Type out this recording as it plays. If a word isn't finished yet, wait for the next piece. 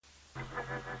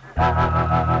You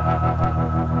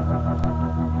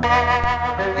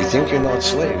think you're not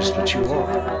slaves, but you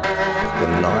are. The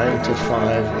 9 to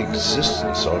 5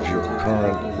 existence of your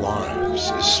current lives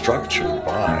is structured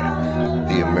by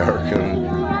the American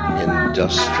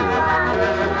industrial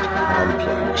corporate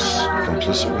complex,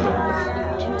 complicit with our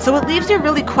government. So it leaves you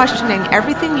really questioning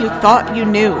everything you thought you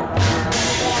knew.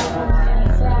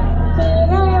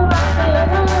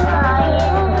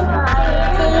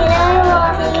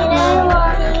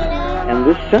 And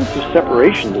this sense of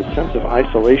separation, this sense of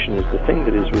isolation is the thing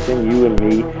that is within you and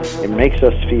me. It makes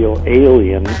us feel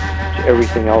alien to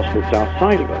everything else that's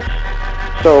outside of us.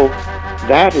 So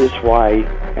that is why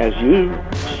as you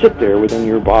sit there within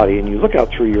your body and you look out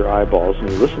through your eyeballs and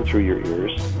you listen through your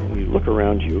ears and you look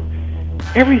around you,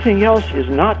 everything else is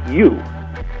not you.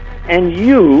 And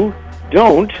you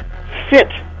don't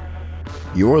fit.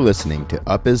 You're listening to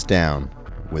Up is Down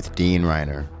with Dean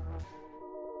Reiner.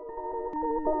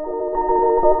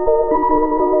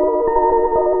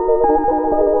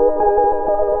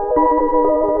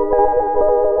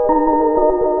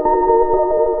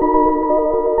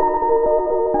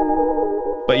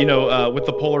 But, with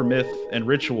the polar myth and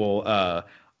ritual,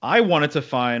 I wanted to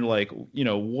find,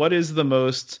 what is the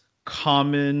most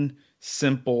common,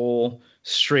 simple,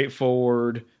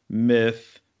 straightforward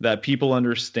myth that people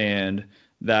understand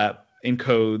that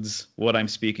encodes what I'm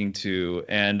speaking to.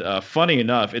 And funny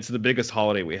enough, it's the biggest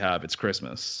holiday we have. It's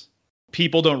Christmas.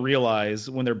 People don't realize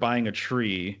when they're buying a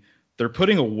tree, they're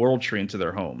putting a world tree into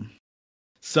their home.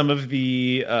 Some of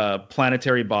the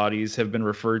planetary bodies have been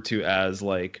referred to as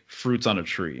like fruits on a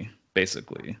tree,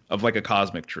 basically, of like a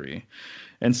cosmic tree.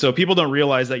 And so people don't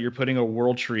realize that you're putting a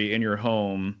world tree in your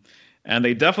home. And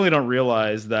they definitely don't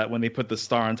realize that when they put the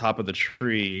star on top of the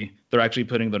tree, they're actually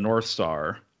putting the North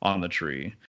Star on the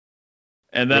tree.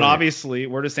 And then Obviously,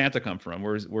 where does Santa come from?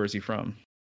 Where is he from?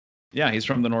 Yeah, he's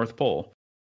from the North Pole.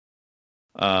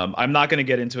 I'm not going to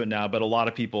get into it now, but a lot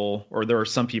of people, or there are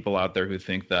some people out there who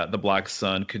think that the black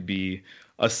sun could be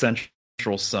a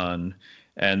central sun,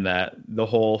 and that the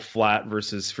whole flat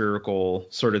versus spherical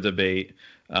sort of debate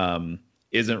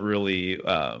isn't really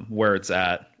where it's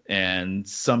at. And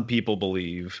some people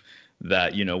believe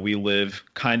that, we live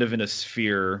kind of in a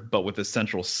sphere, but with a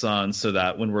central sun, so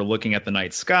that when we're looking at the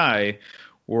night sky,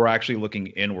 we're actually looking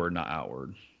inward, not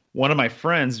outward. One of my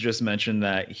friends just mentioned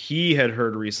that he had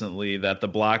heard recently that the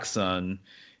black sun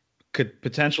could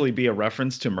potentially be a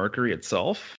reference to Mercury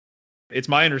itself. It's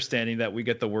my understanding that we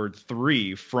get the word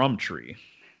 3 from tree,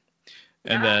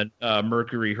 and then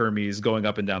Mercury, Hermes going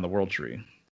up and down the world tree.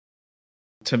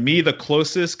 To me, the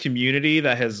closest community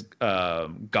that has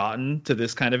gotten to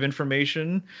this kind of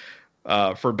information,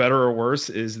 for better or worse,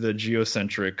 is the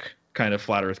geocentric kind of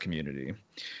flat Earth community.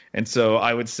 And so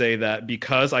I would say that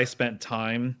because I spent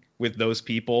time with those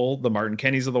people, the Martin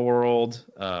Kennys of the world,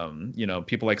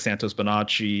 people like Santos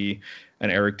Bonacci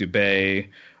and Eric Dubay,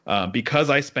 because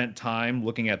I spent time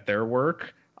looking at their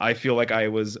work, I feel like I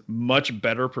was much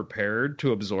better prepared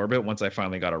to absorb it once I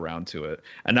finally got around to it.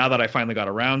 And now that I finally got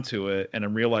around to it, and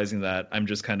I'm realizing that I'm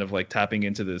just kind of like tapping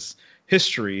into this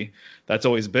history that's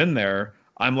always been there,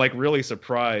 I'm like really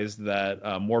surprised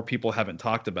that more people haven't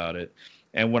talked about it.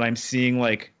 And when I'm seeing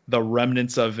like the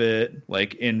remnants of it,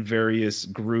 like in various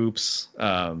groups,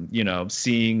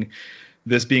 seeing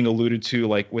this being alluded to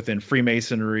like within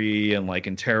Freemasonry and like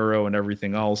in tarot and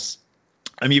everything else,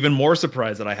 I'm even more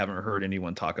surprised that I haven't heard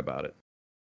anyone talk about it.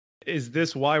 Is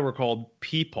this why we're called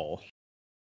people?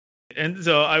 And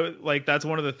so that's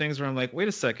one of the things where I'm like, wait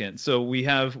a second. So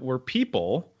we're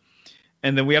people,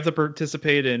 and then we have to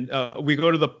participate in, we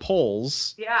go to the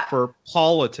polls for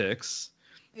politics.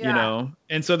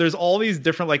 And so there's all these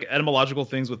different like etymological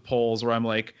things with poles where I'm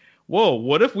like, whoa,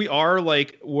 what if we are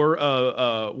like we're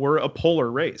a polar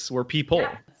race, we're people.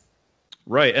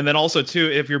 Right. And then also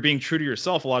too, if you're being true to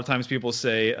yourself, a lot of times people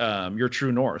say you're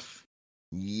true north.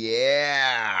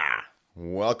 Yeah.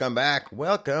 Welcome back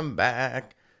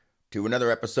to another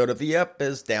episode of the Up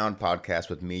is Down podcast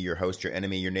with me, your host, your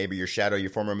enemy, your neighbor, your shadow, your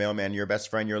former mailman, your best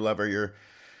friend, your lover,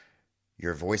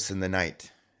 your voice in the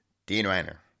night, Dean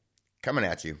Reiner. Coming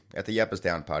at you at the Up is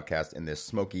Down podcast in this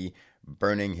smoky,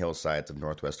 burning hillsides of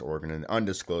Northwest Oregon, an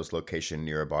undisclosed location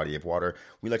near a body of water.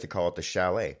 We like to call it the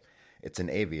Chalet. It's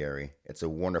an aviary. It's a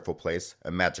wonderful place,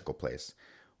 a magical place.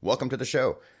 Welcome to the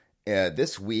show.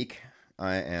 This week,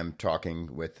 I am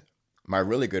talking with my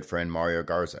really good friend, Mario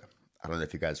Garza. I don't know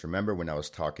if you guys remember when I was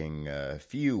talking a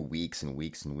few weeks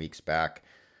back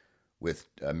with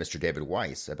Mr. David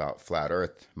Weiss about Flat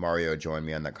Earth. Mario joined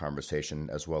me on that conversation,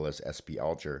 as well as S.B.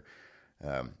 Alger.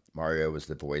 Mario was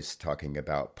the voice talking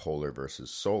about polar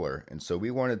versus solar, and so we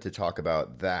wanted to talk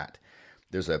about that.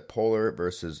 there's a polar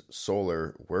versus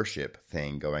solar worship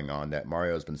thing going on that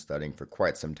Mario's been studying for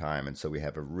quite some time. And so we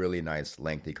have a really nice,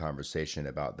 lengthy conversation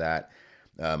about that.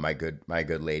 My good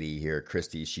lady here,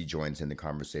 Christy, she joins in the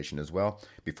conversation as well.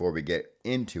 Before we get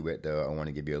into it, though, I want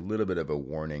to give you a little bit of a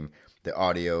warning. The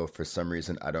audio, for some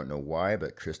reason, I don't know why,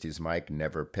 but Christy's mic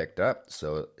never picked up.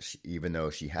 So even though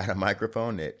she had a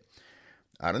microphone, it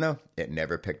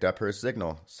never picked up her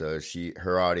signal. So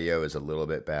her audio is a little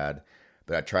bit bad,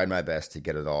 but I tried my best to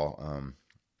get it all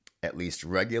at least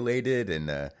regulated,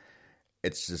 and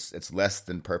it's less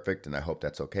than perfect, and I hope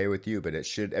that's okay with you, but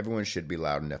everyone should be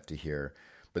loud enough to hear.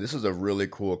 But this is a really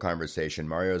cool conversation.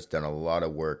 Mario's done a lot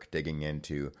of work digging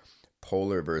into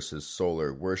polar versus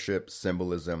solar worship,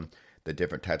 symbolism, the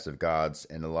different types of gods,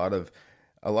 and a lot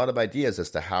of ideas as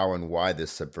to how and why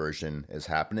this subversion is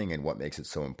happening and what makes it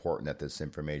so important that this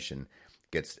information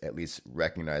gets at least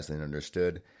recognized and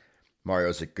understood.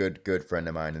 Mario's a good friend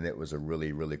of mine, and it was a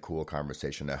really, really cool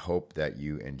conversation. I hope that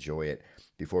you enjoy it.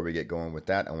 Before we get going with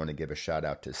that, I want to give a shout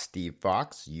out to Steve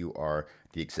Fox. You are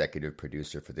the executive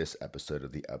producer for this episode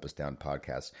of the Up is Down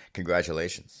podcast.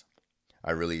 Congratulations.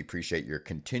 I really appreciate your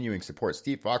continuing support.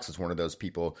 Steve Fox is one of those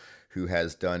people who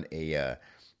has done a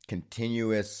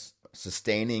continuous,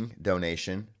 sustaining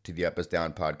donation to the Up is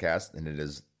Down podcast, and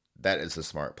that is the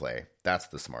smart play. That's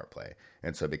the smart play.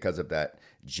 And so because of that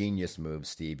genius move,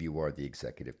 Steve, you are the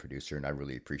executive producer, and I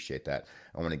really appreciate that.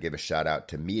 I want to give a shout out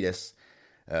to Metis.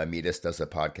 Metis does a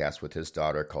podcast with his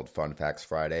daughter called Fun Facts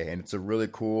Friday, and it's a really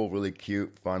cool, really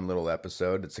cute, fun little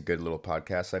episode. It's a good little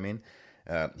podcast,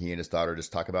 he and his daughter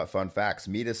just talk about fun facts.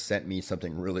 Metis sent me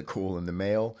something really cool in the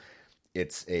mail.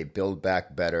 It's a Build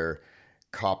Back Better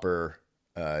copper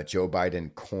Joe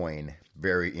Biden coin.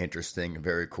 Very interesting,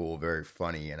 very cool, very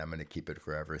funny, and I'm going to keep it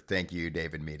forever. Thank you,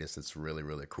 David Metis. It's really,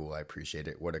 really cool. I appreciate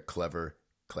it. What a clever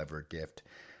gift.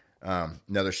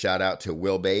 Another shout out to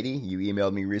Will Beatty. You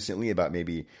emailed me recently about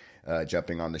maybe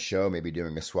jumping on the show, maybe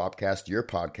doing a swapcast. Your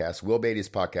podcast, Will Beatty's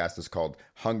podcast, is called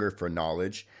Hunger for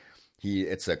Knowledge.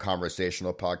 It's a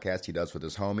conversational podcast he does with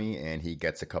his homie, and he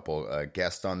gets a couple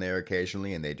guests on there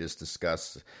occasionally, and they just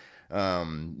discuss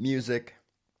music,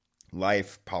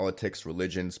 life, politics,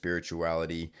 religion,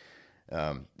 spirituality.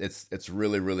 It's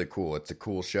really, really cool. It's a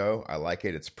cool show. I like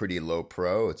it. It's pretty low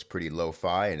pro. It's pretty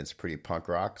lo-fi, and it's pretty punk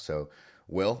rock. So,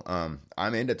 Will,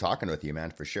 I'm into talking with you, man,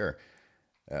 for sure.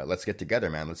 Let's get together,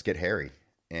 man. Let's get hairy.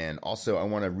 And also, I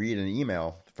want to read an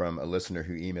email from a listener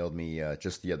who emailed me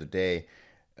just the other day,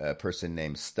 a person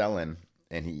named Stellan,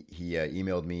 and he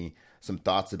emailed me some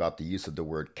thoughts about the use of the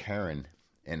word Karen.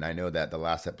 And I know that the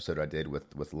last episode I did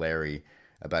with Larry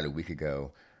about a week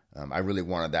ago, I really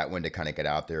wanted that one to kind of get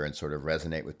out there and sort of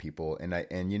resonate with people.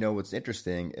 And you know what's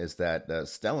interesting is that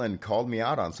Stellan called me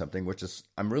out on something, which is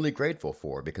I'm really grateful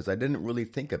for, because I didn't really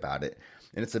think about it.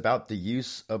 And it's about the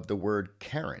use of the word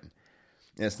Karen.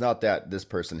 And it's not that this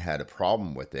person had a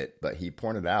problem with it, but he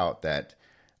pointed out that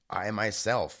I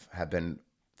myself have been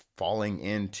falling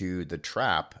into the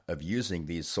trap of using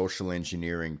these social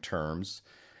engineering terms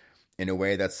in a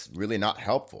way that's really not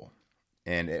helpful.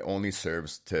 And it only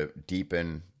serves to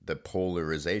deepen the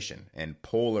polarization. And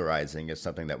polarizing is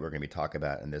something that we're going to be talking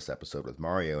about in this episode with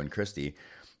Mario and Christy.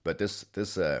 But this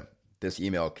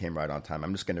email came right on time.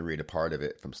 I'm just going to read a part of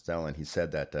it from Stellan. He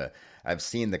said that I've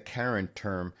seen the Karen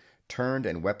term turned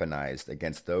and weaponized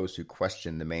against those who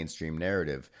question the mainstream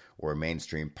narrative or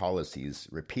mainstream policies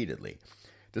repeatedly.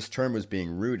 This term was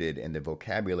being rooted in the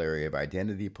vocabulary of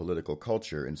identity, political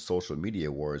culture, and social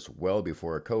media wars well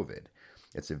before COVID.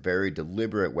 It's a very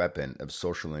deliberate weapon of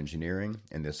social engineering,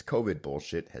 and this COVID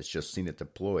bullshit has just seen it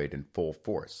deployed in full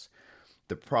force.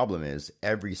 The problem is,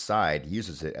 every side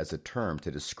uses it as a term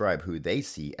to describe who they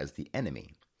see as the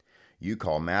enemy. You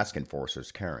call mask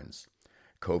enforcers Karens.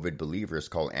 COVID believers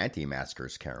call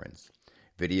anti-maskers Karens.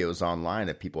 Videos online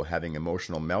of people having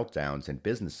emotional meltdowns in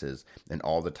businesses, and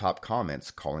all the top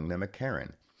comments calling them a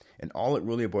Karen. And all it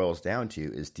really boils down to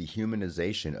is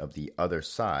dehumanization of the other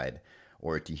side,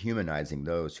 or dehumanizing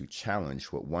those who challenge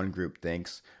what one group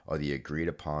thinks are the agreed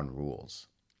upon rules.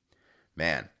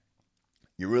 Man,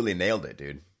 you really nailed it,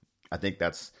 dude. I think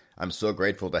I'm so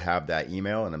grateful to have that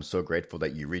email, and I'm so grateful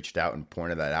that you reached out and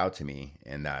pointed that out to me,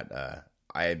 and that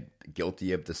I'm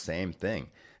guilty of the same thing.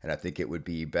 And I think it would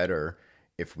be better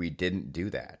if we didn't do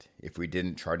that, if we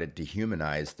didn't try to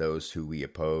dehumanize those who we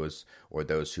oppose or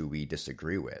those who we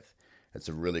disagree with. It's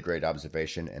a really great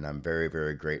observation, and I'm very,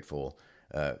 very grateful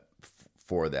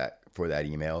for that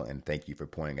email, and thank you for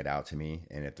pointing it out to me.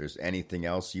 And if there's anything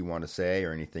else you want to say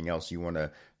or anything else you want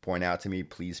to point out to me,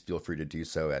 please feel free to do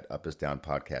so at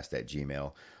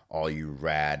upisdownpodcast@gmail.com. All you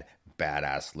rad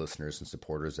badass listeners and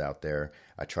supporters out there.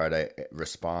 I try to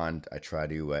respond. I try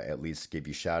to at least give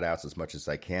you shout outs as much as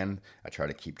I can. I try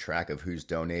to keep track of who's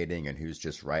donating and who's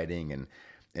just writing, and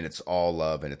it's all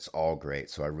love and it's all great.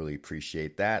 So I really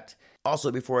appreciate that.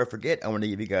 Also, before I forget, I want to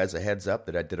give you guys a heads up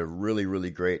that I did a really, really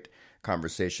great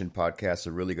conversation podcast,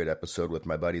 a really good episode with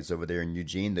my buddies over there in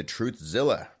Eugene, the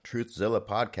Truthzilla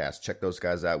podcast. Check those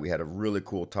guys out. We had a really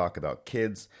cool talk about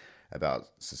kids, about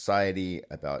society,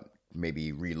 about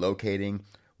maybe relocating,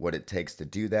 what it takes to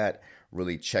do that,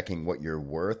 really checking what you're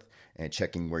worth and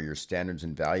checking where your standards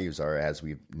and values are as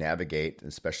we navigate,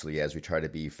 especially as we try to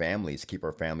be families, keep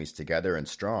our families together and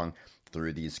strong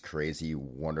through these crazy,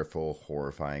 wonderful,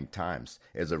 horrifying times.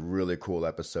 It's a really cool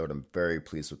episode. I'm very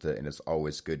pleased with it, and it's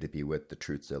always good to be with the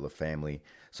Truthzilla family.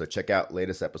 So check out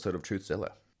latest episode of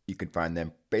Truthzilla. You can find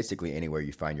them basically anywhere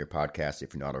you find your podcast.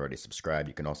 If you're not already subscribed,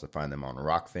 you can also find them on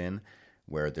Rockfin,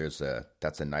 where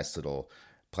that's a nice little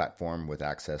platform with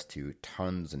access to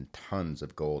tons and tons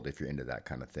of gold if you're into that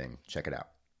kind of thing. Check it out.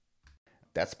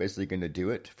 That's basically going to do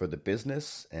it for the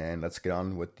business, and let's get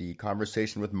on with the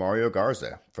conversation with Mario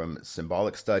Garza from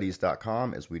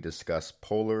SymbolicStudies.com as we discuss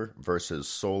polar versus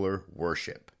solar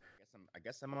worship. I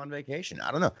guess I'm on vacation.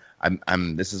 I don't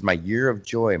know. This is my year of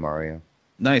joy, Mario.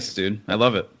 Nice, dude. I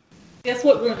love it. Guess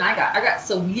what rune I got? I got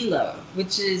Sowilo,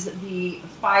 which is the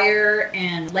fire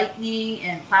and lightning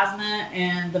and plasma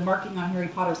and the marking on Harry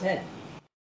Potter's head.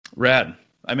 Rad.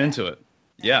 I'm into it.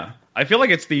 Yeah. I feel like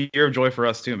it's the year of joy for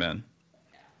us too, man.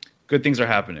 Good things are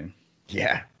happening.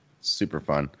 Yeah. Super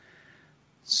fun.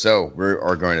 So we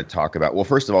are going to talk about, well,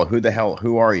 first of all,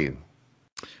 who are you?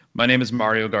 My name is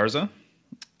Mario Garza,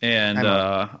 and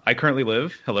I currently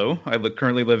live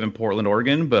in Portland,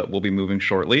 Oregon, but we'll be moving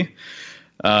shortly.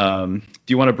 Do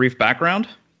you want a brief background?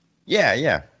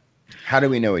 Yeah. How do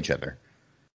we know each other?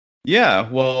 Yeah,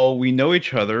 well, we know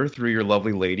each other through your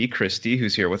lovely lady, Christy,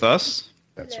 who's here with us.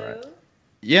 That's Hello. right.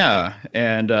 Yeah,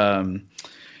 and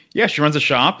she runs a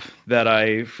shop that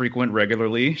I frequent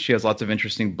regularly. She has lots of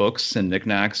interesting books and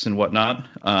knickknacks and whatnot.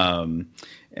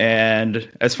 And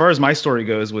as far as my story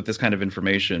goes with this kind of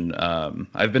information,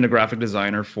 I've been a graphic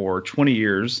designer for 20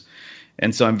 years.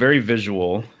 And so I'm very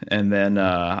visual. And then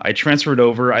I transferred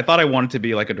over. I thought I wanted to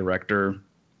be like a director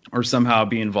or somehow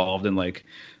be involved in like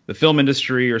the film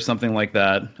industry or something like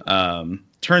that.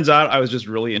 Turns out I was just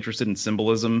really interested in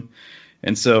symbolism.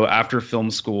 And so after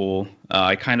film school,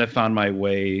 I kind of found my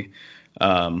way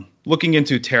looking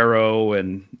into tarot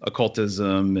and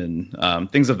occultism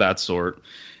and things of that sort.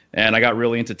 And I got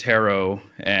really into tarot.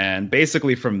 And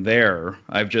basically from there,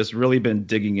 I've just really been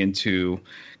digging into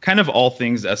kind of all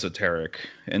things esoteric.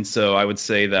 And so I would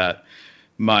say that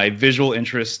my visual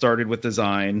interest started with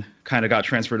design, kind of got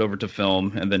transferred over to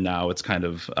film, and then now it's kind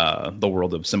of the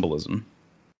world of symbolism.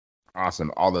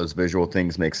 Awesome. All those visual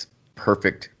things makes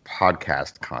perfect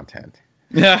podcast content.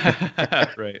 Yeah,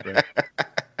 right.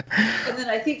 And then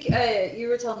I think you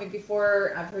were telling me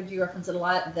before, I've heard you reference it a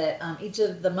lot, that each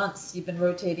of the months you've been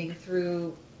rotating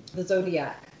through the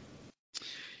zodiac.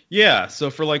 Yeah, so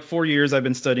for like 4 years, I've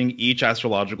been studying each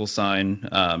astrological sign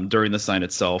during the sign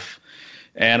itself.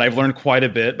 And I've learned quite a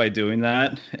bit by doing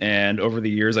that. And over the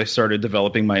years, I started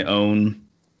developing my own,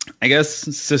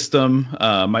 system,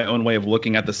 my own way of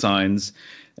looking at the signs.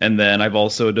 And then I've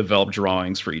also developed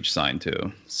drawings for each sign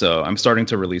too. So I'm starting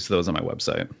to release those on my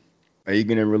website. Are you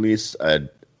going to release a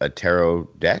tarot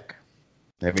deck?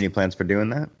 Have any plans for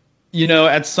doing that?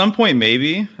 At some point,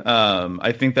 maybe.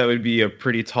 I think that would be a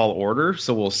pretty tall order,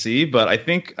 so we'll see. But I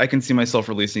think I can see myself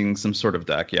releasing some sort of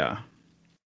deck, yeah.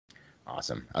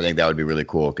 Awesome. I think that would be really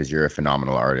cool because you're a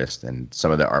phenomenal artist, and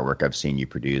some of the artwork I've seen you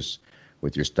produce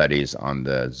with your studies on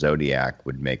the Zodiac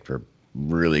would make for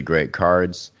really great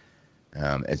cards.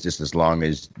 It's just as long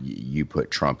as you put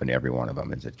Trump in every one of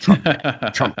them. It's a Trump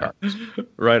card.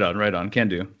 Right on. Can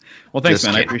do. Well, thanks,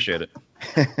 man. I appreciate it.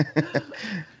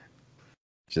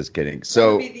 Just kidding.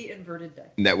 So That would be the inverted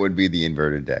deck. That would be the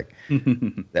inverted deck.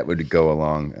 That would go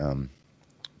along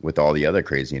with all the other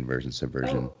crazy inversion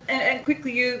subversion. Oh, and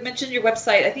quickly, you mentioned your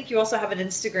website. I think you also have an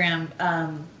Instagram.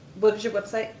 What is your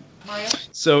website, Mario?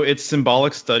 So it's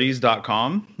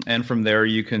SymbolicStudies.com, and from there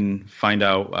you can find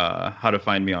out how to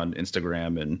find me on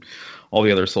Instagram and all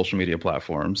the other social media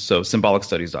platforms. So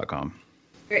SymbolicStudies.com.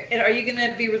 Great. And are you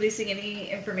going to be releasing any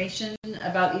information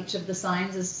about each of the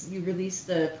signs as you release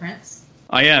the prints?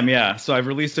 I am, yeah. So I've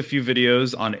released a few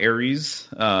videos on Aries,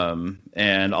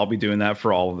 and I'll be doing that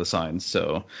for all of the signs.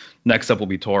 So next up will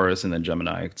be Taurus and then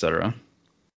Gemini, etc.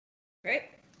 Great.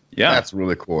 Yeah. That's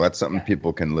really cool. That's something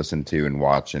people can listen to and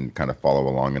watch and kind of follow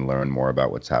along and learn more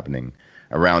about what's happening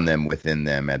around them, within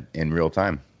them in real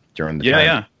time during the time.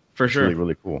 Yeah, for sure. Really,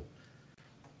 really cool.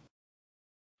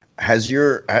 has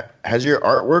your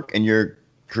artwork and your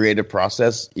creative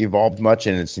process evolved much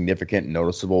in a significant,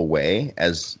 noticeable way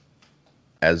as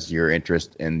your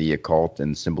interest in the occult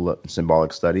and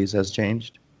symbolic studies has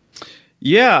changed?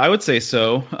 Yeah, I would say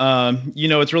so.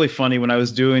 It's really funny. When I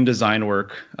was doing design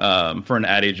work for an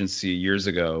ad agency years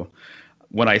ago,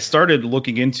 when I started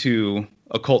looking into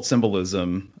occult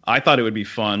symbolism, I thought it would be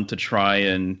fun to try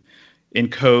and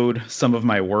encode some of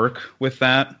my work with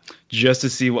that just to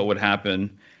see what would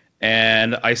happen.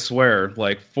 And I swear,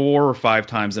 like 4 or 5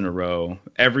 times in a row,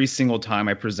 every single time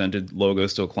I presented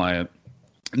logos to a client,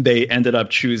 they ended up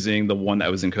choosing the one that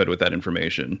was encoded with that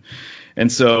information. And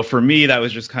so for me, that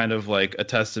was just kind of like a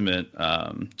testament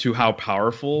to how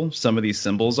powerful some of these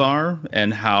symbols are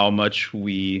and how much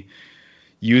we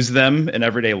use them in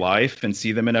everyday life and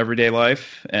see them in everyday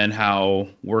life, and how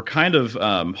we're kind of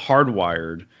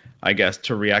hardwired, I guess,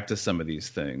 to react to some of these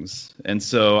things. And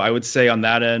so I would say on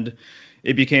that end,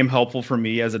 it became helpful for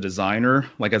me as a designer,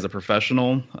 like as a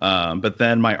professional, but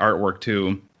then my artwork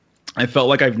too. I felt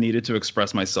like I've needed to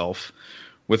express myself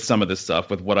with some of this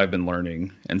stuff, with what I've been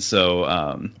learning. And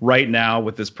so right now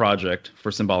with this project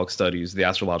for Symbolic Studies, the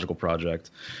astrological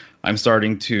project, I'm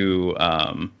starting to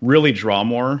really draw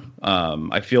more.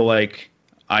 I feel like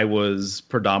I was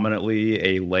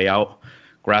predominantly a layout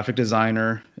graphic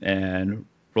designer and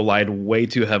relied way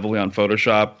too heavily on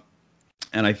Photoshop.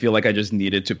 And I feel like I just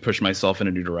needed to push myself in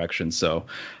a new direction. So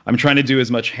I'm trying to do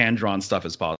as much hand-drawn stuff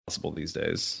as possible these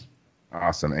days.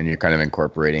 Awesome. And you're kind of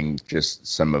incorporating just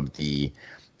some of the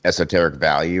esoteric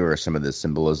value or some of the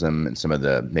symbolism and some of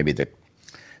the maybe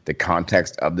the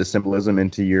context of the symbolism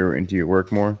into your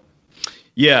work more?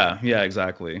 Yeah,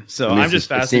 exactly. So I'm just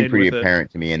fascinated. It seemed pretty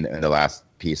apparent to me in the last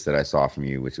piece that I saw from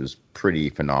you, which was pretty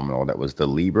phenomenal. That was the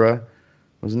Libra,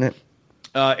 wasn't it?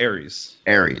 Aries,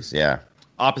 yeah.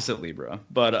 Opposite Libra.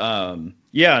 But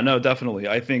yeah, no, definitely.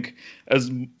 I think as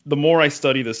the more I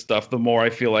study this stuff, the more I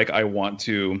feel like I want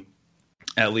to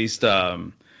at least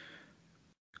kind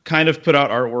of put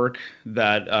out artwork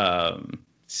that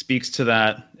speaks to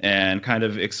that and kind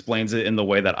of explains it in the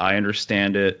way that I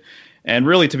understand it. And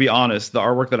really, to be honest, the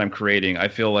artwork that I'm creating, I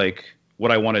feel like what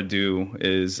I want to do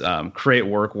is create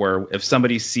work where if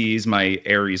somebody sees my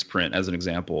Aries print, as an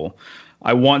example,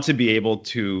 I want to be able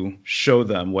to show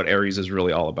them what Aries is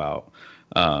really all about.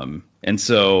 And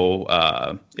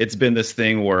so it's been this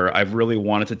thing where I've really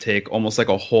wanted to take almost like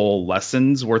a whole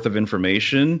lesson's worth of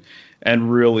information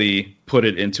and really put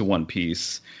it into one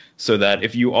piece, so that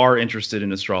if you are interested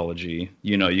in astrology,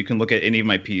 you can look at any of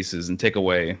my pieces and take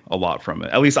away a lot from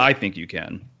it. At least I think you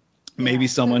can. Maybe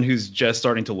someone who's just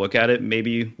starting to look at it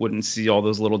maybe wouldn't see all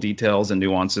those little details and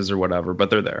nuances or whatever, but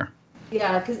they're there.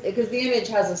 Yeah, because the image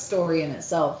has a story in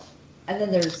itself. And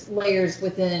then there's layers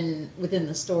within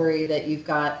the story that you've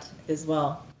got as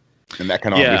well. And that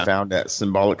can all be found at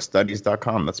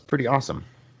symbolicstudies.com. That's pretty awesome.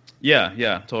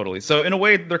 Yeah, totally. So in a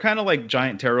way, they're kind of like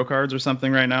giant tarot cards or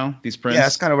something right now, these prints. Yeah,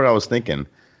 that's kind of what I was thinking.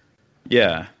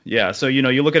 Yeah. So,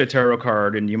 you look at a tarot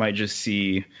card and you might just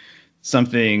see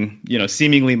something,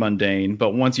 seemingly mundane.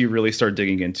 But once you really start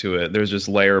digging into it, there's just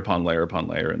layer upon layer upon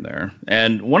layer in there.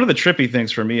 And one of the trippy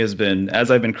things for me has been, as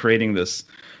I've been creating this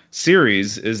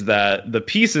series, is that the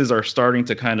pieces are starting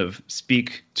to kind of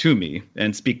speak to me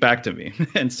and speak back to me.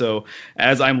 And so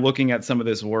as I'm looking at some of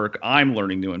this work, I'm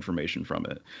learning new information from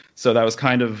it. So that was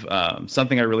kind of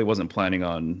something I really wasn't planning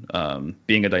on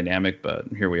being a dynamic, but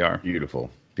here we are. Beautiful.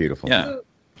 Yeah. So,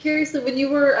 curiously, when you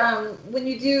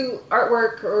do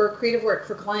artwork or creative work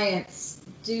for clients,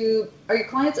 are your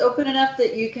clients open enough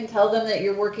that you can tell them that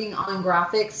you're working on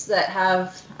graphics that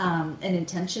have an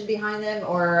intention behind them,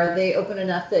 or are they open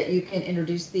enough that you can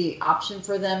introduce the option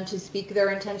for them to speak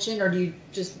their intention, or do you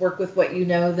just work with what you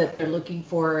know that they're looking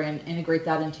for and integrate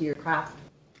that into your craft?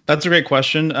 That's a great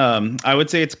question. I would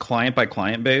say it's client by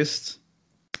client based,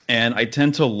 and I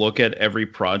tend to look at every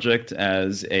project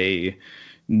as a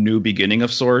new beginning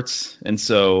of sorts. And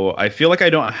so I feel like I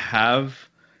don't have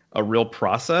a real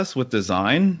process with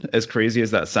design, as crazy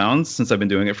as that sounds, since I've been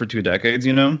doing it for 2 decades,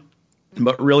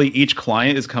 but really each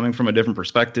client is coming from a different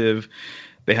perspective.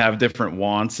 They have different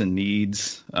wants and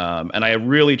needs. And I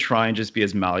really try and just be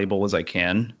as malleable as I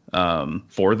can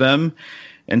for them.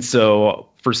 And so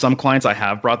for some clients, I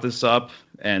have brought this up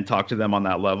and talked to them on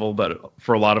that level, but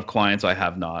for a lot of clients, I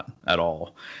have not at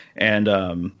all. And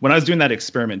when I was doing that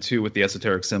experiment too with the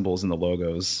esoteric symbols and the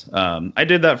logos, I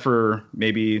did that for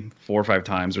maybe 4 or 5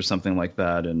 times or something like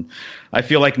that. And I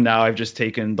feel like now I've just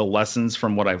taken the lessons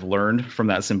from what I've learned from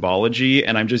that symbology,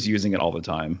 and I'm just using it all the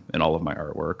time in all of my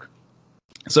artwork.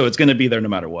 So it's going to be there no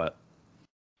matter what.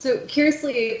 So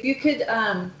curiously,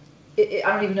 if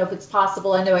I don't even know if it's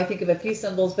possible. I know I think of a few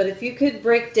symbols, but if you could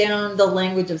break down the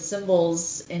language of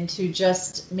symbols into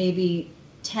just maybe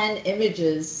 10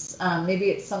 images,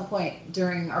 maybe at some point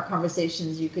during our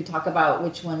conversations you could talk about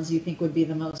which ones you think would be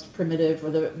the most primitive or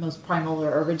the most primal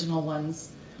or original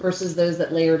ones versus those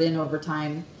that layered in over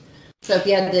time. So if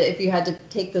you had to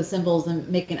take those symbols and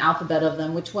make an alphabet of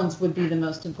them, which ones would be the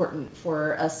most important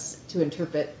for us to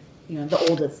interpret? The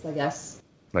oldest, I guess.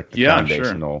 Like the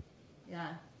foundational. Sure.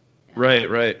 Yeah.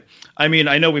 Right. I mean,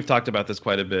 I know we've talked about this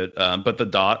quite a bit, but the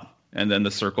dot and then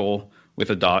the circle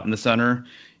with a dot in the center,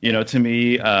 to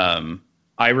me,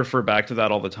 I refer back to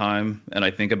that all the time, and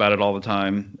I think about it all the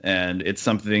time, and it's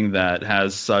something that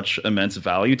has such immense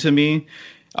value to me.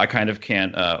 I kind of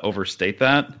can't overstate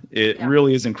that. It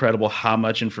really is incredible how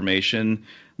much information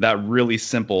that really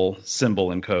simple symbol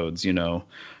encodes,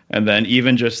 And then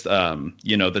even just,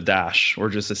 the dash or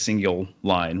just a single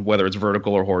line, whether it's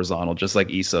vertical or horizontal, just like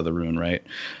Isa, the rune, right?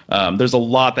 There's a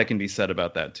lot that can be said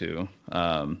about that too.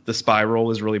 The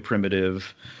spiral is really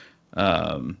primitive.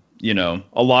 A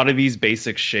lot of these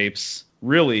basic shapes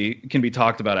really can be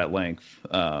talked about at length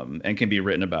and can be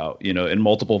written about, in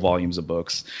multiple volumes of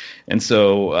books. And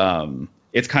so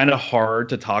it's kind of hard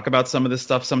to talk about some of this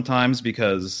stuff sometimes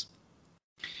because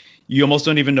you almost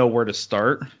don't even know where to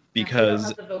start because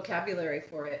you don't have the vocabulary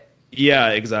for it. Yeah,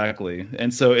 exactly.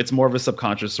 And so it's more of a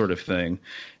subconscious sort of thing.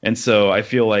 And so I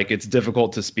feel like it's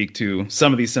difficult to speak to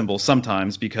some of these symbols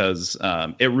sometimes because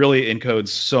it really encodes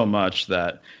so much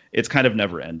that it's kind of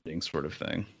never ending sort of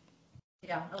thing.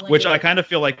 Yeah. Which I kind of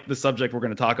feel like the subject we're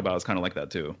going to talk about is kind of like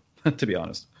that too, to be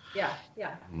honest. Yeah.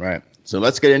 Right. So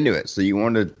let's get into it. So you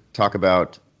want to talk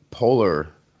about polar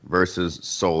versus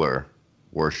solar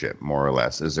worship, more or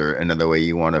less. Is there another way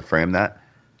you want to frame that?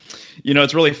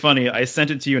 It's really funny. I sent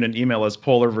it to you in an email as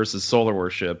polar versus solar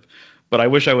worship, but I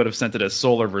wish I would have sent it as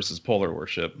solar versus polar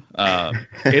worship.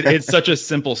 It's such a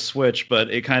simple switch, but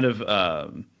it kind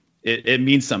of it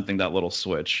means something, that little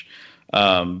switch.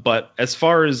 But as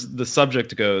far as the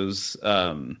subject goes,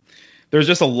 there's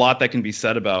just a lot that can be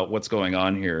said about what's going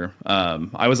on here.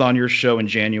 I was on your show in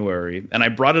January, and I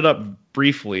brought it up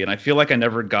briefly, and I feel like I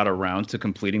never got around to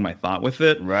completing my thought with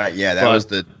it. Right, yeah, that was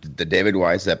the David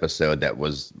Weiss episode that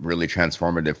was really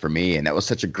transformative for me, and that was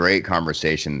such a great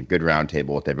conversation, good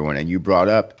roundtable with everyone. And you brought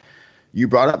up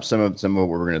some of what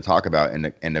we're going to talk about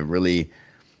in a really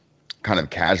kind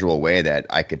of casual way that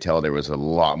I could tell there was a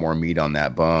lot more meat on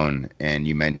that bone. And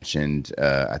you mentioned,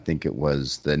 I think it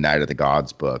was the Night of the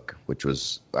Gods book, which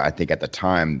was, I think at the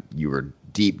time you were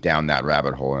deep down that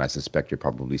rabbit hole, and I suspect you're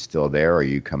probably still there. Or are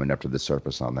you coming up to the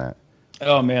surface on that?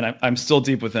 Oh man, I'm still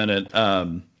deep within it.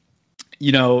 I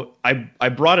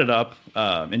brought it up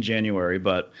in January,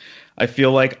 but I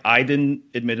feel like I didn't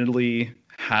admittedly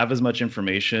have as much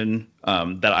information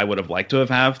that I would have liked to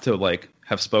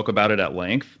have spoke about it at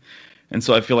length. And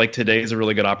so I feel like today is a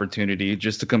really good opportunity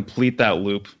just to complete that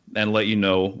loop and let you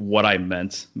know what I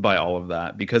meant by all of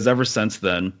that. Because ever since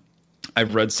then,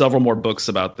 I've read several more books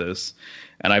about this,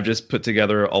 and I've just put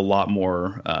together a lot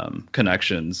more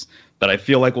connections that I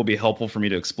feel like will be helpful for me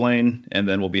to explain, and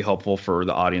then will be helpful for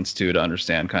the audience too to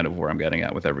understand kind of where I'm getting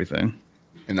at with everything.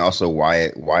 And also,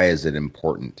 why is it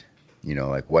important?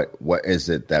 What is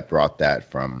it that brought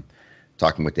that from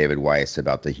talking with David Weiss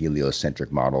about the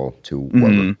heliocentric model to what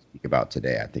we're speaking about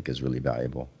today, I think is really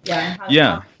valuable. Yeah. And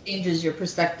how it changes your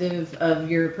perspective of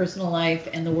your personal life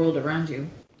and the world around you.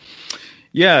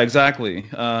 Yeah, exactly.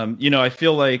 I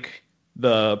feel like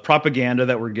the propaganda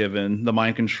that we're given, the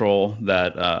mind control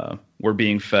that we're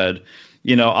being fed,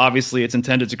 obviously it's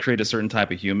intended to create a certain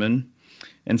type of human.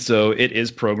 And so it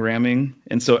is programming.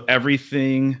 And so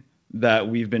everything that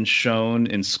we've been shown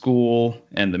in school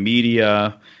and the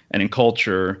media and in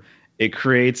culture, it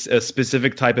creates a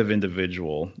specific type of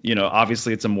individual.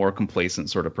 Obviously it's a more complacent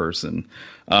sort of person.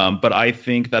 But I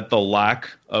think that the lack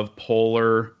of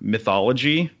polar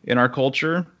mythology in our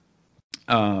culture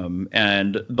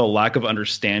and the lack of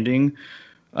understanding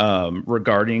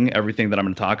regarding everything that I'm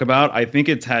going to talk about, I think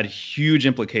it's had huge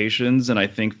implications. And I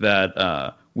think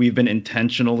that we've been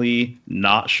intentionally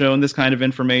not shown this kind of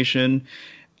information.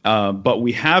 But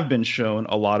we have been shown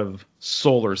a lot of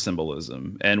solar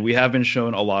symbolism, and we have been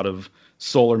shown a lot of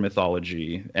solar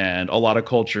mythology, and a lot of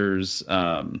cultures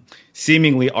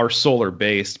seemingly are solar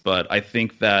based, but I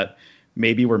think that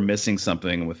maybe we're missing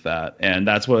something with that. And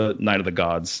that's what Night of the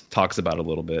Gods talks about a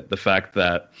little bit. The fact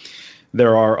that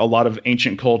there are a lot of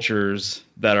ancient cultures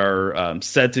that are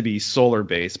said to be solar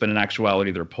based, but in actuality,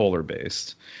 they're polar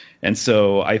based. And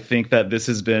so I think that this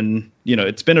has been,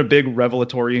 it's been a big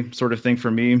revelatory sort of thing for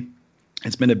me.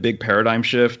 It's been a big paradigm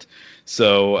shift.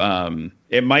 So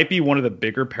it might be one of the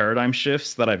bigger paradigm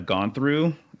shifts that I've gone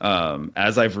through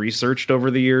as I've researched over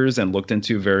the years and looked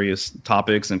into various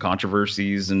topics and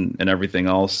controversies and everything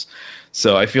else.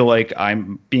 So I feel like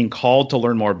I'm being called to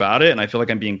learn more about it, and I feel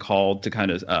like I'm being called to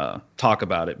kind of talk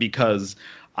about it, because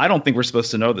I don't think we're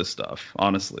supposed to know this stuff,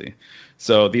 honestly.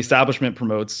 So the establishment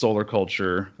promotes solar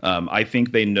culture. I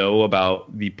think they know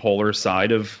about the polar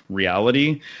side of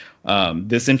reality.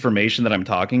 This information that I'm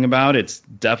talking about, it's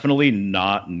definitely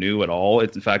not new at all.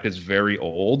 In fact, it's very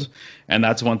old. And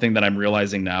that's one thing that I'm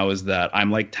realizing now, is that I'm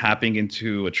like tapping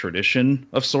into a tradition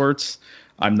of sorts.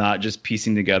 I'm not just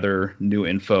piecing together new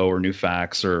info or new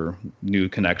facts or new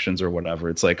connections or whatever.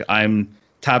 It's like I'm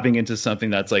tapping into something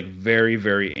that's like very,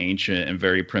 very ancient and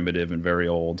very primitive and very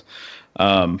old.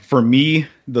 For me,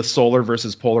 the solar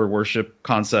versus polar worship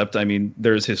concept, I mean,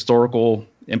 there's historical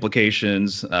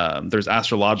implications, there's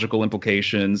astrological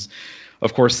implications,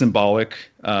 of course, symbolic.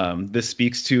 This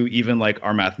speaks to even like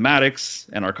our mathematics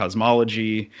and our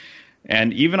cosmology.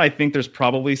 And even I think there's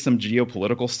probably some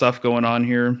geopolitical stuff going on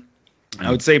here. I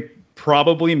would say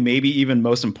probably, maybe even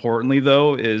most importantly,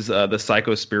 though, is the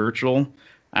psycho-spiritual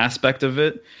aspect of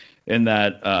it, in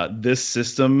that this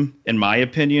system, in my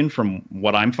opinion, from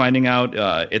what I'm finding out,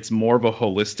 it's more of a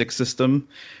holistic system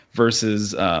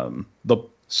versus the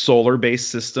solar-based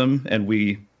system. And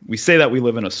we say that we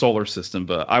live in a solar system,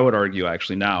 but I would argue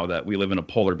actually now that we live in a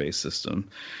polar-based system.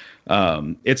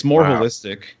 It's more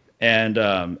holistic. And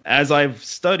as I've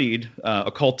studied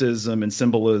occultism and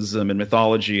symbolism and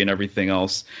mythology and everything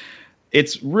else,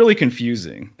 it's really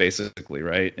confusing, basically,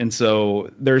 right? And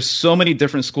so there's so many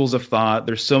different schools of thought.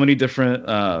 There's so many different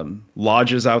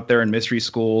lodges out there and mystery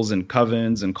schools and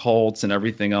covens and cults and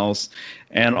everything else.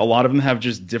 And a lot of them have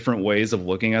just different ways of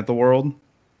looking at the world.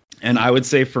 And I would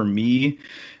say for me,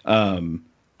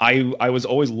 I was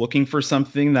always looking for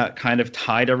something that kind of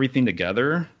tied everything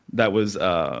together, that was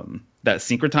that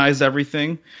syncretized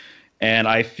everything. And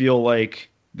I feel like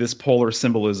this polar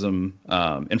symbolism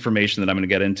information that I'm going to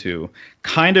get into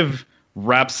kind of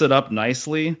wraps it up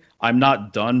nicely. I'm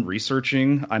not done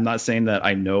researching. I'm not saying that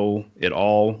I know it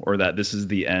all or that this is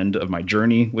the end of my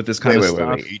journey with this kind of stuff.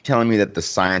 Wait. Are you telling me that the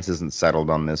science isn't settled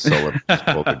on this solar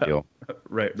deal?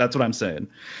 Right. That's what I'm saying.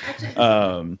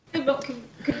 Actually,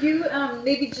 could you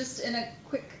maybe just in a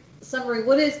quick summary,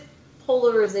 what is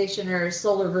polarization or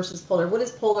solar versus polar? What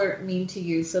does polar mean to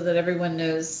you, so that everyone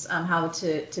knows how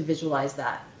to visualize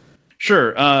that?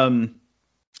 Sure.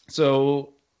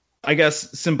 So I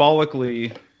guess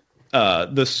symbolically,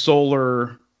 the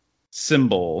solar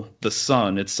symbol, the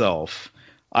sun itself,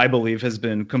 I believe has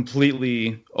been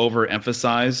completely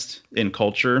overemphasized in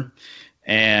culture.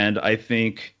 And I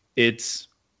think it's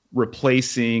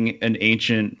replacing an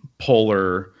ancient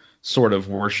polar sort of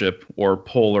worship or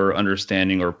polar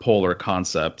understanding or polar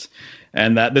concept.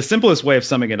 And that the simplest way of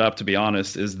summing it up, to be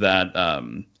honest, is that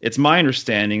it's my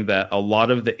understanding that a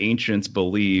lot of the ancients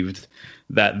believed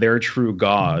that their true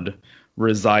God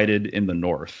resided in the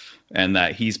north, and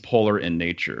that he's polar in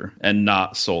nature and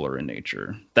not solar in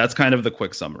nature. That's kind of the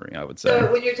quick summary, I would say.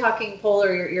 So when you're talking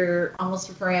polar, you're almost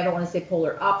referring, I don't want to say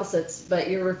polar opposites, but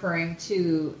you're referring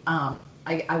to,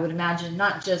 I would imagine,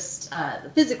 not just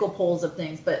the physical poles of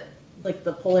things, but like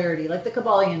the polarity, like the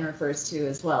Kabbalion refers to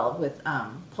as well with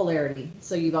polarity.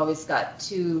 So you've always got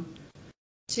two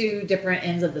different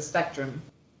ends of the spectrum.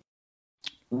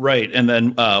 Right, and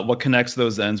then what connects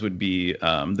those ends would be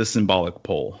the symbolic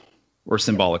pole or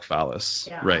symbolic phallus.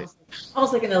 Yeah, right.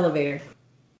 Almost like an elevator.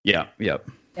 Yeah, yep.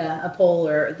 Yeah, a pole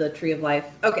or the tree of life.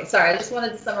 Okay, sorry, I just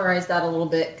wanted to summarize that a little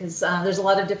bit, because there's a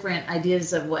lot of different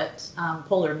ideas of what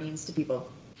polar means to people.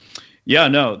 Yeah,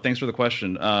 no, thanks for the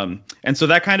question. And so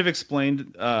that kind of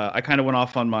explained, I kind of went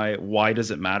off on my why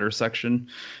does it matter section.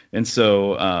 And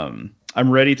so I'm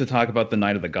ready to talk about the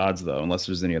Night of the Gods, though, unless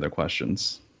there's any other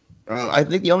questions. I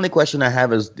think the only question I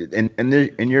have is,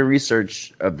 in your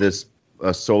research of this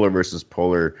solar versus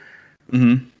polar,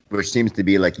 which seems to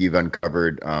be like you've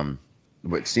uncovered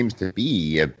what seems to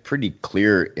be a pretty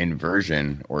clear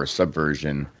inversion or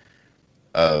subversion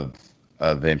of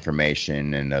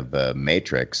information and of a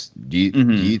matrix. Do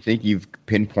you think you've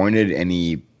pinpointed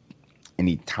any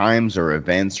times or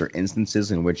events or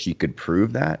instances in which you could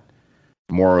prove that,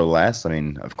 more or less? I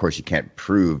mean, of course, you can't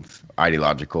prove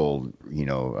ideological,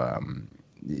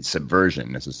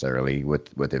 subversion necessarily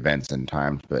with events and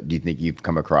times, but do you think you've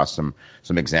come across some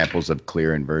examples of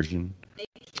clear inversion?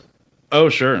 Oh,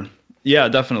 sure. Yeah,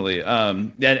 definitely.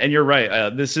 And you're right.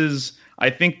 This is,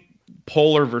 I think,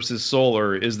 polar versus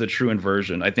solar is the true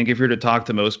inversion. I think if you're to talk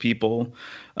to most people,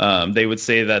 they would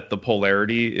say that the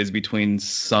polarity is between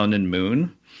sun and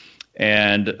moon.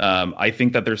 And I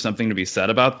think that there's something to be said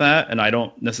about that. And I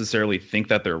don't necessarily think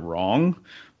that they're wrong,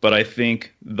 but I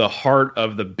think the heart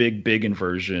of the big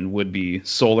inversion would be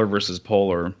solar versus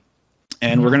polar.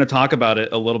 And we're going to talk about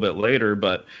it a little bit later,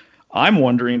 but I'm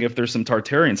wondering if there's some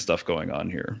Tartarian stuff going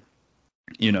on here.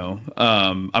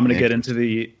 I'm going to get into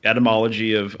the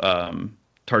etymology of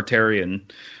Tartarian,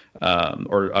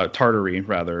 or Tartary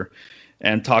rather,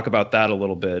 and talk about that a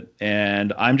little bit.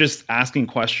 And I'm just asking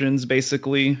questions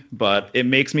basically, but it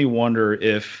makes me wonder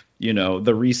if,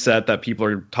 the reset that people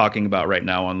are talking about right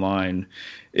now online,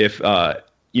 if,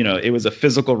 it was a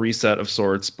physical reset of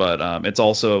sorts, but it's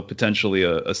also potentially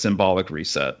a symbolic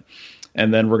reset.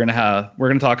 And then we're going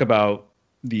to talk about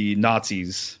the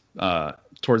Nazis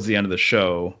towards the end of the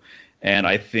show. And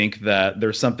I think that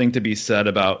there's something to be said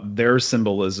about their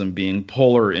symbolism being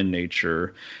polar in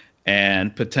nature,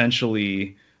 and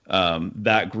potentially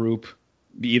that group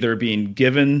either being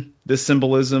given this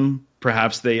symbolism,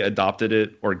 perhaps they adopted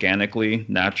it organically,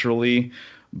 naturally,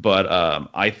 but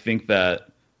I think that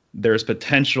there's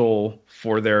potential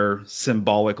for their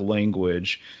symbolic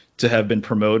language to have been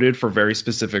promoted for very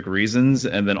specific reasons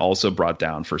and then also brought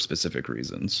down for specific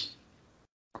reasons.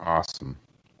 Awesome.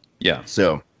 Yeah.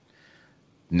 So,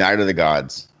 Night of the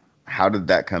Gods, how did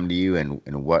that come to you, and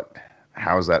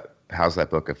how's that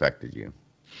book affected you?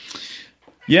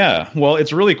 Yeah, well,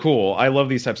 it's really cool. I love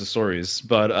these types of stories.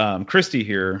 But Christy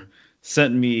here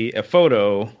sent me a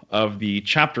photo of the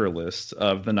chapter list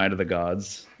of The Night of the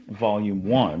Gods, Volume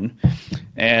 1.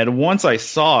 And once I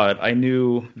saw it, I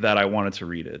knew that I wanted to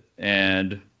read it.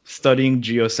 And studying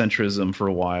geocentrism for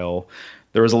a while,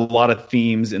 there was a lot of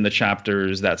themes in the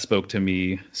chapters that spoke to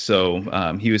me.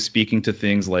 So he was speaking to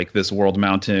things like this world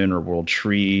mountain or world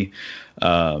tree,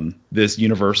 this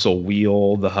universal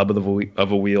wheel, the hub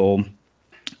of a wheel,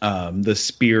 the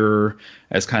spear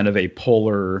as kind of a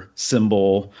polar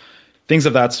symbol, things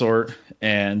of that sort.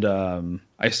 And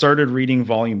I started reading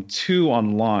Volume 2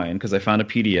 online because I found a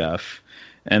PDF.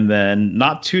 And then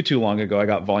not too long ago, I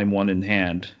got Volume 1 in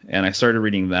hand, and I started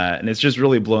reading that. And it's just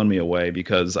really blown me away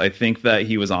because I think that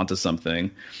he was onto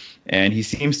something. And he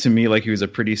seems to me like he was a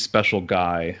pretty special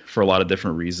guy for a lot of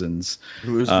different reasons.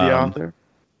 Who is the author?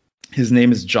 His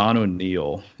name is John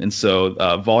O'Neill. And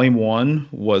so Volume 1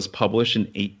 was published in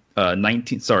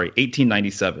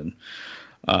 1897.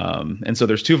 And so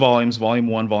there's 2 volumes, Volume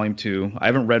 1, Volume 2. I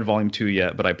haven't read Volume 2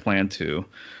 yet, but I plan to.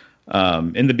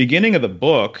 In the beginning of the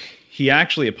book, he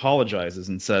actually apologizes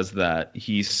and says that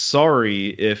he's sorry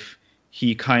if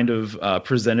he kind of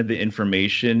presented the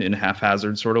information in a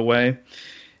haphazard sort of way.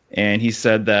 And he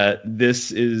said that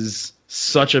this is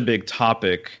such a big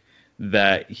topic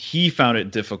that he found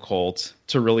it difficult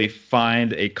to really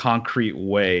find a concrete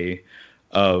way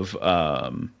of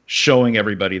showing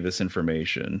everybody this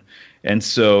information. And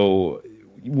so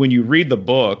when you read the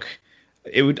book,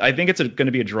 I think it's going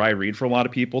to be a dry read for a lot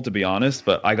of people, to be honest,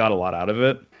 but I got a lot out of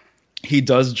it. He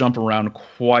does jump around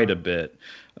quite a bit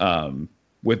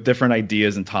with different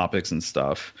ideas and topics and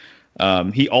stuff.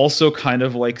 He also kind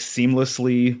of like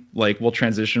seamlessly will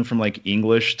transition from like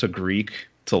English to Greek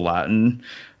to Latin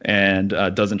and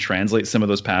doesn't translate some of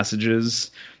those passages.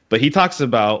 But he talks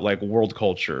about like world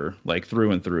culture, like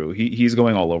through and through. He's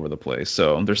going all over the place.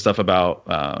 So there's stuff about,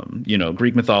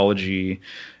 Greek mythology,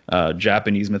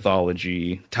 Japanese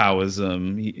mythology,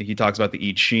 Taoism. He talks about the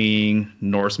I Ching,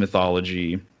 Norse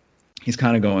mythology. He's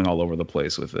kind of going all over the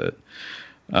place with it.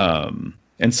 And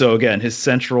so, again, his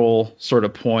central sort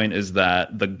of point is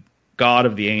that the god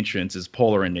of the ancients is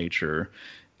polar in nature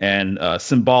and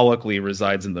symbolically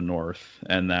resides in the north,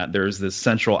 and that there's this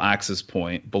central axis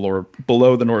point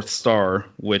below the North Star,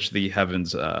 which the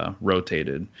heavens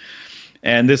rotated.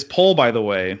 And this pole, by the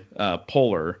way,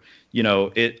 polar,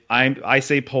 I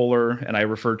say polar, and I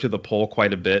refer to the pole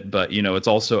quite a bit, but, it's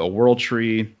also a world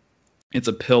tree, it's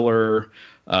a pillar,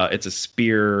 it's a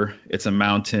spear, it's a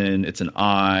mountain, it's an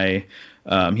eye.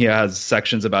 He has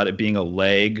sections about it being a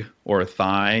leg or a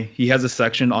thigh. He has a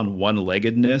section on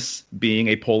one-leggedness being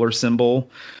a polar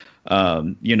symbol.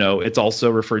 It's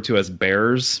also referred to as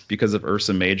bears because of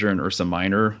Ursa Major and Ursa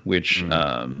Minor, which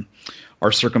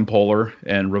are circumpolar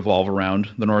and revolve around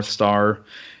the North Star.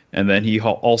 And then he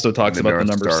also talks about the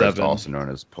number 7. Is also known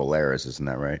as Polaris, isn't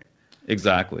that right?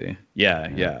 Exactly.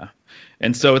 Yeah.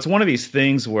 And so it's one of these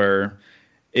things where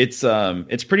it's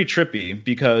pretty trippy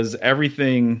because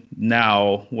everything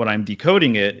now, when I'm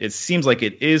decoding it, it seems like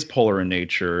it is polar in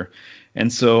nature.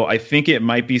 And so I think it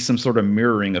might be some sort of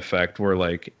mirroring effect where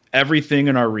like everything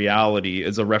in our reality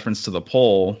is a reference to the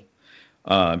pole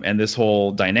and this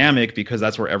whole dynamic, because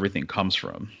that's where everything comes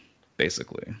from,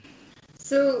 basically.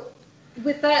 So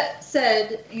with that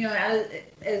said,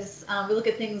 as we look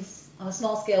at things on a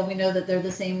small scale, we know that they're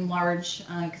the same large,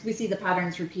 because we see the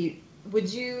patterns repeat.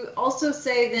 Would you also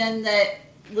say then that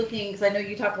looking, because I know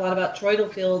you talk a lot about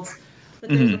toroidal fields, but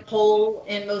there's a pole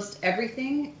in most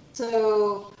everything,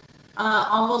 so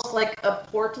almost like a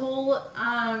portal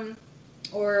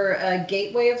or a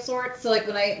gateway of sorts. So like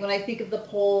when I think of the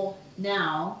pole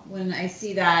now, when I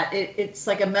see that, it's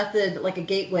like a method, like a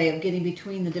gateway of getting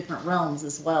between the different realms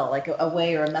as well, like a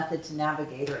way or a method to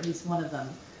navigate, or at least one of them.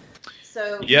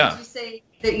 So would you say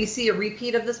that you see a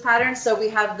repeat of this pattern? So we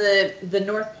have the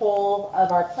North Pole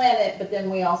of our planet, but then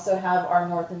we also have our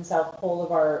North and South Pole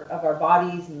of our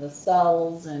bodies and the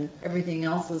cells and everything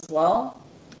else as well.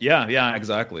 Yeah,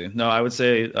 exactly. No, I would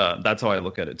say that's how I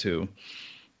look at it too.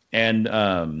 And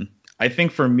I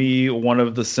think for me, one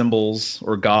of the symbols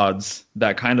or gods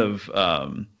that kind of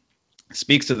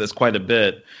speaks to this quite a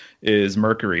bit is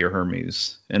Mercury or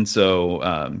Hermes. And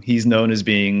so he's known as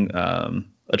being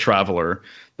a traveler,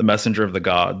 the messenger of the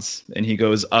gods, and he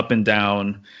goes up and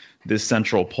down this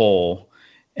central pole,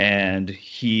 and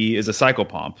he is a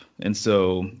psychopomp, and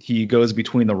so he goes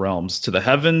between the realms, to the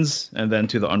heavens and then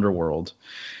to the underworld.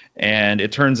 And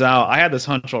it turns out, I had this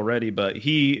hunch already, but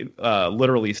he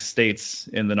literally states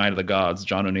in The Night of the Gods,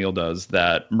 John O'Neill does,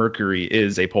 that Mercury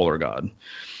is a polar god.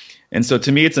 And so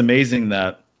to me, it's amazing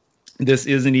that this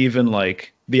isn't even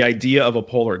like, the idea of a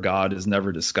polar god is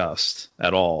never discussed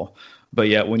at all. But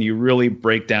yet, when you really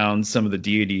break down some of the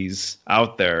deities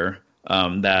out there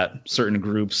that certain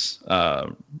groups,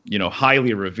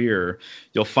 highly revere,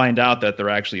 you'll find out that they're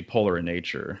actually polar in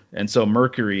nature. And so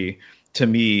Mercury, to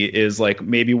me, is like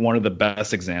maybe one of the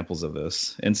best examples of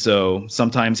this. And so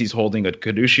sometimes he's holding a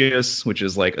caduceus, which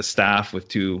is like a staff with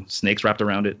two snakes wrapped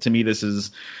around it. To me, this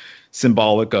is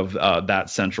symbolic of that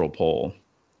central pole.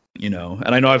 And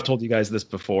I know I've told you guys this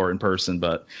before in person,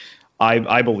 but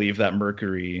I believe that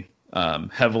Mercury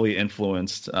heavily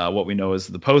influenced what we know as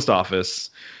the post office.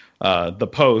 The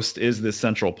post is this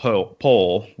central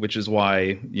pole, which is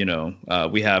why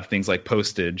we have things like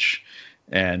postage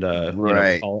and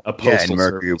right, a postal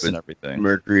Mercury service and everything.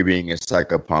 Mercury, being a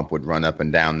psychopomp, would run up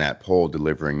and down that pole,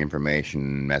 delivering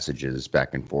information, messages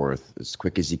back and forth as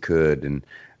quick as he could. And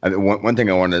one thing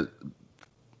I wanted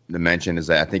to mention is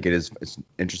that I think it's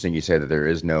interesting you say that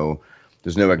there's no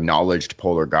acknowledged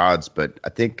polar gods, but I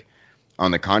think,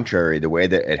 on the contrary, the way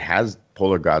that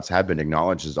polar gods have been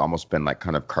acknowledged has almost been like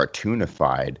kind of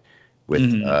cartoonified with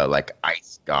like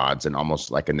ice gods, and almost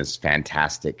like in this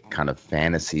fantastic kind of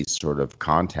fantasy sort of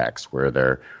context where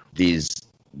there is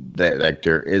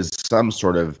some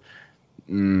sort of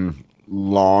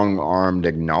long-armed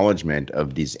acknowledgement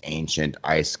of these ancient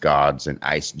ice gods and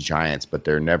ice giants, but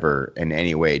they're never in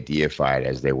any way deified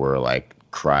as they were like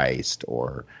Christ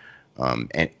or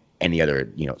any other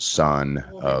son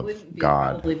of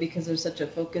God. Probably because there's such a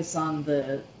focus on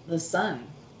the sun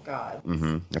god.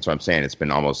 That's what I'm saying. It's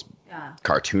been almost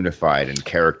cartoonified and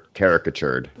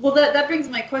caricatured. Well, that brings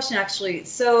my question actually.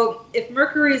 So if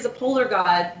Mercury is a polar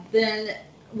god, then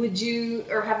have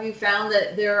you found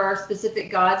that there are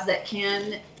specific gods that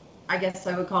can, I guess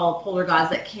I would call polar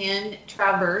gods, that can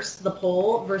traverse the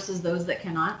pole versus those that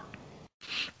cannot?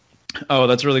 Oh,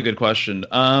 that's a really good question.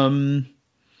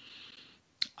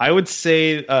 I would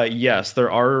say yes, there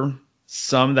are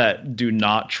some that do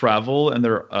not travel, and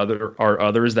there are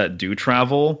others that do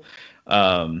travel.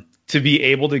 To be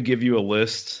able to give you a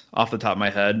list off the top of my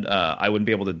head, I wouldn't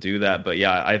be able to do that. But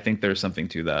yeah, I think there's something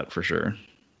to that for sure.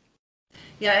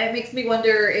 Yeah, it makes me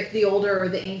wonder if the older or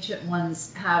the ancient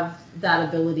ones have that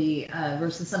ability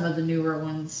versus some of the newer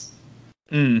ones.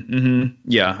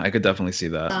 Yeah, I could definitely see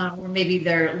that. Or maybe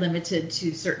they're limited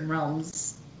to certain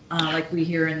realms. Like we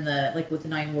hear with the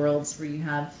 9 worlds, where you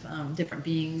have different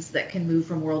beings that can move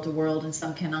from world to world, and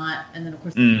some cannot. And then, of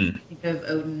course, you think of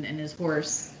Odin and his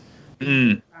horse.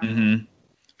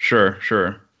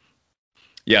 Sure.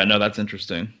 Yeah, no, that's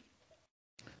interesting.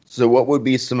 So, what would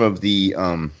be some of the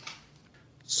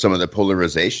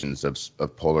polarizations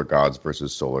of polar gods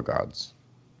versus solar gods?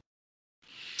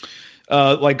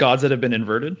 Like gods that have been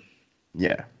inverted?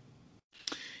 Yeah.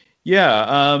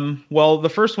 Yeah, well, the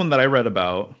first one that I read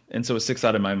about, and so it sticks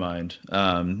out in my mind,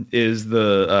 is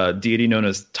the deity known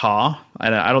as Ptah.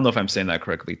 And I don't know if I'm saying that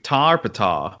correctly. Ptah or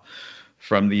Ptah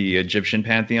from the Egyptian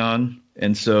pantheon.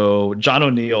 And so John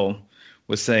O'Neill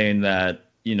was saying that,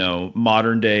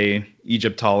 modern day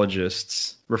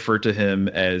Egyptologists refer to him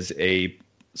as a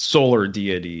solar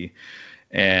deity,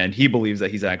 and he believes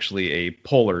that he's actually a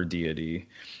polar deity.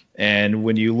 And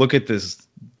when you look at this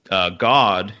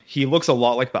god, he looks a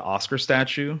lot like the Oscar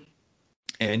statue,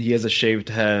 and he has a shaved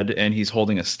head, and he's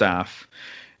holding a staff.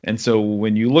 And so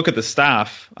when you look at the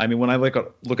staff, I mean, when I look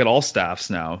at all staffs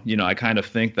now, I kind of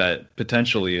think that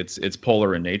potentially it's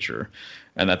polar in nature,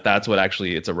 and that's what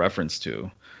actually it's a reference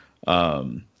to.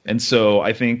 And so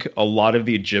I think a lot of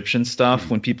the Egyptian stuff,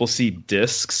 when people see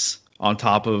discs on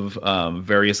top of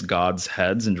various gods'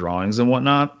 heads and drawings and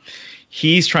whatnot,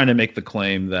 he's trying to make the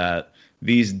claim that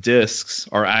these discs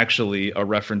are actually a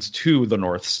reference to the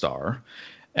North Star,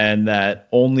 and that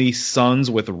only suns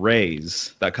with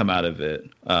rays that come out of it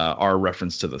are a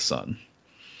reference to the sun.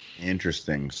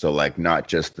 Interesting. So, like, not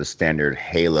just the standard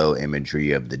halo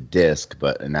imagery of the disc,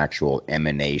 but an actual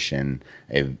emanation,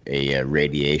 a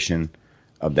radiation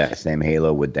of that same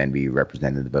halo would then be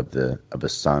representative of a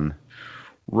sun.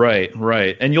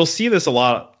 Right. And you'll see this a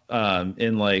lot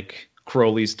in, like,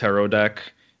 Crowley's tarot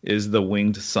deck is the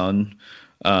winged sun.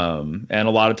 And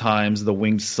a lot of times the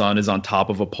winged sun is on top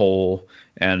of a pole,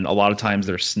 and a lot of times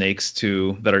there's snakes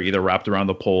too that are either wrapped around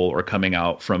the pole or coming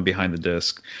out from behind the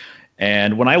disc.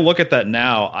 And when I look at that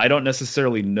now, I don't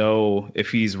necessarily know if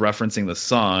he's referencing the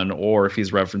sun or if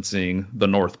he's referencing the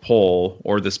North Pole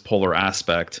or this polar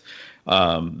aspect.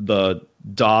 The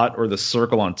dot or the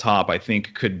circle on top, I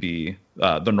think, could be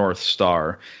the North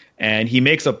Star. And he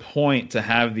makes a point to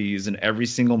have these in every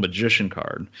single magician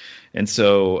card. And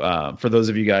so for those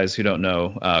of you guys who don't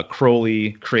know,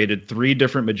 Crowley created 3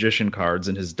 different magician cards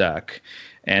in his deck.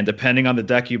 And depending on the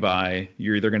deck you buy,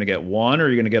 you're either going to get one or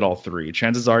you're going to get all 3.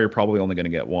 Chances are you're probably only going to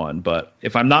get one. But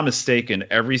if I'm not mistaken,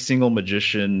 every single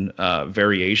magician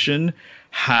variation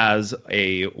has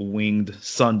a winged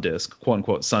sun disk, quote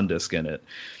unquote sun disk in it.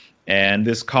 And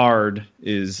this card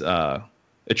is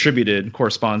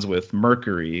corresponds with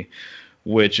Mercury,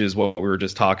 which is what we were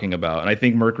just talking about. And I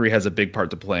think Mercury has a big part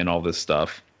to play in all this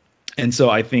stuff. And so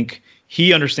I think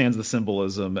he understands the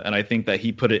symbolism, and I think that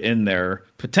he put it in there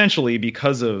potentially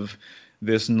because of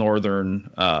this northern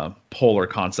polar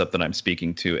concept that I'm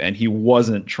speaking to, and he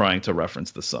wasn't trying to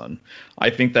reference the sun. I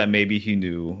think that maybe he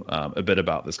knew a bit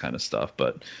about this kind of stuff,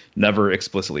 but never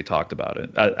explicitly talked about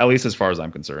it, at least as far as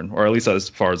I'm concerned, or at least as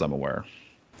far as I'm aware.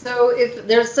 So if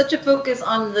there's such a focus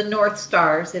on the North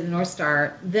Star, say the North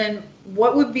Star, then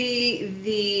what would be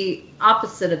the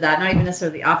opposite of that? Not even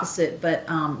necessarily the opposite, but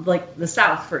like the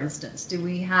South, for instance. Do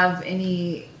we have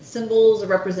any symbols or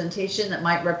representation that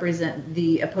might represent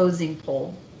the opposing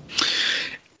pole?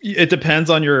 It depends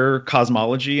on your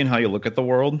cosmology and how you look at the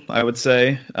world, I would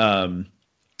say.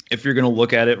 If you're going to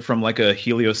look at it from like a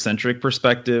heliocentric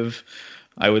perspective,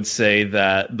 I would say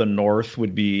that the north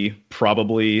would be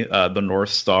probably the North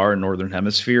Star, Northern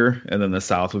Hemisphere, and then the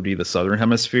south would be the Southern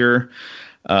Hemisphere.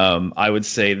 I would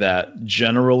say that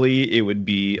generally it would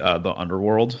be the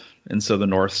underworld. And so the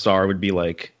North Star would be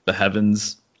like the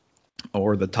heavens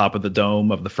or the top of the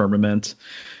dome of the firmament.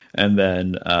 And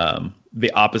then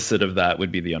the opposite of that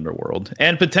would be the underworld.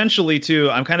 And potentially, too,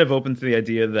 I'm kind of open to the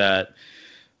idea that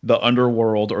the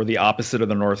underworld or the opposite of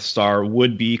the North Star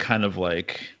would be kind of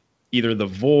like either the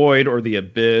void or the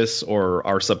abyss or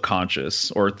our subconscious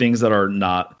or things that are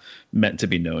not meant to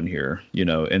be known here,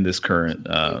 in this current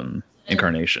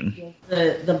incarnation.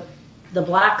 The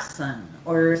black sun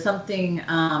or something.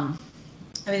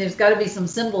 There's got to be some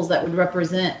symbols that would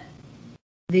represent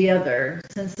the other,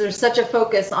 since there's such a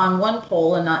focus on one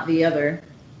pole and not the other.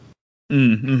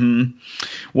 Mm-hmm.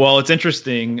 Well, it's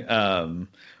interesting.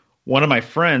 One of my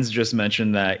friends just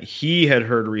mentioned that he had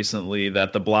heard recently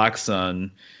that the black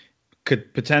sun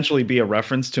could potentially be a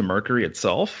reference to Mercury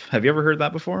itself. Have you ever heard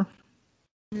that before?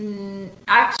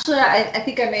 Actually, I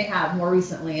think I may have more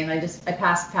recently, and I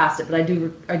passed past it, but I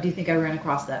do think I ran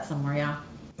across that somewhere. Yeah.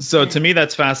 So to me,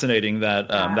 that's fascinating that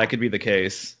that could be the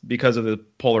case because of the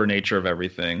polar nature of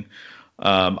everything.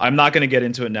 I'm not going to get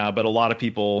into it now, but a lot of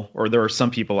people, or there are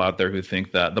some people out there who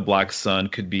think that the black sun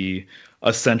could be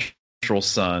a central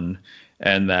sun,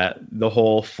 and that the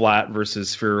whole flat versus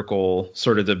spherical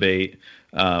sort of debate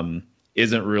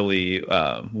isn't really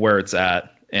where it's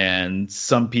at. And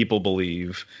some people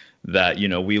believe that,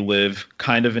 we live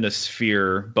kind of in a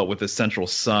sphere, but with a central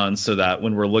sun, so that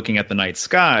when we're looking at the night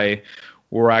sky,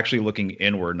 we're actually looking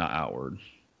inward, not outward.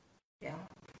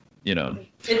 Yeah.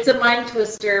 It's a mind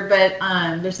twister, but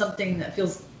there's something that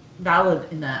feels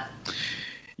valid in that.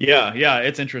 Yeah,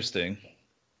 it's interesting.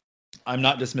 I'm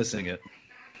not dismissing it.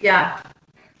 Yeah.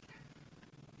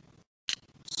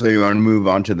 So you want to move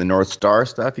on to the North Star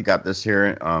stuff? You got this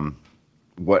here.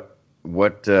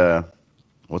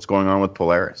 What's going on with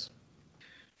Polaris?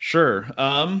 Sure.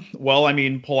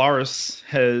 Polaris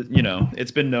has,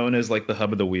 it's been known as like the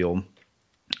hub of the wheel.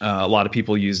 A lot of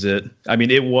people use it.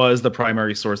 It was the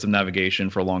primary source of navigation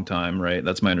for a long time, right?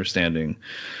 That's my understanding.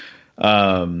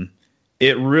 And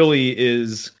it really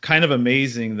is kind of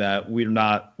amazing that we're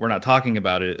not talking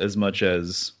about it as much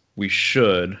as we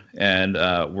should, and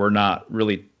we're not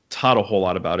really taught a whole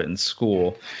lot about it in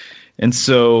school. And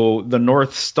so the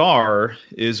North Star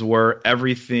is where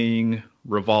everything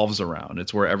revolves around.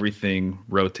 It's where everything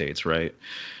rotates, right?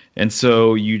 And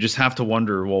so you just have to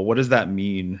wonder, well, what does that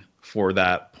mean for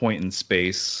that point in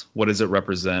space? What does it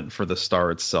represent for the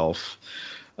star itself?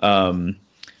 I'm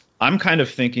kind of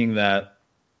thinking that,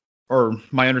 or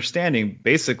my understanding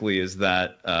basically is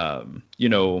that,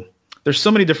 there's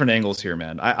so many different angles here,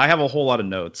 man. I have a whole lot of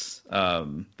notes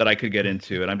that I could get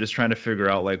into, and I'm just trying to figure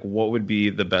out like what would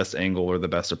be the best angle or the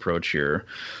best approach here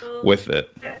with it.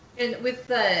 And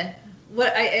with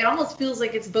it almost feels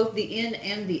like it's both the in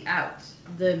and the out,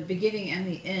 the beginning and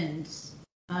the end,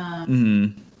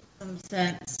 in some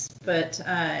sense. But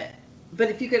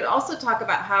if you could also talk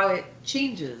about how it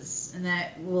changes, and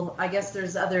that I guess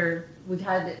there's other. We've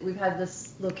had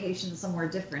this location somewhere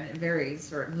different. It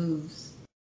varies or it moves.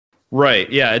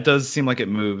 Right. Yeah, it does seem like it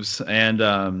moves. And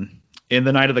in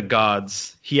the Night of the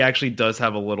Gods, he actually does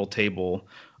have a little table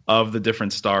of the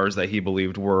different stars that he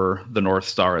believed were the North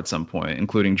Star at some point,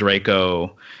 including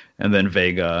Draco and then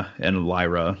Vega and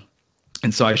Lyra.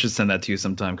 And so I should send that to you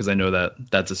sometime because I know that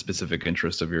that's a specific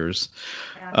interest of yours.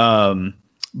 Yeah.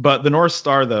 But the North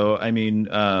Star, though, I mean,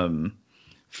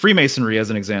 Freemasonry, as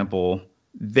an example,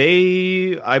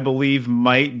 they, I believe,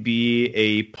 might be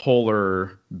a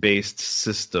polar-based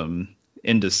system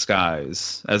in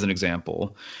disguise, as an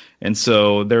example. And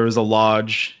so there was a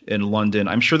lodge in London.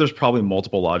 I'm sure there's probably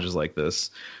multiple lodges like this,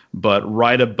 but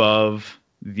right above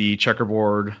the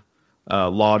checkerboard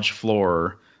lodge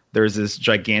floor, there's this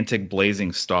gigantic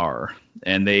blazing star,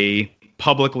 and they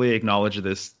publicly acknowledge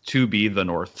this to be the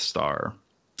North Star.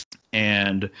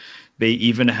 And they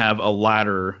even have a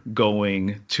ladder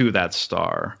going to that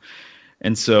star.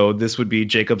 And so this would be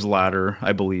Jacob's ladder,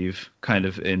 I believe, kind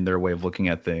of in their way of looking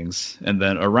at things. And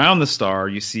then around the star,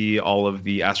 you see all of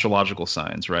the astrological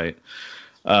signs, right?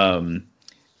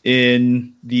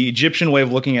 In the Egyptian way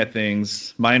of looking at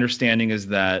things, my understanding is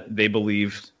that they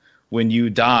believed when you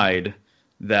died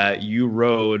that you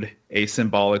rode a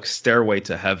symbolic stairway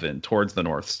to heaven towards the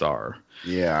North Star.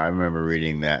 Yeah, I remember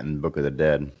reading that in Book of the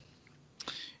Dead.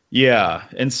 Yeah,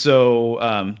 and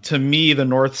so to me, the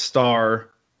North Star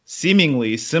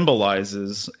seemingly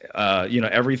symbolizes,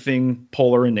 everything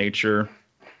polar in nature,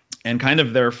 and kind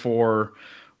of therefore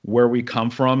where we come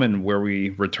from and where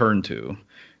we return to.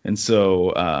 And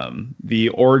so the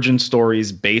origin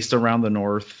stories based around the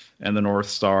North and the North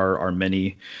Star are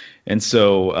many. And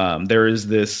so there is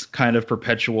this kind of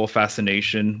perpetual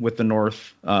fascination with the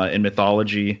North in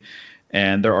mythology.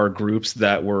 And there are groups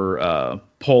that were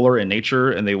polar in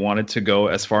nature, and they wanted to go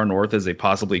as far north as they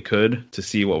possibly could to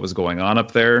see what was going on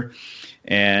up there.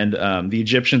 And the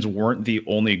Egyptians weren't the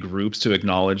only groups to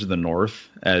acknowledge the North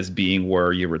as being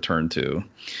where you return to.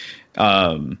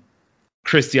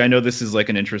 Christy, I know this is like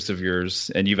an interest of yours,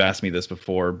 and you've asked me this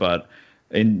before, but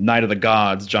in Night of the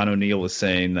Gods, John O'Neill is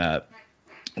saying that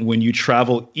when you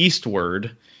travel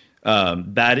eastward,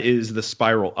 that is the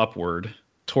spiral upward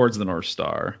towards the North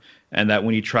Star. And that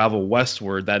when you travel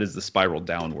westward, that is the spiral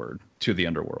downward to the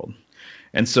underworld.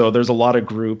 And so there's a lot of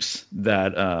groups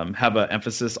that have an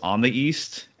emphasis on the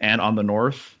east and on the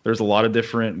north. There's a lot of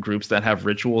different groups that have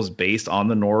rituals based on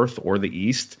the north or the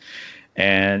east.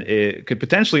 And it could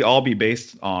potentially all be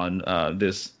based on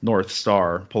this North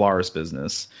Star Polaris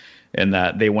business, and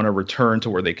that they want to return to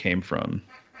where they came from.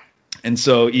 And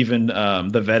so even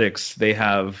the Vedics, they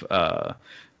have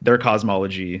their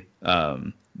cosmology.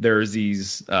 There's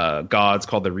these gods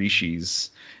called the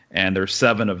Rishis, and there's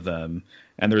 7 of them,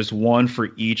 and there's one for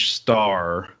each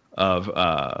star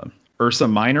of Ursa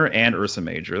Minor and Ursa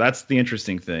Major. That's the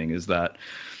interesting thing, is that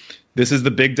this is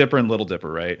the Big Dipper and Little Dipper,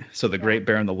 right? So the Great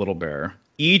Bear and the Little Bear.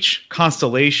 Each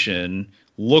constellation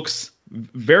looks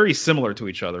very similar to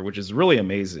each other, which is really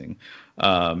amazing.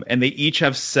 And they each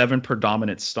have 7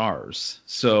 predominant stars.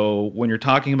 So when you're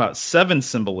talking about 7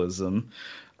 symbolism,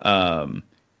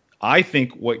 I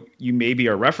think what you maybe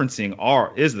are referencing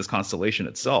is this constellation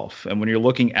itself. And when you're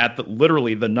looking at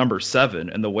literally the number 7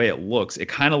 and the way it looks, it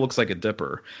kind of looks like a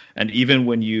dipper. And even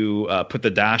when you put the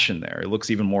dash in there, it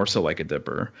looks even more so like a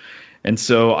dipper. And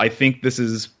so I think this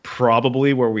is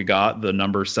probably where we got the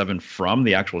number 7 from,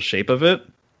 the actual shape of it.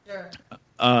 Sure.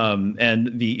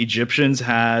 And the Egyptians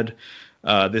had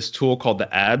this tool called the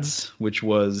adze, which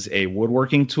was a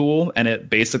woodworking tool, and it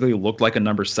basically looked like a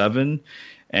number 7.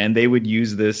 And they would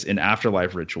use this in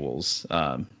afterlife rituals.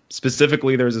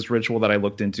 Specifically, there's this ritual that I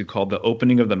looked into called the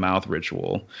opening of the mouth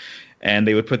ritual. And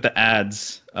they would put the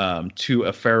adze to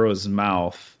a pharaoh's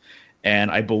mouth,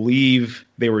 And I believe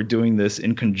they were doing this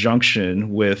in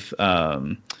conjunction with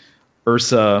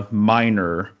Ursa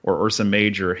Minor or Ursa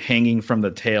Major hanging from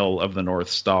the tail of the North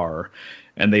Star.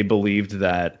 And they believed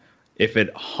that if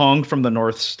it hung from the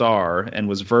North Star and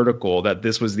was vertical, that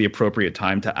this was the appropriate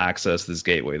time to access this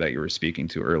gateway that you were speaking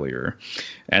to earlier.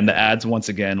 And the adze, once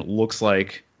again, looks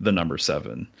like the number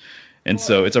 7. And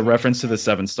so it's a reference to the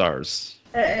 7 stars.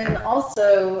 And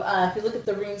also, if you look at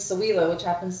the rune Sawila, which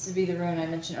happens to be the rune I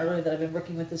mentioned earlier that I've been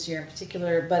working with this year in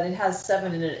particular, but it has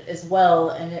 7 in it as well,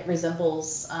 and it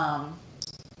resembles,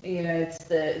 it's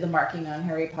the marking on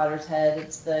Harry Potter's head.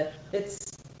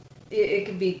 It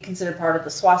could be considered part of the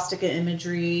swastika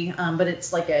imagery, but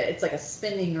it's like a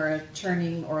spinning or a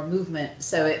turning or a movement,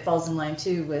 so it falls in line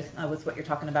too with what you're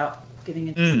talking about, getting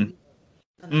into.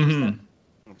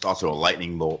 It's also a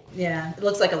lightning bolt. Yeah, it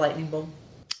looks like a lightning bolt.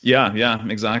 Yeah,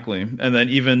 exactly. And then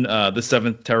even the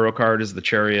 7th tarot card is the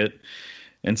Chariot.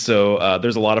 And so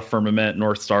there's a lot of firmament,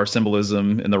 North Star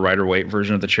symbolism in the Rider-Waite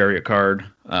version of the Chariot card.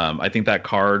 I think that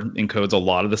card encodes a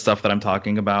lot of the stuff that I'm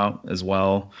talking about as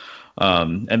well.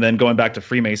 And then going back to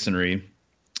Freemasonry,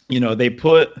 they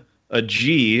put a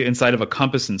G inside of a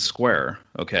compass and square,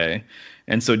 okay?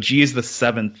 And so G is the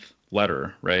 7th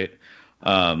letter, right?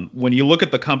 When you look at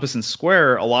the compass and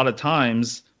square, a lot of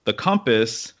times the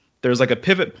compass, there's like a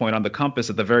pivot point on the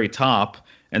compass at the very top,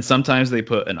 and sometimes they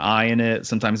put an I in it,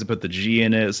 sometimes they put the G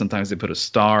in it, sometimes they put a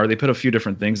star, they put a few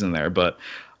different things in there, but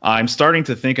I'm starting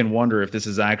to think and wonder if this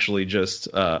is actually just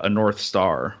a North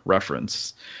Star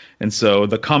reference. And so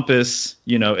the compass,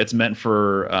 it's meant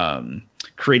for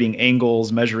creating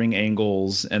angles, measuring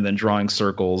angles, and then drawing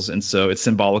circles, and so it's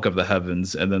symbolic of the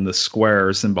heavens, and then the square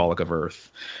is symbolic of Earth,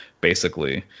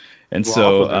 basically. And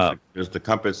so there's the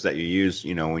compass that you use,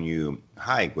 when you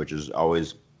hike, which is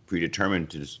always predetermined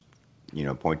to,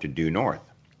 point to due north.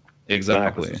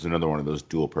 Exactly. This is another one of those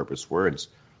dual purpose words.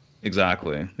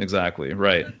 Exactly.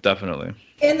 Right. Definitely.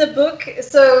 In the book,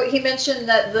 so he mentioned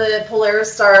that the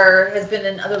Polaris star has been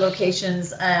in other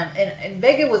locations, and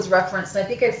Vega was referenced, and I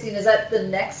think I've seen, is that the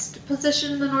next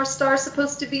position the North Star is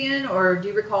supposed to be in, or do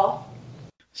you recall?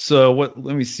 So let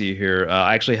me see here.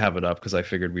 I actually have it up because I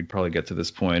figured we'd probably get to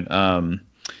this point.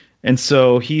 And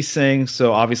so he's saying,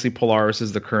 so obviously Polaris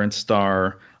is the current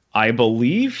star. I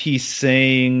believe he's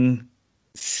saying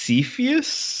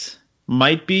Cepheus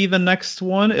might be the next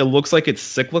one. It looks like it's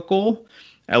cyclical,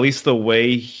 at least the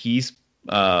way he's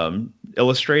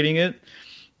illustrating it.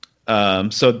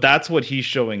 So that's what he's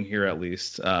showing here, at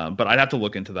least. But I'd have to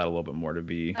look into that a little bit more to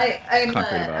be concrete about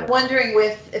it. I'm wondering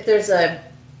if there's a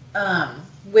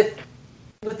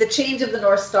with the change of the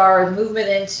North Star, the movement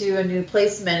into a new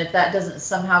placement, if that doesn't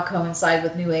somehow coincide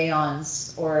with new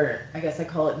aeons, or I guess I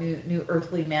call it new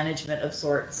earthly management of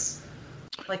sorts,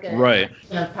 like a right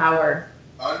of power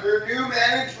under new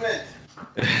management.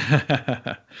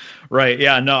 Right.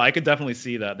 Yeah. No, I could definitely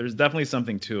see that. There's definitely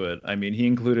something to it. I mean, he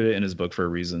included it in his book for a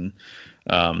reason.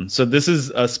 So this is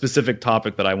a specific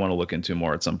topic that I want to look into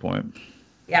more at some point.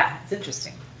 Yeah, it's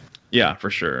interesting. Yeah, for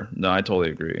sure. No, I totally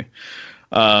agree.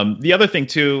 The other thing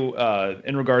too,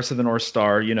 in regards to the North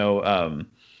Star,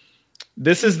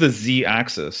 this is the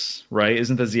Z-axis, right?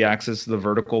 Isn't the Z-axis the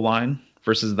vertical line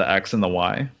versus the X and the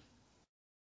Y?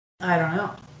 I don't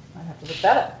know. I'd have to look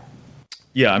that up.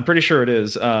 Yeah, I'm pretty sure it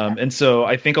is. And so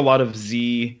I think a lot of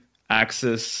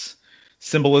Z-axis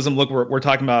symbolism, look, we're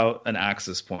talking about an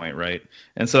axis point, right?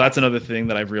 And so that's another thing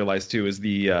that I've realized too, is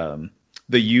the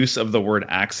use of the word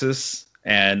axis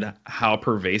and how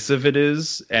pervasive it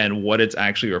is and what it's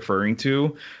actually referring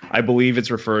to. I believe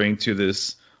it's referring to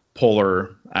this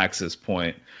polar axis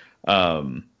point.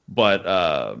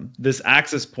 But this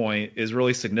axis point is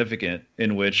really significant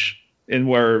it's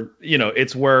where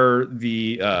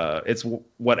it's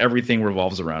what everything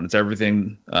revolves around. It's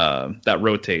everything that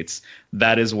rotates.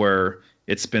 That is where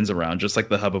it spins around, just like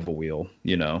the hub of a wheel,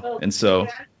 Well, and so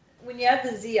when you add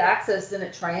the Z-axis, then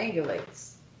it triangulates.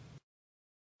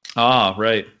 Ah,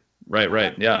 right.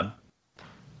 Yeah.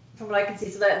 From what I can see,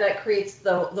 so that creates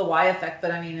the Y effect.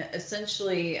 But I mean,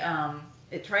 essentially,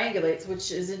 it triangulates,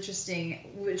 which is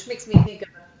interesting. Which makes me think of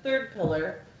a third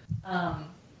pillar.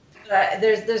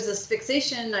 There's this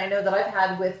fixation I know that I've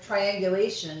had with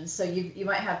triangulation. So you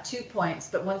might have 2 points,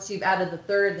 but once you've added the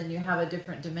third, then you have a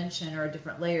different dimension or a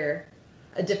different layer,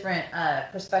 a different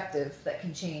perspective that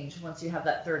can change once you have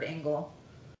that third angle.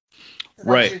 So that's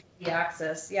right. Your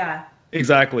Z-axis, yeah.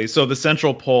 Exactly. So the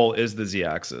central pole is the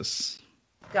Z-axis.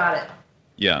 Got it.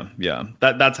 Yeah.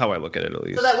 That's how I look at it, at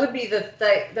least. So that would be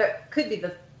that could be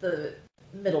the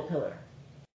middle pillar.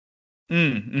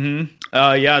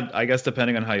 Yeah, I guess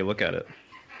depending on how you look at it.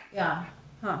 Yeah.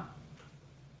 Huh.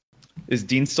 Is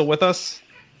Dean still with us?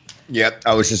 Yep,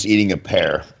 I was just eating a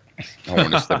pear. I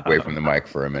want to step away from the mic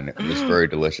for a minute. It was very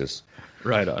delicious.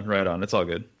 Right on. It's all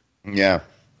good. Yeah.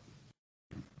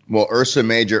 Well, Ursa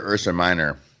Major, Ursa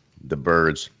Minor, the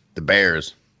birds, the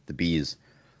bears, the bees.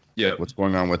 Yeah. What's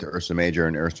going on with Ursa Major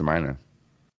and Ursa Minor?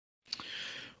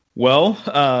 Well,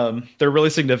 they're really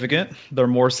significant. They're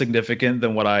more significant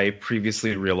than what I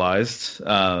previously realized.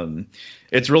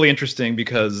 It's really interesting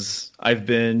because I've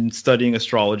been studying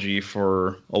astrology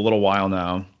for a little while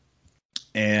now,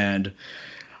 and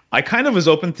I kind of was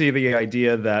open to the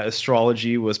idea that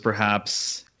astrology was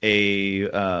perhaps a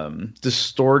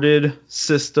distorted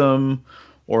system,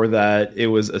 or that it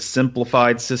was a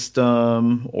simplified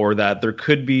system, or that there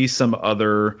could be some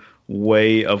other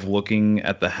way of looking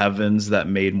at the heavens that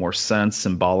made more sense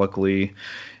symbolically.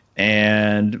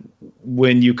 And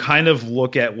when you kind of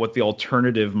look at what the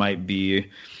alternative might be,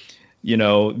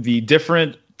 the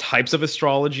different types of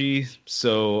astrology,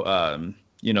 so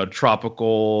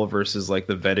tropical versus like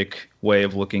the Vedic way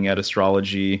of looking at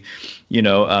astrology,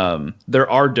 there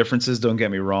are differences, don't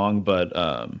get me wrong,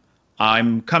 but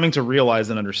I'm coming to realize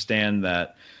and understand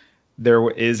that there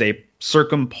is a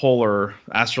circumpolar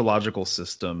astrological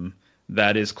system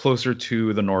that is closer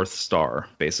to the North Star,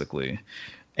 basically.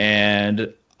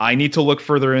 And I need to look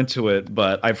further into it,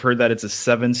 but I've heard that it's a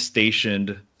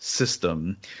 7-stationed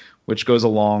system, which goes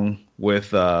along with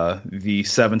the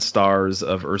 7 stars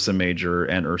of Ursa Major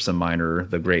and Ursa Minor,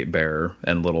 the Great Bear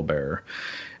and Little Bear.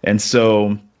 And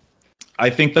so I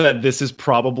think that this is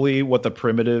probably what the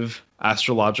primitive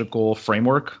astrological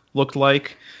framework looked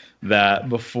like, that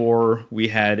before we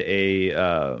had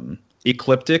a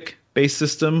ecliptic-based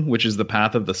system, which is the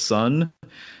path of the sun,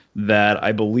 that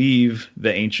I believe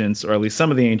the ancients, or at least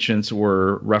some of the ancients,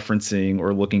 were referencing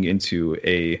or looking into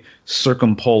a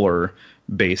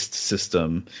circumpolar-based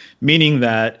system, meaning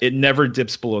that it never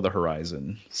dips below the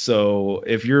horizon. So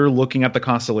if you're looking at the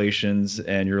constellations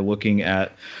and you're looking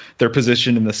at their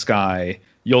position in the sky,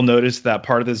 you'll notice that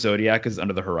part of the zodiac is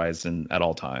under the horizon at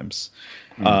all times.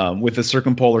 With the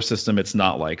circumpolar system, it's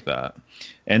not like that.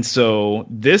 And so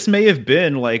this may have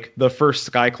been like the first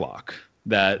sky clock,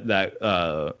 that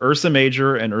Ursa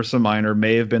Major and Ursa Minor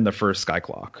may have been the first sky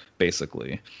clock,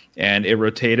 basically. And it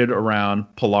rotated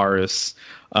around Polaris,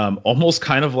 almost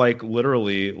kind of like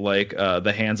literally like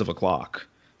the hands of a clock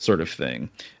sort of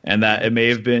thing. And that it may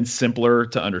have been simpler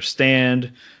to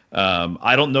understand.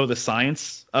 I don't know the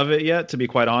science of it yet, to be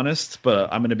quite honest,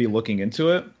 but I'm going to be looking into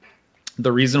it.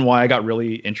 The reason why I got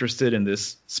really interested in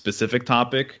this specific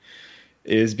topic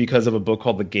is because of a book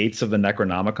called The Gates of the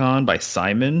Necronomicon by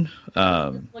Simon.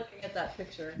 Just looking at that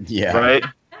picture. Yeah. Right?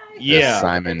 Yeah.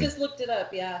 Simon. I just looked it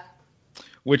up, yeah.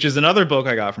 Which is another book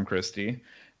I got from Christy.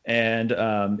 And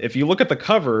if you look at the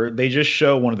cover, they just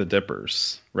show one of the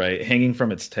dippers, right, hanging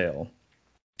from its tail.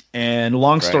 And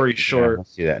long story short... Yeah, I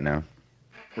see that now.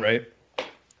 Right?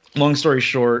 Long story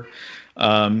short,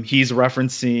 he's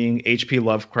referencing H.P.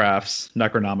 Lovecraft's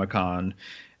Necronomicon,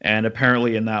 and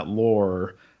apparently in that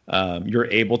lore, you're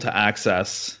able to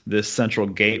access this central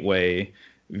gateway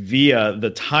via the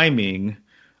timing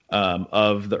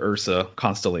of the Ursa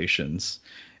constellations.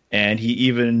 And he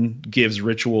even gives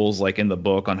rituals like in the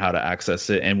book on how to access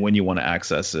it and when you want to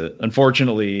access it.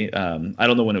 Unfortunately, I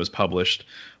don't know when it was published,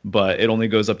 but it only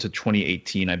goes up to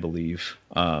 2018, I believe.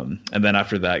 And then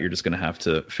after that, you're just going to have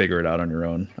to figure it out on your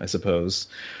own, I suppose.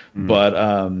 Mm-hmm.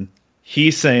 But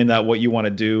he's saying that what you want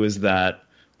to do is that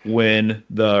when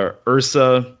the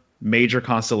Ursa Major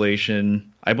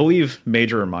constellation, I believe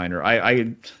Major or Minor,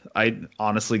 I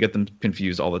honestly get them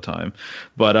confused all the time.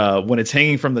 But when it's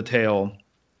hanging from the tail,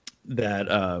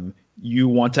 that you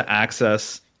want to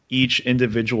access each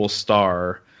individual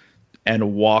star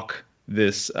and walk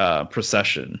this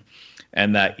procession,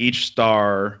 and that each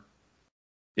star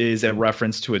is a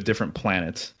reference to a different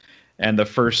planet, and the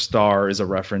first star is a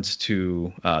reference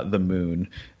to the moon,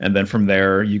 and then from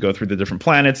there you go through the different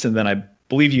planets, and then I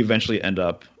believe you eventually end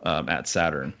up at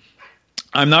Saturn.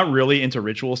 I'm not really into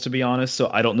rituals, to be honest, so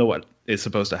I don't know what is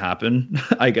supposed to happen,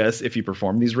 I guess, if you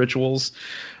perform these rituals.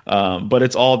 But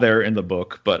it's all there in the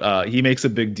book. But he makes a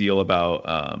big deal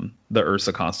about the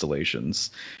Ursa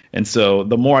constellations. And so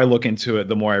the more I look into it,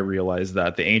 the more I realize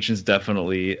that the ancients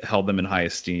definitely held them in high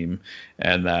esteem,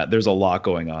 and that there's a lot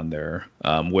going on there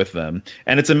with them.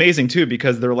 And it's amazing, too,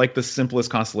 because they're like the simplest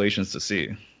constellations to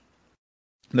see.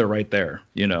 They're right there,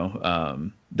 you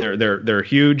know. They're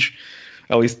huge.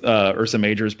 At least Ursa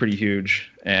Major is pretty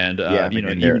huge, and even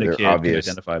a kid can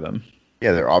identify them.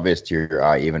 Yeah, they're obvious to your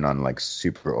eye, even on like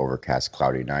super overcast,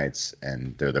 cloudy nights,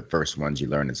 and they're the first ones you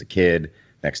learn as a kid,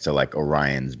 next to like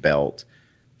Orion's belt.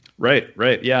 Right,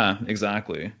 yeah,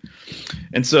 exactly.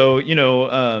 And so,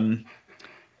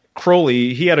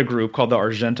 Crowley, he had a group called the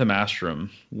Argentum Astrum,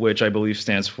 which I believe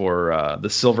stands for the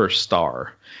Silver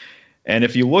Star. And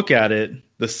if you look at it,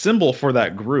 the symbol for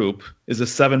that group is a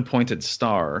 7-pointed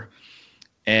star.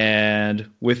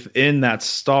 And within that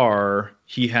star,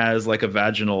 he has like a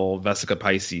vaginal Vesica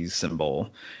Pisces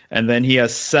symbol. And then he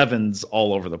has sevens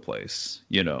all over the place,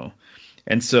 you know.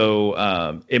 And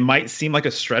so it might seem like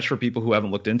a stretch for people who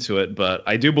haven't looked into it, but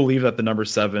I do believe that the number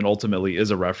 7 ultimately is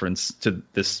a reference to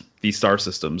these star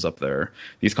systems up there,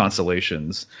 these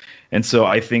constellations. And so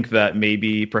I think that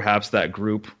maybe perhaps that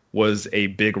group was a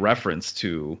big reference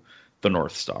to the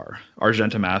North Star,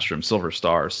 Argentum Astrum, Silver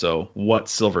Star. So what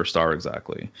Silver Star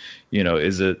exactly? You know,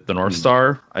 is it the North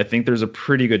Star? I think there's a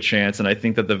pretty good chance, and I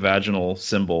think that the vaginal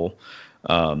symbol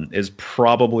is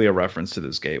probably a reference to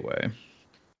this gateway.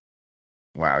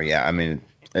 Wow, yeah, I mean,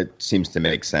 it seems to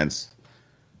make sense.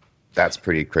 That's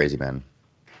pretty crazy, man.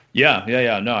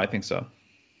 Yeah, no, I think so.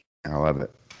 I love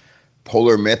it.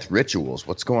 Polar myth rituals.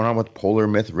 What's going on with polar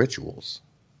myth rituals?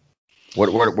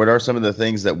 What are some of the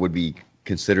things that would be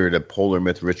considered a polar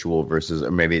myth ritual versus,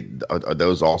 or maybe are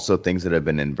those also things that have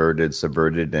been inverted,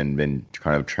 subverted, and been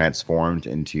kind of transformed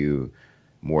into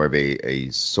more of a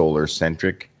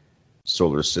solar-centric,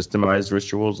 solar systemized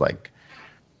rituals like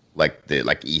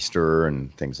Easter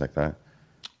and things like that?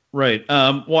 Right.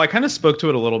 Well, I kind of spoke to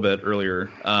it a little bit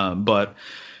earlier, but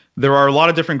there are a lot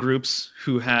of different groups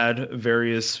who had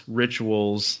various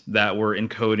rituals that were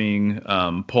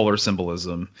encoding polar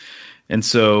symbolism. And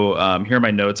so here are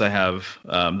my notes. I have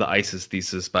the Isis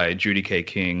Thesis by Judy K.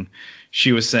 King.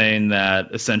 She was saying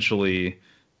that essentially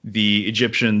the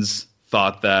Egyptians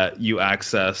thought that you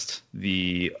accessed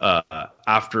the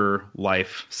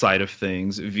afterlife side of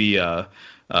things via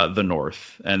the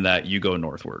north, and that you go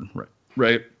northward,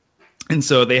 right? And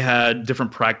so they had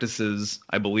different practices,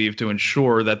 I believe, to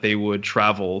ensure that they would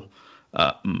travel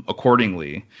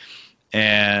accordingly.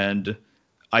 And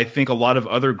I think a lot of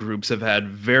other groups have had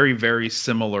very, very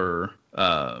similar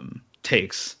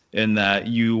takes in that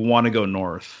you want to go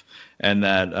north, and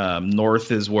that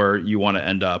north is where you want to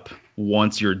end up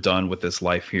once you're done with this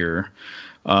life here.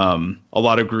 A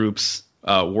lot of groups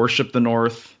worship the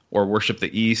north or worship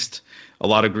the east. A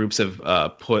lot of groups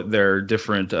have put their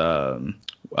different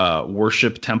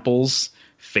worship temples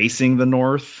facing the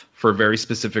north for very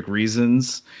specific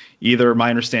reasons. Either my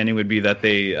understanding would be that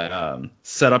they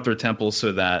set up their temples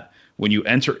so that when you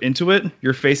enter into it,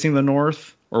 you're facing the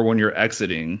north, or when you're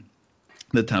exiting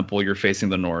the temple, you're facing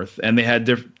the north. And they had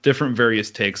different various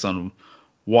takes on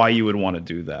why you would want to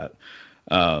do that.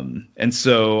 And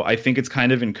so I think it's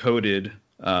kind of encoded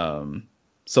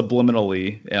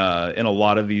subliminally in a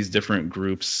lot of these different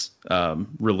groups,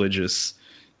 religious,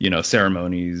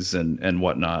 ceremonies and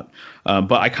whatnot.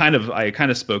 But I kind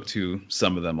of spoke to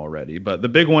some of them already. But the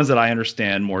big ones that I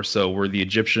understand more so were the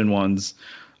Egyptian ones,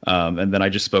 and then I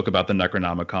just spoke about the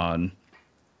Necronomicon,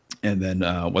 and then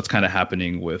what's kind of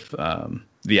happening with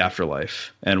the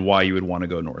afterlife and why you would want to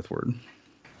go northward.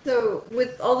 So,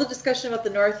 with all the discussion about the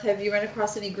North, have you run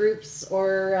across any groups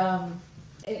or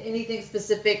anything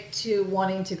specific to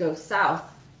wanting to go south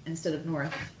instead of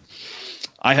north?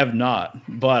 I have not,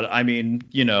 but I mean,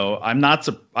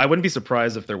 I wouldn't be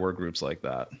surprised if there were groups like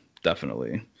that,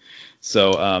 definitely.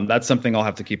 So that's something I'll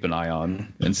have to keep an eye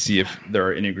on and see if there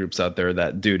are any groups out there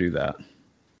that do that.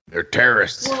 They're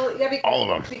terrorists. Well, yeah, all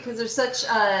of them. Because there's such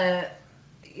a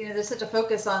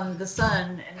focus on the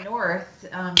sun and north.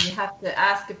 You have to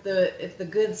ask if the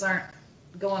goods aren't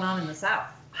going on in the south.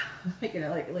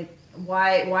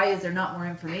 Why is there not more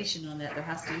information on that? There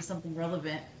has to be something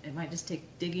relevant. It might just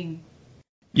take digging.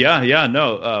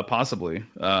 Possibly.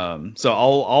 So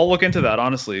I'll look into that,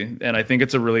 honestly, and I think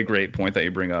it's a really great point that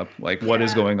you bring up. What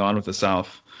is going on with the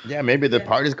South? Yeah, maybe the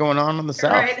party's going on the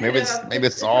South. Right. Maybe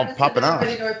it's all popping off.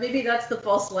 North. Maybe that's the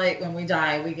false light when we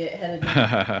die. We get headed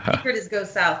north. Secret is go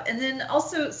south. And then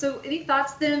also, so any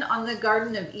thoughts then on the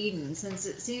Garden of Eden, since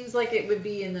it seems like it would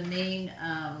be in the main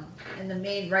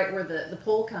right where the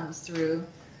pole comes through.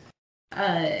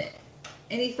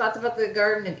 Any thoughts about the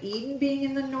Garden of Eden being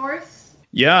in the north?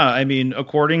 Yeah, I mean,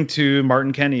 according to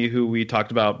Martin Kenny, who we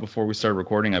talked about before we started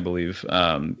recording, I believe,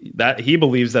 that he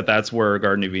believes that that's where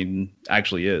Garden of Eden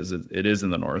actually is. It is in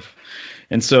the north.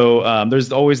 And so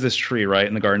there's always this tree, right,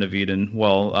 in the Garden of Eden.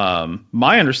 Well,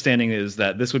 my understanding is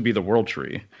that this would be the world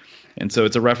tree. And so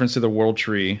it's a reference to the world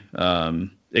tree,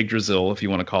 Yggdrasil, if you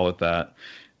want to call it that.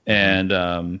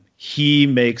 And he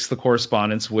makes the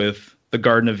correspondence with the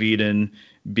Garden of Eden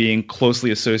being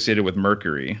closely associated with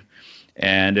Mercury.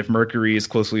 And if Mercury is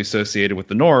closely associated with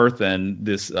the north, then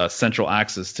this central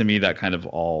axis, to me, that kind of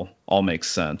all makes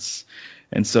sense.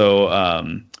 And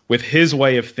so with his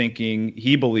way of thinking,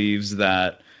 he believes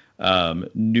that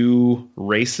new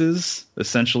races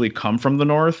essentially come from the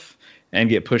North and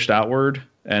get pushed outward,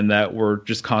 and that we're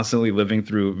just constantly living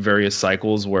through various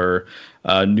cycles where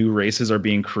new races are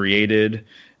being created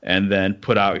and then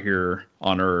put out here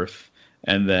on Earth.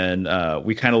 And then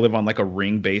we kind of live on like a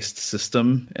ring-based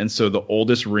system. And so the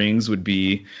oldest rings would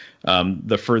be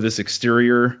the furthest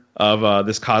exterior of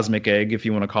this cosmic egg, if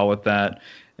you want to call it that.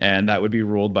 And that would be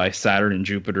ruled by Saturn and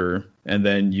Jupiter. And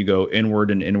then you go inward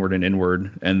and inward and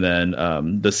inward. And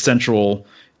then the central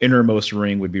innermost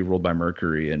ring would be ruled by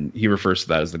Mercury. And he refers to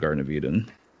that as the Garden of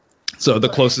Eden. So the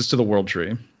closest to the world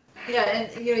tree. Yeah,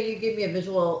 and you gave me a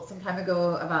visual some time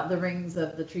ago about the rings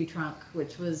of the tree trunk,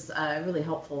 which was really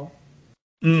helpful.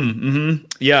 Mm-hmm.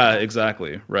 Yeah,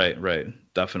 exactly. Right,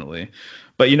 definitely.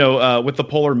 But with the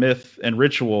polar myth and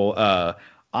ritual,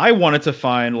 I wanted to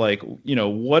find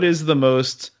what is the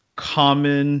most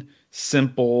common,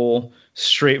 simple,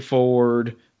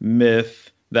 straightforward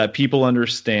myth that people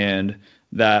understand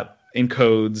that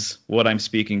encodes what I'm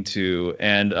speaking to.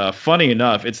 And funny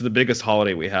enough, it's the biggest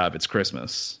holiday we have. It's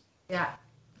Christmas. Yeah.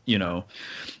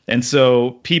 And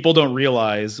so people don't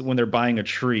realize when they're buying a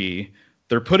tree,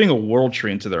 they're putting a world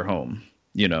tree into their home.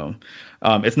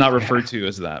 It's not referred to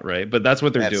as that, right? But that's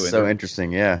what they're doing. That's so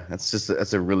interesting. Yeah, that's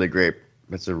a really great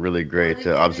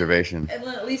observation. And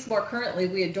at least more currently,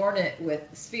 we adorn it with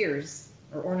spheres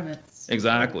or ornaments.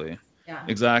 Exactly. Yeah.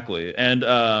 Exactly.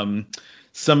 And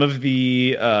some of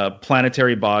the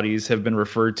planetary bodies have been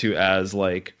referred to as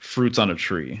like fruits on a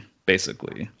tree,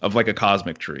 basically, of like a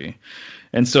cosmic tree.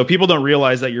 And so people don't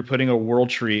realize that you're putting a world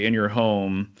tree in your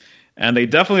home. And they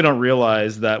definitely don't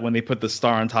realize that when they put the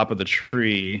star on top of the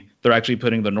tree, they're actually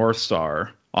putting the North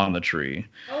Star on the tree.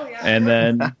 Oh, yeah. And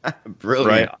then,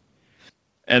 brilliant. Right.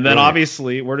 And then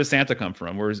obviously, where does Santa come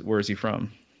from? Where is he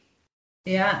from?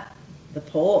 Yeah, the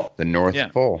pole. The North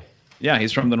Pole. Yeah,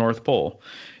 he's from the North Pole.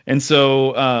 And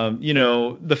so,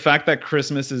 the fact that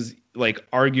Christmas is like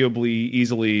arguably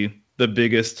easily the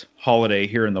biggest holiday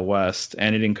here in the West,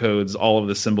 and it encodes all of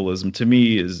the symbolism, to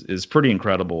me is pretty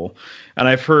incredible. And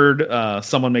I've heard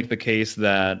someone make the case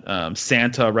that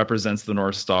Santa represents the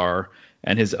North Star,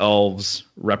 and his elves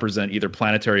represent either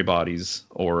planetary bodies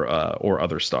or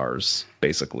other stars,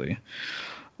 basically.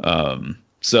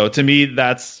 So to me,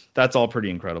 that's all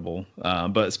pretty incredible.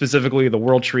 But specifically, the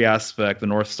World Tree aspect, the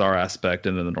North Star aspect,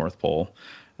 and then the North Pole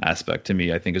aspect, to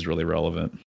me, I think is really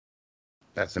relevant.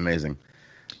 That's amazing.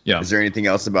 Yeah. Is there anything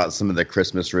else about some of the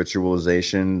Christmas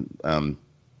ritualization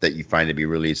that you find to be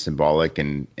really symbolic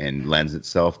and lends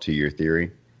itself to your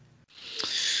theory?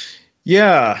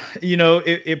 Yeah,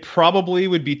 it probably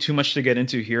would be too much to get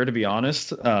into here, to be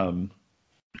honest.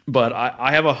 But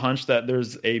I have a hunch that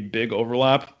there's a big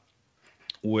overlap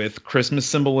with Christmas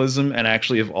symbolism and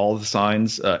actually of all the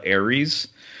signs, Aries.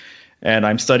 And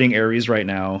I'm studying Aries right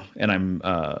now, and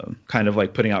I'm kind of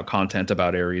like putting out content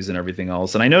about Aries and everything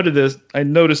else. And I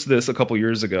noticed this a couple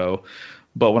years ago,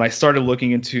 but when I started looking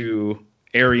into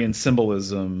Aryan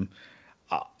symbolism,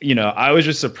 I was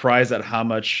just surprised at how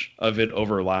much of it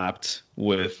overlapped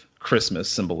with Christmas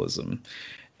symbolism.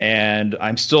 And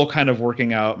I'm still kind of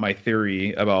working out my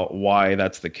theory about why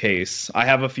that's the case. I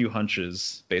have a few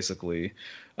hunches, basically.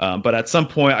 But at some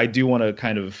point, I do want to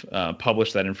kind of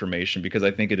publish that information because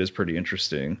I think it is pretty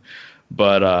interesting.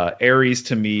 But Aries,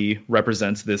 to me,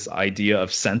 represents this idea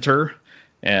of center,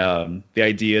 the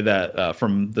idea that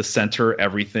from the center,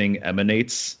 everything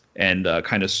emanates and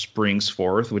kind of springs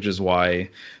forth, which is why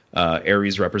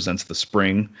Aries represents the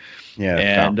spring. Yeah,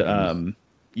 and fountains.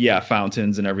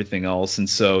 Fountains and everything else. And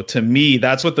so to me,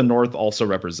 that's what the North also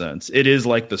represents. It is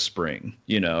like the spring,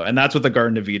 and that's what the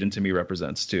Garden of Eden to me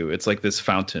represents too. It's like this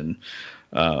fountain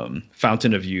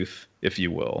of youth, if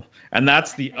you will. And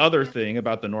that's the other thing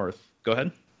about the North. Go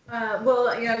ahead. I'm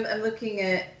looking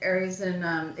at Aries,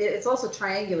 and it's also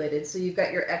triangulated. So you've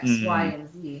got your X, Y,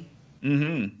 and Z.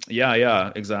 Mm-hmm.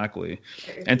 Yeah, exactly.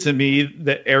 And to me,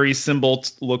 the Aries symbol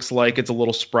looks like it's a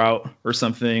little sprout or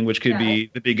something, which could be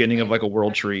the beginning of like a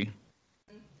world tree.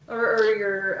 Or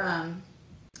your,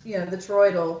 the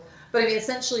toroidal. But I mean,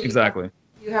 essentially, exactly.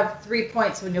 You have 3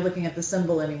 points when you're looking at the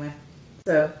symbol anyway.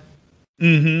 So.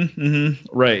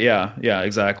 Right. Yeah,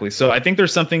 exactly. So I think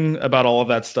there's something about all of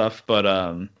that stuff, but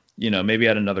maybe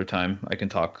at another time I can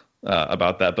talk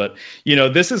about that. But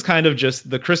this is kind of just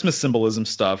the Christmas symbolism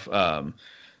stuff.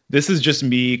 This is just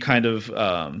me kind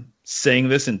of saying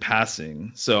this in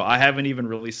passing. So I haven't even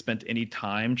really spent any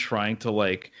time trying to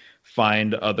like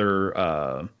find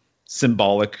other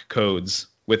symbolic codes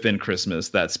within Christmas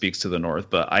that speaks to the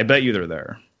North. But I bet you they're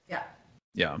there. Yeah.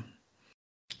 Yeah.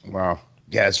 Wow.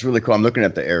 Yeah, it's really cool. I'm looking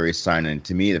at the Aries sign, and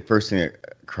to me, the first thing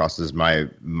that crosses my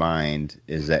mind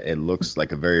is that it looks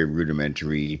like a very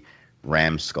rudimentary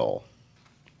ram skull.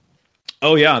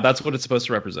 Oh yeah, that's what it's supposed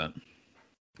to represent.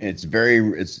 It's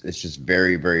just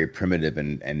very, very primitive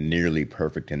and nearly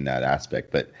perfect in that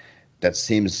aspect. But that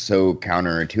seems so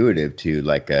counterintuitive to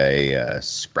like a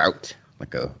sprout,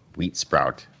 like a wheat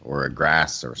sprout or a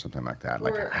grass or something like that.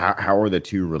 Like how are the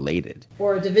two related?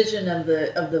 Or a division of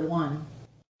the one.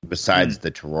 Besides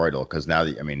the toroidal, because now,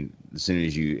 I mean, as soon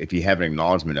as if you have an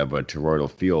acknowledgement of a toroidal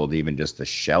field, even just the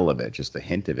shell of it, just the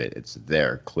hint of it, it's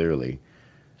there clearly.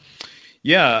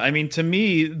 Yeah, I mean, to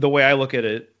me, the way I look at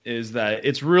it is that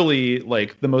it's really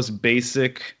like the most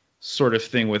basic sort of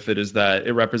thing with it is that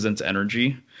it represents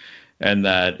energy, and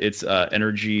that it's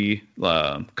energy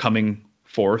coming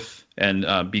forth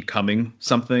and becoming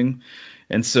something.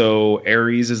 And so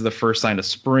Aries is the first sign of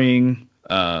spring.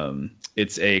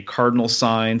 It's a cardinal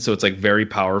sign, so it's like very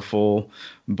powerful,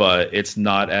 but it's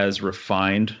not as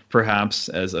refined perhaps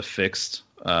as a fixed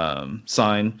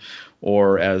sign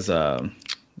or as a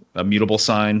mutable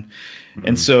sign. Mm-hmm.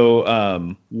 And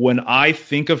so when I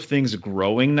think of things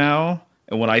growing now,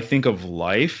 and when I think of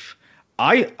life,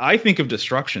 I think of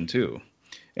destruction too.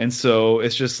 And so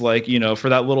it's just like, for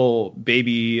that little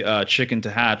baby chicken to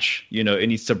hatch, it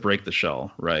needs to break the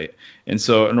shell, right? And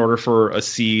so in order for a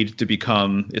seed to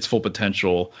become its full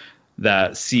potential,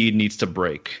 that seed needs to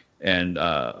break and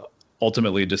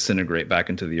ultimately disintegrate back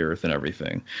into the earth and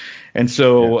everything. And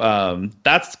so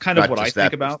that's kind of what I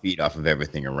think about. Feed off of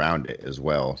everything around it as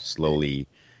well, slowly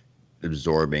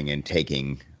absorbing and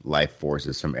taking life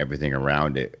forces from everything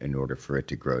around it in order for it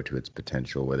to grow to its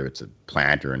potential, whether it's a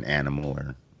plant or an animal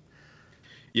or.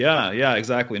 Yeah,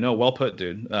 exactly. No, well put,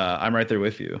 dude. I'm right there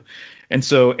with you. And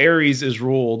so Aries is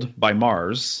ruled by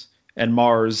Mars, and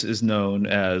Mars is known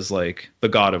as like the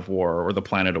god of war or the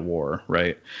planet of war,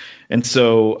 right? And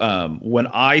so when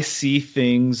I see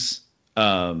things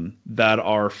that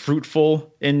are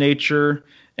fruitful in nature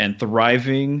and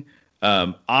thriving,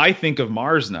 I think of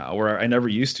Mars now, where I never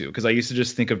used to, because I used to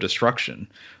just think of destruction.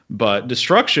 But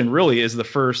destruction really is the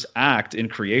first act in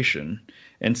creation.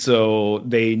 And so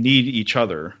they need each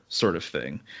other, sort of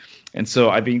thing. And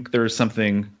so I think there's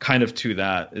something kind of to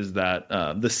that, is that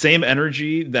the same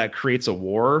energy that creates a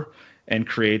war and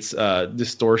creates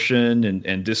distortion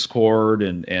and discord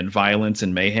and violence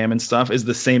and mayhem and stuff is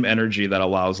the same energy that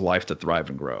allows life to thrive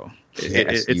and grow.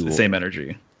 It's the same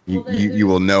energy. You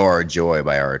will know our joy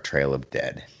by our trail of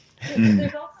dead.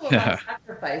 There's also a lot of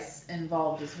sacrifice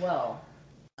involved as well.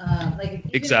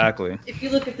 Exactly. If you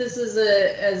look at this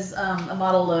as a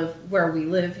model of where we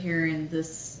live here on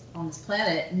this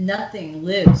planet, nothing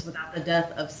lives without the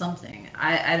death of something.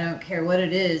 I don't care what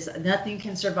it is. Nothing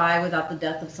can survive without the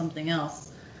death of something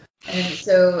else. And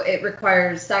so it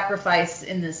requires sacrifice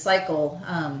in this cycle,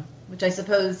 which I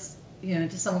suppose, to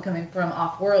someone coming from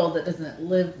off-world that doesn't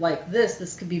live like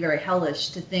this could be very hellish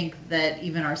to think that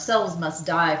even ourselves must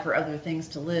die for other things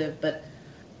to live. But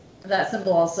that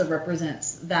symbol also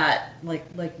represents that, like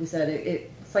we said,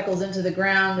 it cycles into the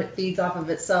ground, it feeds off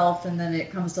of itself, and then it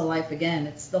comes to life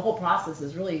again. The whole process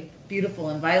is really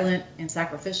beautiful and violent and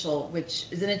sacrificial, which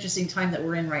is an interesting time that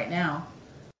we're in right now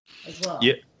as well.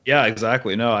 Yeah,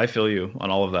 exactly. No, I feel you on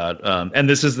all of that. And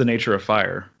this is the nature of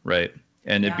fire, right?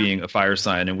 And it being a fire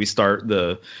sign, and we start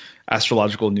the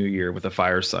astrological new year with a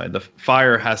fire sign. The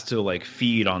fire has to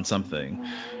feed on something,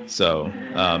 so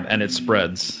and it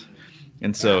spreads.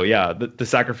 And so, the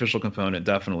sacrificial component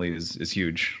definitely is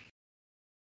huge.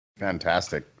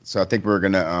 Fantastic. So I think we're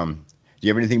gonna. Do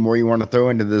you have anything more you want to throw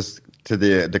into this, to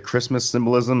the Christmas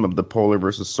symbolism of the polar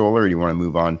versus solar? Or do you want to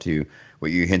move on to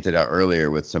what you hinted at earlier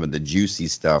with some of the juicy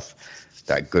stuff,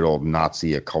 that good old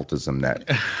Nazi occultism that?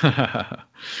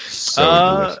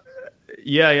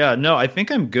 Yeah. No, I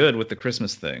think I'm good with the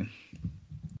Christmas thing.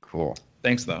 Cool.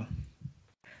 Thanks, though.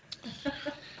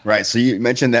 Right. So you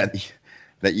mentioned that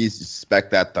you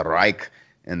suspect that the Reich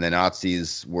and the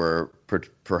Nazis were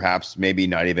perhaps maybe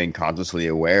not even consciously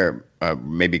aware,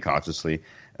 maybe consciously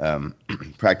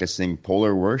practicing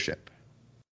polar worship.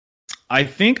 I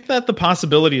think that the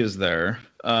possibility is there.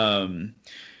 And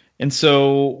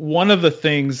so one of the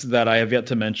things that I have yet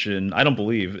to mention, I don't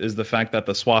believe, is the fact that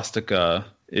the swastika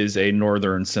is a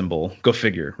northern symbol. Go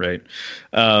figure, right?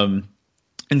 And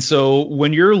so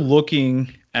when you're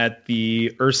looking at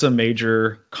the Ursa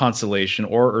Major constellation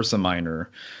or Ursa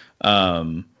Minor,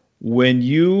 when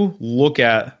you look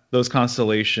at those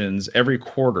constellations every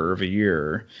quarter of a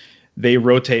year, they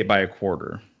rotate by a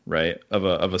quarter, right,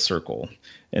 of a circle.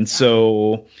 And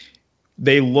so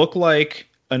they look like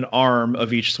an arm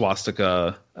of each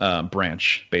swastika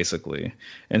branch, basically.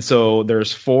 And so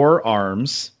there's 4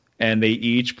 arms, and they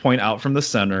each point out from the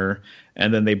center,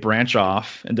 and then they branch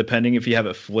off. And depending if you have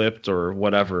it flipped or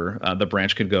whatever, the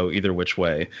branch could go either which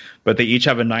way. But they each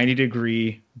have a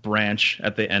 90-degree branch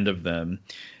at the end of them.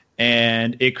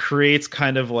 And it creates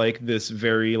kind of like this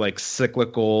very like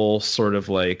cyclical sort of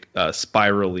like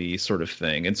spirally sort of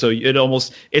thing. And so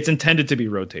it's intended to be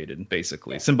rotated,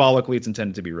 basically. Symbolically, it's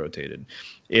intended to be rotated.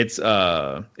 It's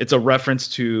a reference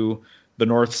to the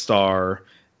North Star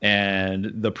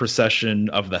and the precession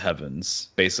of the heavens,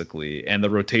 basically, and the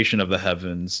rotation of the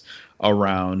heavens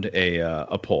around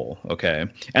a pole. Okay.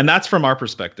 And that's from our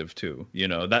perspective too.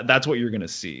 That's what you're going to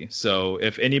see. So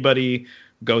if anybody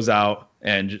goes out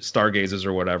and stargazes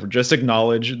or whatever, just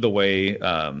acknowledge the way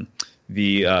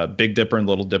the Big Dipper and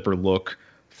Little Dipper look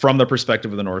from the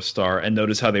perspective of the North Star, and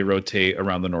notice how they rotate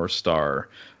around the North Star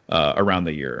around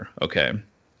the year. Okay.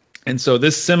 And so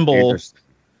this symbol,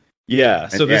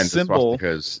 so this symbol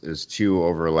is 2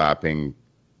 overlapping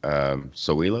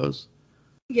Sowilos.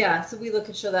 Yeah, so we look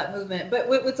and show that movement. But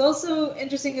what's also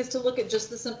interesting is to look at just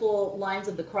the simple lines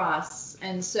of the cross.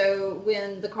 And so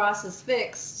when the cross is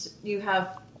fixed, you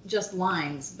have just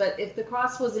lines. But if the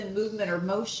cross was in movement or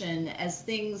motion, as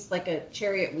things like a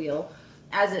chariot wheel,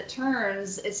 as it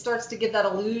turns, it starts to give that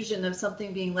illusion of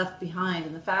something being left behind.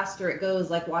 And the faster it goes,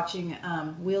 like watching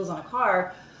wheels on a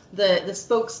car, the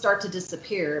spokes start to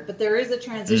disappear. But there is a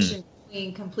transition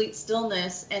between complete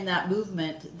stillness and that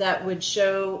movement that would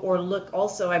show or look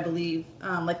also, I believe,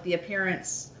 like the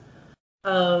appearance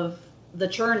of the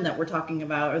churn that we're talking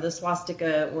about, or the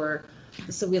swastika or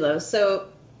the Sowilo. So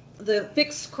the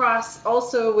fixed cross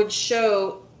also would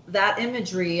show that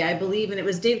imagery, I believe, and it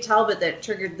was Dave Talbot that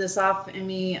triggered this off in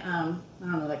me, I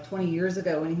don't know, like 20 years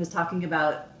ago when he was talking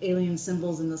about alien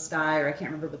symbols in the sky, or I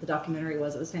can't remember what the documentary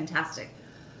was. It was fantastic.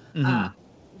 Mm-hmm.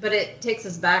 But it takes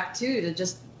us back too to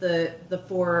just the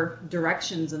 4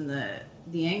 directions and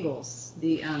the angles,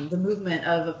 the movement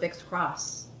of a fixed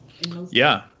cross.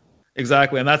 Yeah,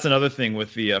 exactly. And that's another thing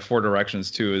with the 4 directions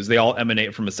too, is they all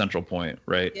emanate from a central point,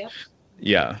 right? Yep.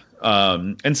 Yeah.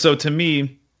 And so to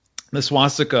me, the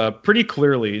swastika pretty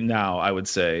clearly now, I would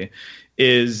say,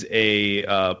 is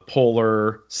a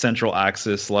polar central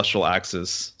axis, celestial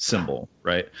axis symbol,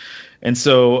 right? And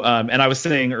so, and I was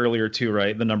saying earlier too,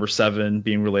 right, the number 7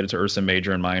 being related to Ursa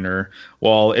Major and Minor.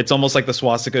 Well, it's almost like the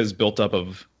swastika is built up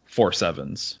of 4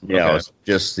 sevens. Yeah, okay? I was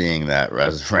just seeing that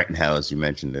right now as you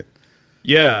mentioned it.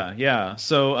 Yeah.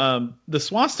 So the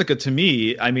swastika, to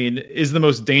me, I mean, is the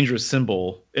most dangerous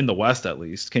symbol in the West, at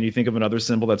least. Can you think of another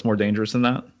symbol that's more dangerous than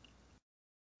that?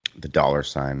 The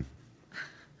 $sign.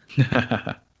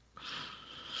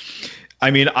 I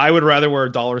mean, I would rather wear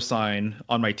a $sign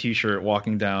on my T-shirt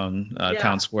walking down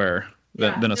town square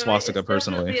than a swastika,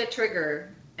 personally. It's definitely a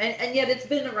trigger. And yet it's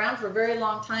been around for a very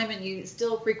long time, and you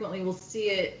still frequently will see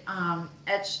it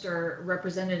etched or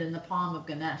represented in the palm of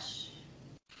Ganesh.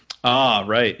 Ah,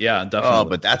 right. Yeah, definitely. Oh,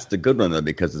 but that's the good one, though,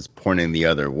 because it's pointing the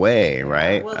other way,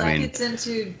 right? Well, that gets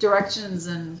into directions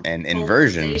and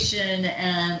inversion.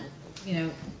 And,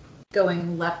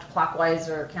 going left clockwise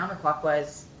or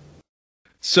counterclockwise.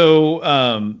 So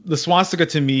the swastika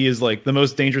to me is like the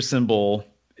most dangerous symbol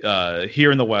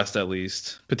here in the West, at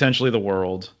least, potentially the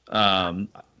world.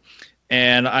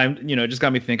 And I'm, it just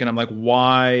got me thinking, I'm like,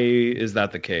 why is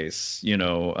that the case?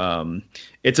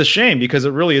 It's a shame because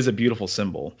it really is a beautiful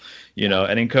symbol,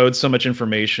 and encodes so much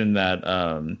information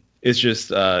that it's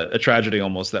just a tragedy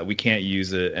almost that we can't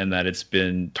use it and that it's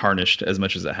been tarnished as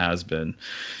much as it has been.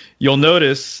 You'll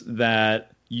notice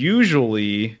that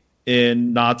usually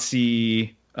in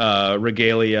Nazi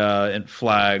regalia and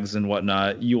flags and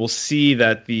whatnot, you will see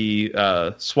that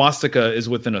the swastika is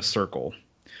within a circle.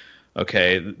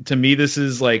 Okay, to me, this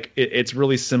is like, it's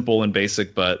really simple and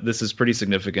basic, but this is pretty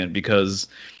significant because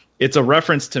it's a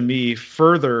reference to me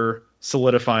further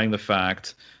solidifying the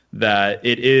fact that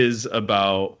it is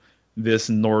about this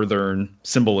northern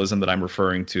symbolism that I'm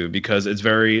referring to, because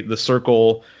the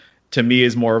circle to me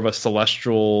is more of a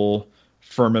celestial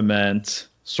firmament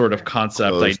sort of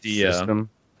concept idea. System,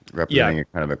 representing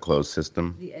kind of a closed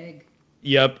system. The egg.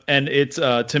 Yep, and it's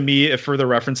to me it further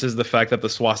references the fact that the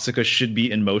swastika should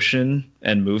be in motion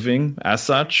and moving as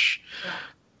such.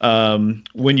 Yeah.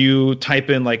 When you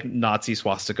type in like Nazi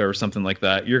swastika or something like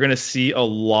that, you're going to see a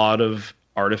lot of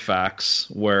artifacts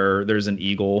where there's an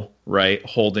eagle, right,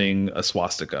 holding a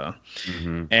swastika.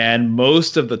 Mm-hmm. And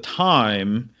most of the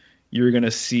time, you're going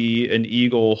to see an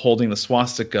eagle holding the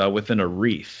swastika within a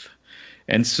wreath.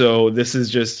 And so this is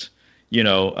just,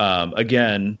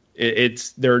 again,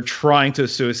 they're trying to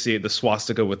associate the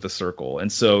swastika with the circle.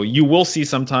 And so you will see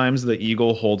sometimes the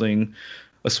eagle holding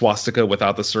a swastika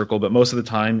without the circle, but most of the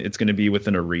time it's going to be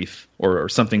within a wreath or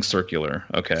something circular.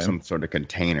 Okay. Some sort of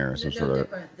container, some sort of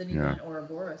different than even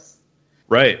Ouroboros.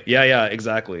 Right. Yeah,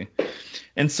 exactly.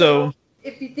 And so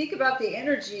if you think about the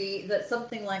energy that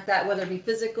something like that, whether it be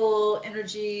physical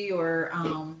energy or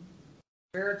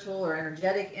spiritual or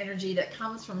energetic energy that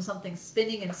comes from something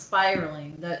spinning and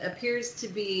spiraling, that appears to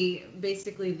be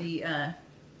basically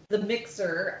the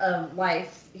mixer of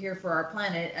life here for our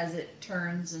planet as it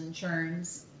turns and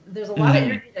churns. There's a lot of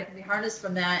energy that can be harnessed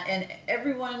from that, and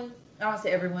everyone, I don't want to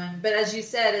say everyone, but as you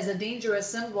said, as a dangerous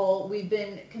symbol, we've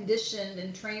been conditioned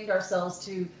and trained ourselves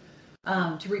to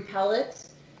repel it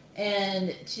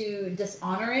and to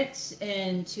dishonor it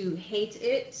and to hate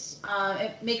it.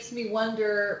 It makes me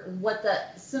wonder what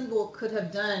that symbol could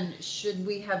have done should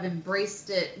we have embraced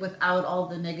it without all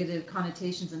the negative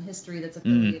connotations and history that's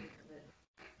affiliated with it.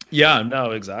 Yeah,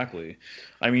 no, exactly.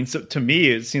 I mean, so to me,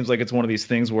 it seems like it's one of these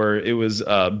things where it was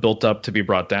built up to be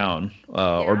brought down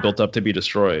or built up to be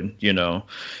destroyed, you know.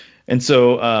 And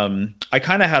so I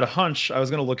kind of had a hunch. I was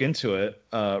going to look into it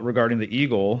regarding the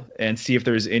eagle and see if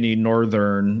there's any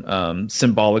northern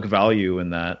symbolic value in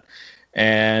that.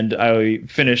 And I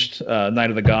finished Night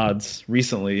of the Gods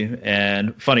recently,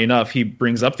 and funny enough, he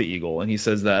brings up the eagle, and he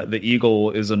says that the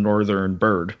eagle is a northern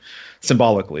bird,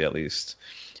 symbolically at least.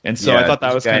 And so I thought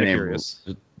that was kind of curious.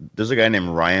 There's a guy named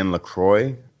Ryan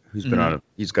LaCroix who's been on.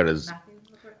 He's got his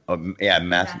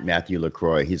Matthew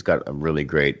LaCroix. He's got a really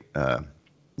great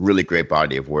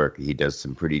body of work. He does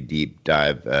some pretty deep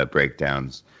dive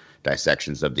breakdowns,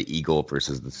 dissections of the eagle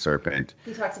versus the serpent.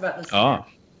 He talks about the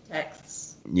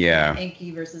texts. Yeah. Enki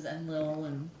versus Enlil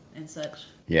and such.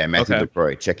 Yeah, Matthew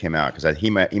LaCroix. Check him out because he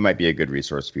might be a good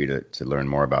resource for you to learn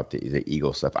more about the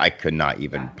eagle stuff. I could not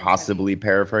even possibly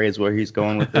paraphrase where he's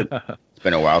going with it. It's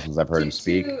been a while since I've heard him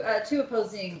speak. Two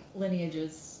opposing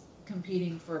lineages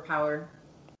competing for power.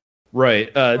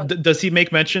 Right. Does he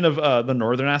make mention of the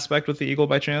northern aspect with the eagle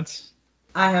by chance?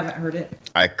 I haven't heard it.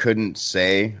 I couldn't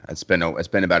say. It's been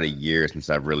about a year since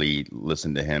I've really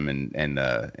listened to him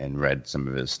and read some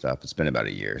of his stuff. It's been about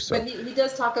a year. So. But he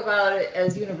does talk about it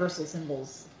as universal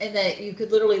symbols, and that you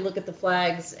could literally look at the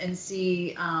flags and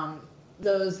see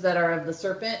those that are of the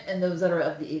serpent and those that are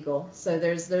of the eagle. So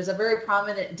there's a very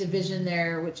prominent division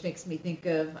there, which makes me think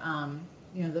of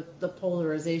the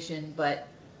polarization, but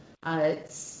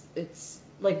it's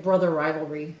like brother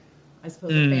rivalry, I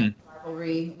suppose. Family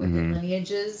rivalry within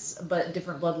lineages, but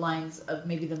different bloodlines of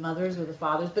maybe the mothers or the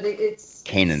fathers. But it's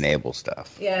Cain and Abel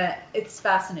stuff. Yeah, it's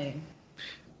fascinating.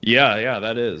 Yeah,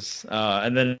 that is.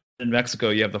 And then in Mexico,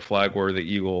 you have the flag where the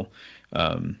eagle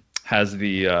has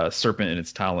the serpent in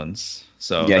its talons.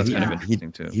 So that's kind of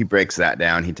interesting too. He breaks that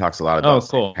down. He talks a lot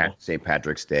about St.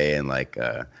 Patrick's Day and like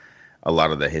a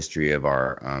lot of the history of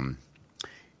our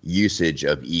usage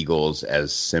of eagles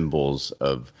as symbols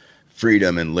of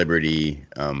freedom and liberty.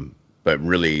 But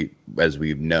really, as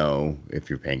we know, if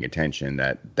you're paying attention,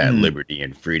 that liberty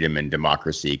and freedom and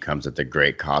democracy comes at the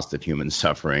great cost of human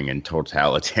suffering and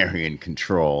totalitarian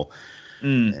control.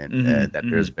 That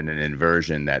there's been an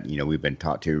inversion that, we've been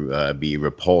taught to be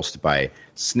repulsed by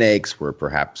snakes, where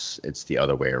perhaps it's the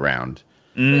other way around.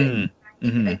 It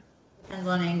depends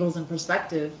on angles and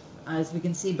perspective. As we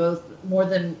can see, both more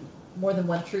than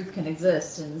one truth can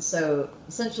exist. And so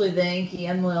essentially the Enki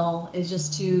Enlil is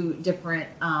just two different,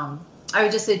 I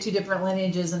would just say two different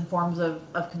lineages and forms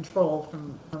of control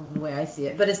from the way I see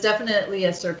it. But it's definitely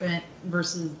a serpent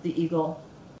versus the eagle.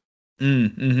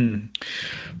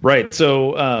 Right.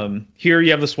 So here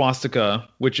you have the swastika,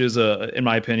 which is, in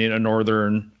my opinion, a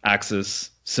northern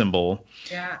axis symbol.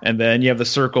 Yeah. And then you have the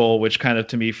circle, which kind of,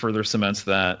 to me, further cements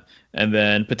that. And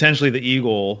then potentially the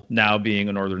eagle now being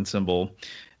a northern symbol.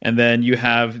 And then you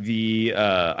have the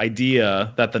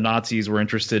idea that the Nazis were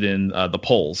interested in the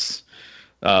poles,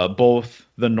 both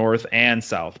the North and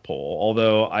South Pole.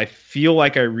 Although I feel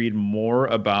like I read more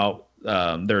about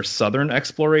their southern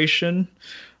exploration,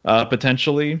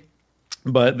 potentially.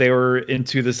 But they were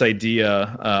into this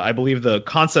idea. I believe the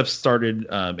concept started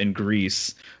in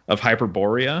Greece of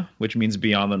Hyperborea, which means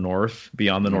beyond the north,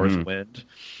 beyond the north wind.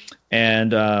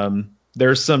 And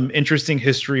there's some interesting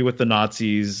history with the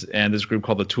Nazis and this group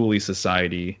called the Thule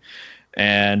Society.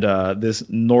 And this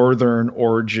northern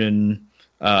origin,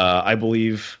 I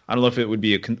believe, I don't know if it would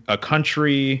be a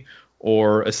country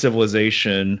or a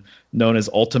civilization known as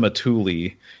Ultima Thule,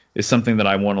 is something that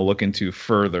I want to look into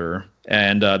further.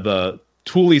 And the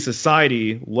Thule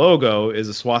Society logo is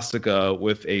a swastika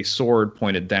with a sword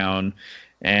pointed down.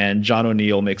 And John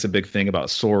O'Neill makes a big thing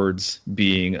about swords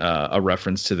being a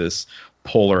reference to this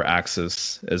polar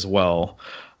axis as well.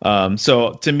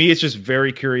 So to me, it's just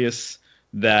very curious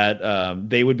that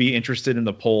they would be interested in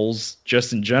the poles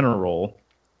just in general.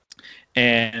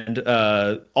 And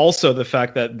also the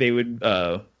fact that they would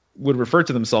refer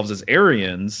to themselves as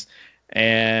Aryans.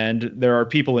 And there are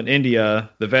people in India,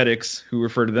 the Vedics, who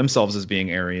refer to themselves as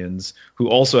being Aryans, who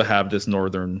also have this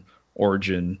northern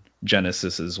origin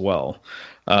genesis as well.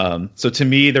 So to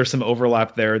me, there's some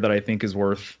overlap there that I think is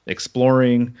worth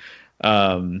exploring.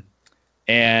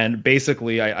 And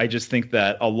basically, I just think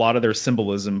that a lot of their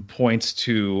symbolism points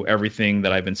to everything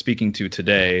that I've been speaking to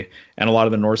today, and a lot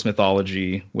of the Norse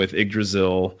mythology with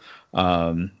Yggdrasil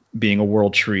being a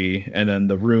world tree, and then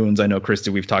the runes. I know, Christy,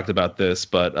 we've talked about this,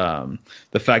 but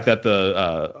the fact that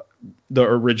the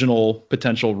original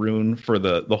potential rune for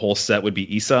the whole set would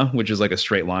be Isa, which is like a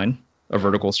straight line, a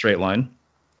vertical straight line.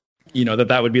 You know,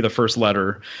 that would be the first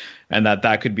letter, and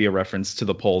that could be a reference to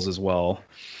the poles as well.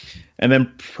 And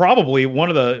then probably one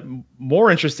of the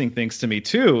more interesting things to me,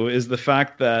 too, is the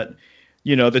fact that,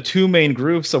 you know, the two main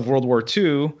groups of World War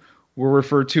II were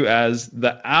referred to as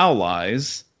the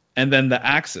Allies and then the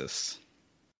Axis.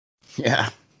 Yeah,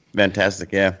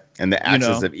 fantastic. Yeah. And the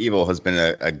Axis of evil has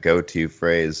been a go-to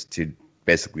phrase to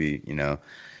basically, you know,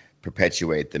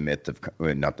 perpetuate the myth of,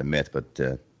 not the myth, but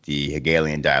the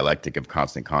Hegelian dialectic of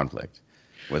constant conflict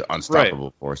with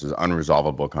unstoppable forces,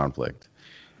 unresolvable conflict.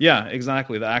 Yeah,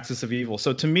 exactly. The axis of evil.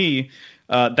 So to me,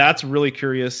 that's really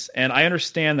curious. And I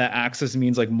understand that axis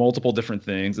means like multiple different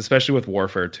things, especially with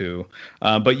warfare too.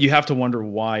 But you have to wonder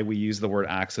why we use the word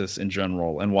axis in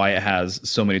general and why it has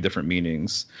so many different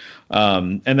meanings.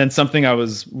 And then something I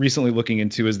was recently looking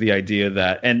into is the idea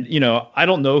that, and you know, I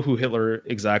don't know who Hitler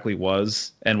exactly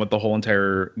was and what the whole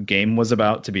entire game was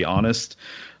about, to be honest.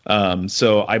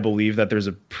 So I believe that there's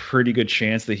a pretty good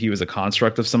chance that he was a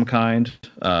construct of some kind,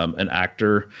 an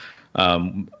actor.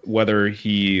 Whether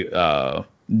he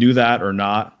knew that or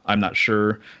not, I'm not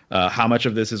sure. How much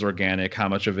of this is organic, how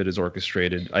much of it is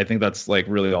orchestrated, I think that's like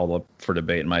really all up for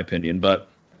debate in my opinion. But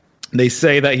they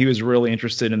say that he was really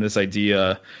interested in this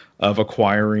idea of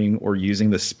acquiring or using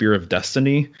the spear of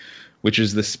destiny, which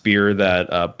is the spear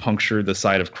that punctured the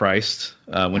side of Christ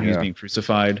when he was being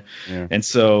crucified. Yeah. And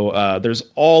so there's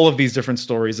all of these different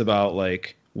stories about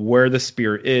like where the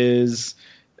spear is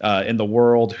in the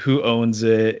world, who owns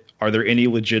it, are there any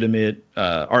legitimate,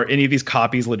 are any of these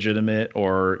copies legitimate,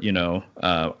 or, you know,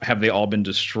 have they all been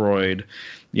destroyed?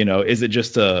 You know, is it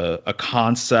just a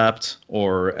concept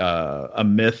or a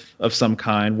myth of some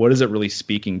kind? What is it really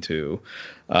speaking to?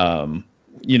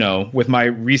 You know, with my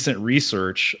recent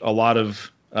research, a lot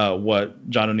of what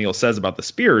John O'Neill says about the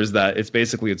spear is that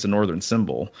it's a northern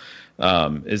symbol,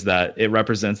 is that it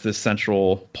represents this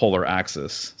central polar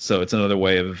axis. So it's another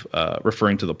way of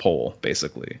referring to the pole,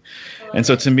 basically. And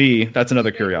so to me, that's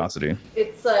another curiosity.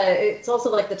 It's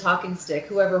also like the talking stick.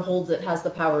 Whoever holds it has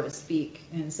the power to speak.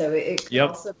 And so it can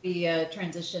also be a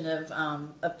transition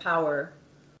of power.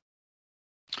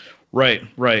 Right.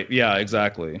 Yeah,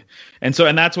 exactly. And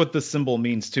that's what the symbol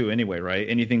means too anyway, right?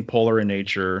 Anything polar in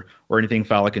nature or anything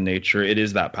phallic in nature, it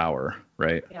is that power,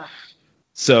 right? Yeah.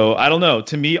 So I don't know.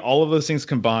 To me, all of those things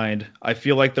combined, I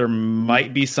feel like there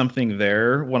might be something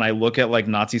there. When I look at like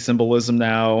Nazi symbolism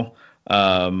now,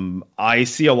 I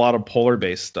see a lot of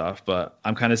polar-based stuff, but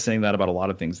I'm kind of saying that about a lot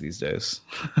of things these days.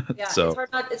 Yeah, so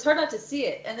it's hard not to see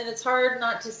it, and then it's hard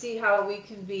not to see how we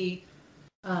can be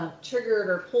triggered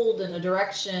or pulled in a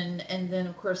direction, and then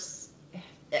of course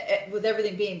with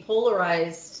everything being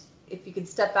polarized, if you can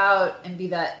step out and be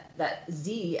that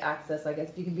Z axis, I guess,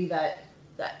 if you can be that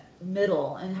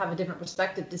middle and have a different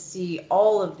perspective to see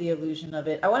all of the illusion of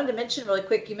it. I wanted to mention really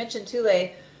quick, you mentioned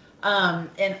Thule,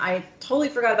 and I totally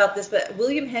forgot about this, but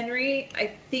William Henry,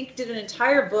 I think, did an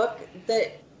entire book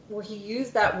where he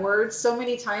used that word so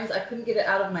many times I couldn't get it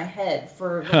out of my head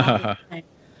for the longest time.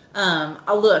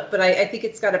 I'll look, but I think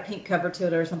it's got a pink cover to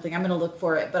it or something. I'm going to look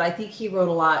for it. But I think he wrote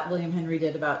a lot, William Henry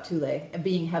did, about Thule and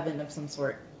being heaven of some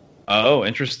sort. Oh,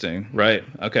 interesting. Right.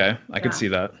 Okay. I could see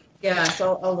that. Yeah,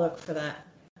 so I'll look for that.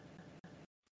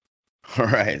 All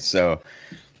right. So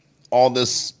all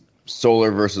this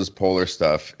solar versus polar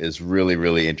stuff is really,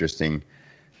 really interesting.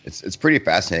 It's pretty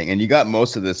fascinating. And you got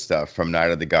most of this stuff from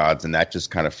Night of the Gods, and that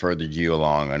just kind of furthered you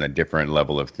along on a different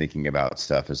level of thinking about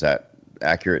stuff. Is that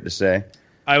accurate to say?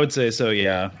 I would say so,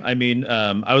 yeah. I mean,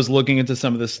 I was looking into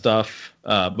some of this stuff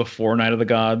before Night of the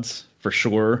Gods, for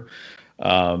sure.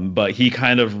 But he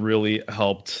kind of really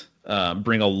helped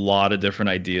bring a lot of different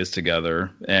ideas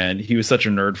together. And he was such a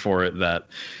nerd for it that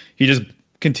he just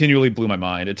continually blew my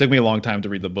mind. It took me a long time to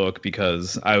read the book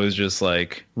because I was just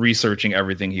like researching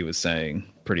everything he was saying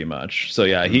pretty much. So,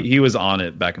 yeah, he was on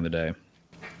it back in the day.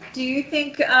 Do you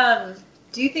think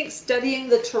studying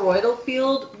the toroidal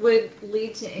field would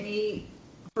lead to any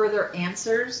further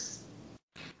answers?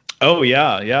 Oh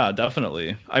yeah,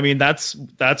 definitely. I mean, that's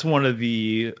one of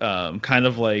the kind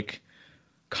of like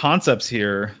concepts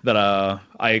here that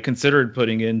I considered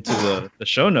putting into the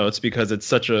show notes because it's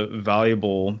such a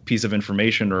valuable piece of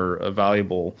information or a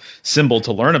valuable symbol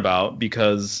to learn about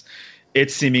because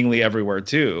it's seemingly everywhere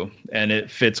too, and it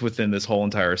fits within this whole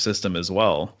entire system as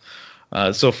well.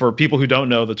 So for people who don't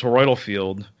know, the toroidal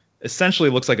field essentially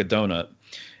looks like a donut.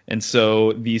 And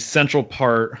so the central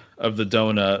part of the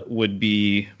donut would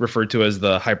be referred to as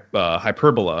the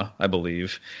hyperbola, I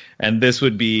believe. And this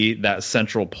would be that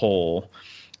central pole.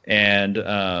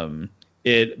 And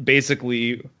it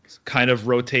basically kind of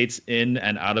rotates in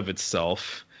and out of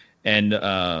itself.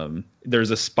 And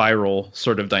there's a spiral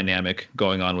sort of dynamic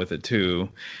going on with it too.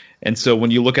 And so when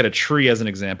you look at a tree as an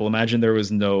example, imagine there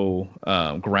was no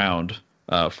ground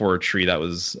for a tree that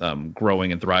was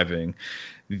growing and thriving.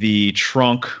 The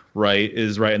trunk, right,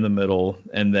 is right in the middle,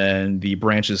 and then the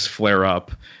branches flare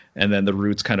up, and then the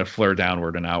roots kind of flare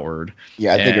downward and outward.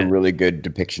 Yeah, I think a really good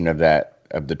depiction of that,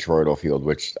 of the toroidal field,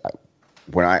 which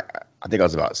when I think I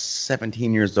was about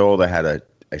 17 years old, I had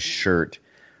a shirt.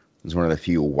 It was one of the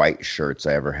few white shirts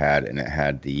I ever had, and it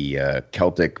had the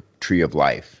Celtic Tree of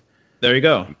Life. There you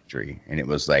go. Tree, and it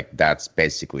was like, that's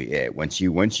basically it. Once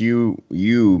you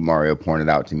Mario pointed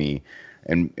out to me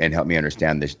and helped me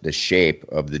understand the shape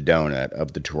of the donut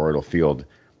of the toroidal field,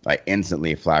 I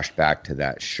instantly flashed back to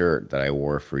that shirt that I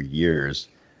wore for years,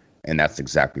 and that's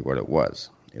exactly what it was.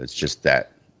 It was just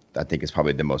that. I think it's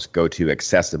probably the most go-to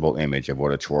accessible image of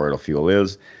what a toroidal field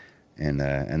is, and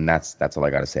that's all I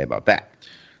got to say about that.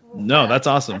 No, that's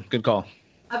awesome. Good call.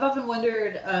 I've often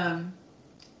wondered,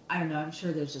 I don't know, I'm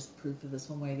sure there's just proof of this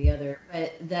one way or the other,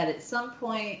 but that at some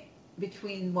point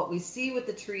between what we see with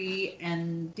the tree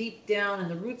and deep down in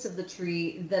the roots of the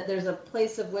tree, that there's a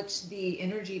place of which the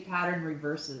energy pattern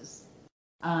reverses.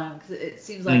 'Cause it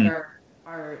seems like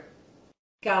our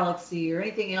galaxy or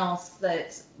anything else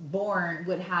that's born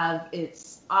would have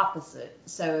its opposite.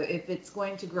 So if it's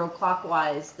going to grow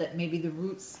clockwise, that maybe the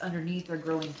roots underneath are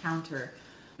growing counter.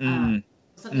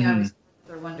 Something I always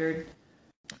wondered.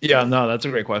 Yeah, no, that's a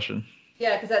great question.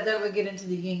 Yeah, because that would get into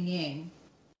the yin yang.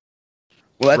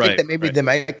 Well, I think that maybe they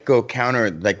might go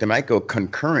they might go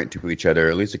concurrent to each other,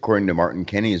 at least according to Martin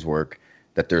Kenney's work,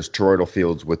 that there's toroidal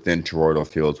fields within toroidal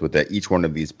fields, with that each one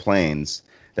of these planes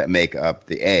that make up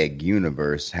the egg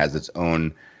universe has its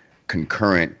own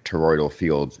concurrent toroidal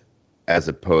field, as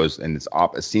opposed, and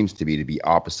it seems to be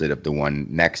opposite of the one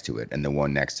next to it and the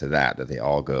one next to that they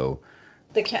all go.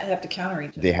 They have to counter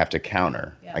each other. They have to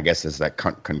counter. Yeah. I guess is that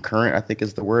concurrent, I think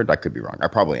is the word. I could be wrong. I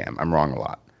probably am. I'm wrong a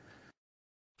lot.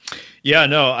 Yeah,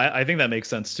 no, I think that makes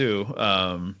sense too.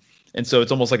 And so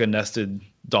it's almost like a nested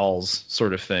dolls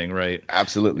sort of thing, right?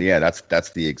 Absolutely, yeah. That's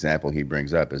the example he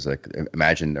brings up, is like,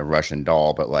 imagine a Russian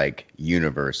doll, but like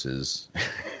universes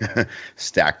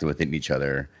stacked within each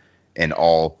other, and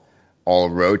all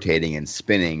rotating and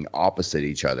spinning opposite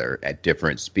each other at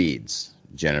different speeds,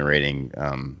 generating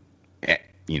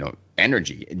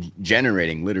energy,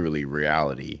 generating literally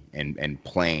reality and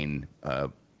plane,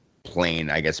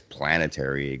 I guess,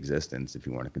 planetary existence, if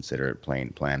you want to consider it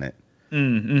planet.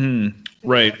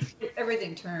 Right.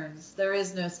 Everything turns. There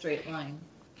is no straight line.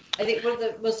 I think one of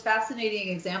the most fascinating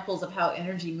examples of how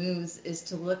energy moves is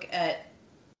to look at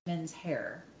men's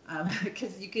hair,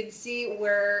 because you can see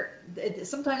where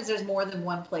sometimes there's more than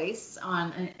one place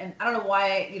on, and I don't know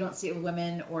why you don't see it with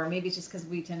women, or maybe it's just because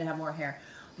we tend to have more hair.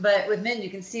 But with men, you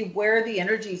can see where the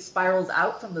energy spirals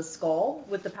out from the skull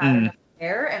with the pattern of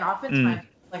hair, and oftentimes,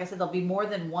 like I said, there'll be more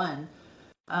than one,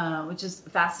 which is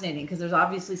fascinating because there's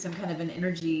obviously some kind of an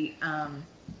energy.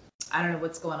 I don't know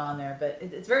what's going on there, but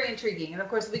it's very intriguing. And of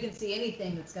course, we can see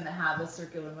anything that's going to have a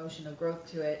circular motion of growth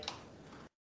to it.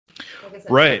 Like I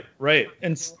said, right.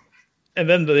 And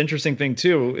then the interesting thing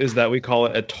too is that we call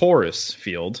it a torus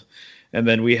field, and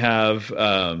then we have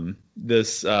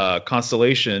this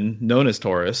constellation known as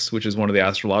Taurus, which is one of the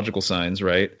astrological signs,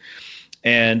 right?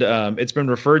 And it's been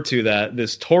referred to that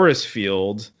this torus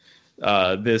field,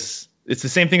 it's the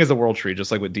same thing as the world tree,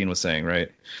 just like what Dean was saying,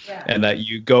 right? Yeah. And that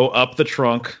you go up the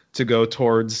trunk to go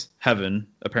towards heaven,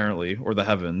 apparently, or the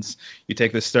heavens. You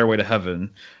take this stairway to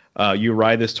heaven. You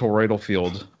ride this toroidal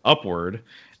field upward.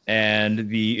 And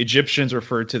the Egyptians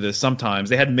referred to this sometimes.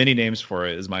 They had many names for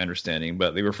it, is my understanding,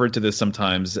 but they referred to this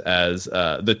sometimes as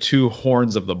the two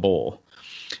horns of the bull.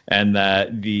 And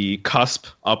that the cusp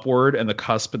upward and the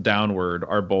cusp downward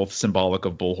are both symbolic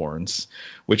of bull horns,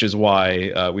 which is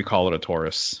why we call it a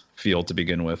torus field to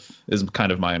begin with, is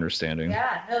kind of my understanding.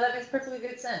 Yeah, no, that makes perfectly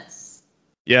good sense.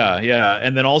 Yeah, yeah.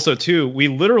 And then also too, we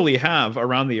literally have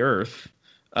around the Earth,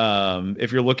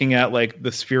 if you're looking at like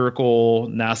the spherical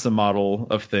NASA model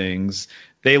of things,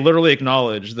 they literally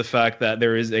acknowledge the fact that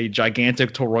there is a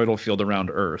gigantic toroidal field around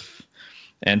Earth.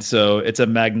 And so it's a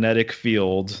magnetic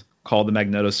field called the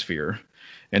magnetosphere.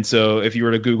 And so if you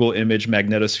were to Google image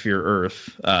magnetosphere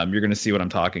Earth, you're going to see what I'm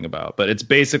talking about. But it's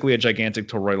basically a gigantic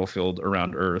toroidal field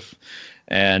around Earth.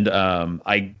 And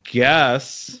I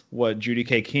guess what Judy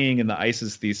K. King in the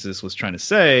ISIS thesis was trying to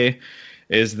say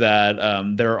is that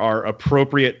there are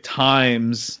appropriate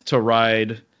times to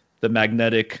ride the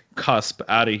magnetic cusp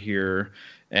out of here.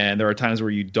 And there are times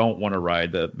where you don't want to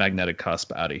ride the magnetic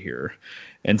cusp out of here.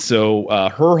 And so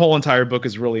her whole entire book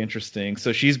is really interesting.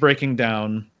 So she's breaking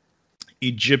down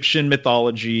Egyptian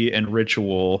mythology and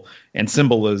ritual and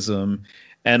symbolism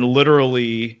and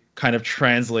literally kind of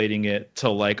translating it to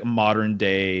like modern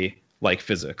day like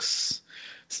physics,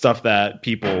 stuff that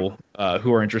people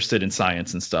who are interested in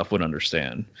science and stuff would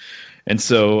understand. And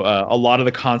so a lot of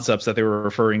the concepts that they were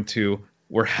referring to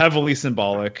were heavily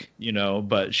symbolic, you know,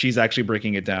 but she's actually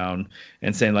breaking it down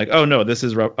and saying like, oh no, this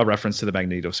is a reference to the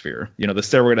magnetosphere. You know, the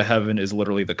stairway to heaven is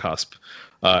literally the cusp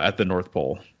at the North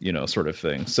Pole, you know, sort of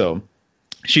thing. So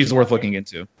she's worth looking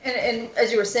into. And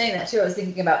as you were saying that too, I was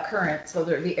thinking about currents,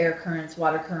 whether it be air currents,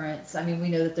 water currents. I mean, we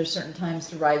know that there's certain times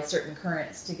to ride certain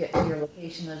currents to get to your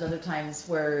location. There's other times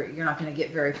where you're not going to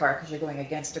get very far because you're going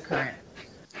against a current.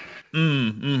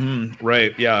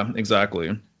 Right. Yeah,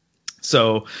 exactly.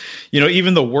 So, you know,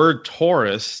 even the word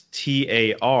Taurus,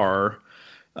 T-A-R,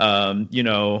 you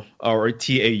know, or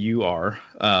T-A-U-R,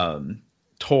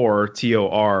 Tor,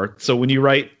 T-O-R. So when you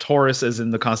write Taurus as in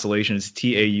the constellation, it's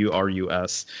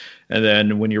T-A-U-R-U-S. And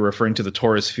then when you're referring to the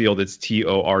Taurus field, it's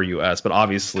T-O-R-U-S. But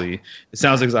obviously, it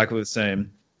sounds exactly the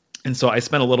same. And so I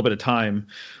spent a little bit of time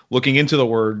looking into the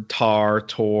word tar,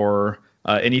 tor,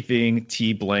 anything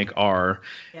T blank R.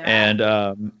 Yeah.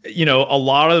 And, you know, a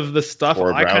lot of the stuff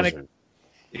I kind of...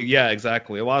 Yeah,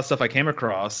 exactly. A lot of stuff I came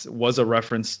across was a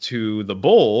reference to the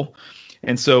bull.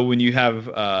 And so when you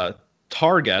have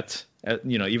Target...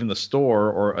 you know, even the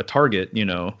store or a Target, you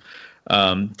know,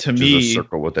 to me, a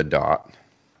circle with a dot.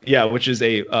 Yeah, which is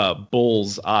a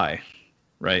bull's eye,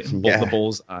 right? Yeah. The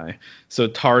bull's eye. So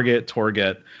Target.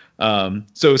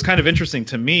 So it's kind of interesting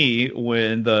to me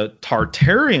when the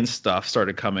Tartarian stuff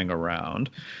started coming around.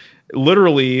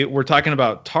 Literally, we're talking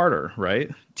about Tartar,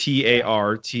 right?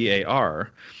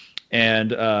 Tartar.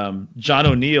 And John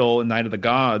O'Neill in Night of the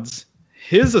Gods,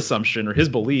 his assumption or his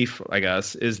belief, I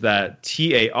guess, is that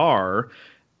TAR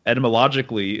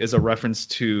etymologically is a reference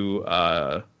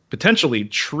to potentially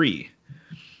tree,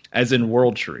 as in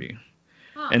world tree.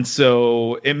 Huh. And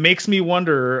so it makes me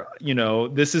wonder, you know,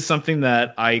 this is something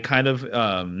that I kind of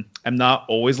am not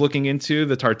always looking into,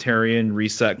 the Tartarian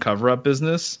reset cover-up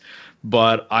business,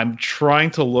 but I'm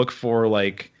trying to look for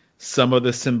like some of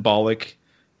the symbolic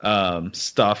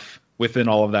stuff within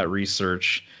all of that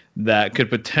research that could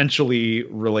potentially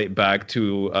relate back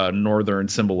to northern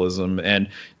symbolism. And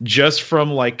just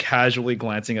from like casually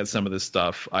glancing at some of this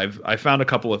stuff, I found a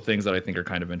couple of things that I think are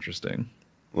kind of interesting.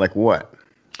 Like what?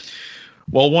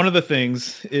 Well, one of the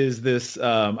things is this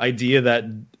idea that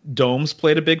domes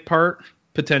played a big part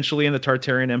potentially in the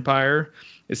Tartarian Empire.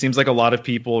 It seems like a lot of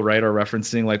people, right, are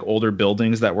referencing like older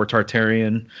buildings that were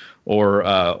Tartarian or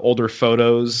older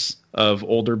photos of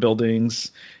older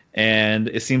buildings. And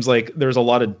it seems like there's a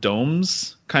lot of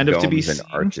domes kind of to be seen. Domes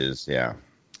and arches, yeah.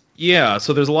 Yeah,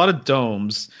 so there's a lot of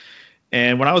domes.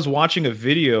 And when I was watching a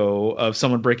video of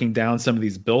someone breaking down some of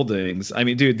these buildings, I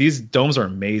mean, dude, these domes are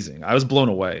amazing. I was blown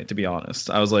away, to be honest.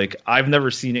 I was like, I've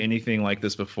never seen anything like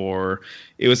this before.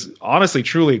 It was honestly,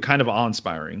 truly kind of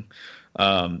awe-inspiring,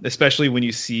 especially when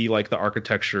you see like the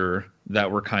architecture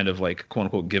that we're kind of like, quote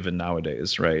unquote, given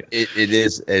nowadays, right? It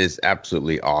is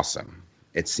absolutely awesome.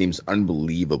 It seems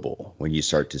unbelievable when you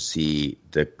start to see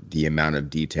the amount of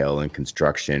detail and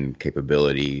construction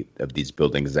capability of these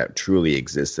buildings that truly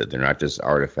existed. They're not just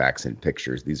artifacts and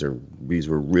pictures. These were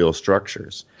real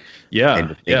structures. Yeah. And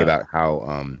to think about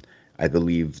how I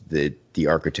believe that the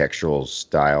architectural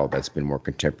style that's been more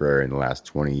contemporary in the last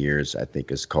 20 years, I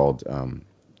think is called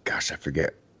I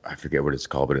forget what it's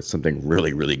called, but it's something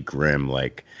really, really grim,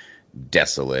 like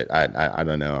desolate. I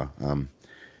don't know.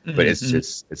 But it's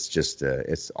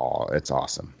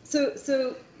awesome.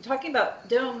 So talking about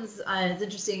domes, it's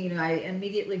interesting. You know, I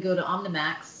immediately go to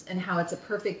Omnimax and how it's a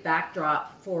perfect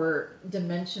backdrop for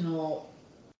dimensional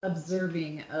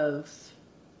observing of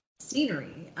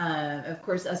scenery. Of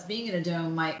course, us being in a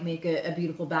dome might make a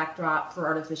beautiful backdrop for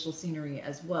artificial scenery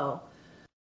as well.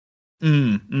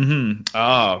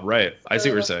 Right. I see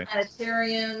what you're saying.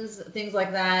 Planetariums, things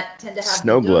like that, tend to have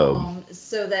Snow the globe. dome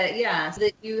so that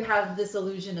you have this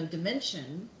illusion of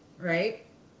dimension, right?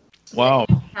 Wow.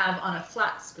 That you have on a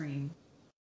flat screen.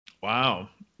 Wow.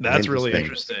 That's really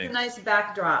Interesting. It's a interesting. nice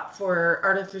backdrop for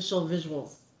artificial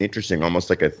visuals. Interesting,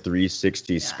 almost like a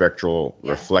 360 spectral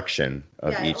reflection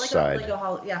of each side.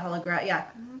 Hologram. Yeah.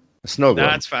 A snow globe.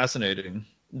 That's fascinating.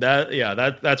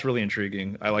 That's really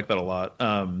intriguing. I like that a lot.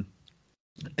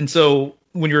 And so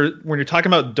when you're talking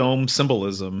about dome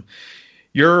symbolism,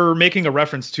 you're making a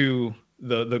reference to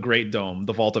the great dome,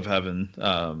 the vault of heaven,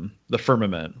 the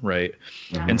firmament, right?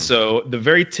 Yeah. And so the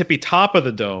very tippy top of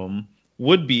the dome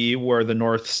would be where the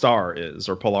North Star is,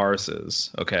 or Polaris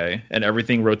is, okay? And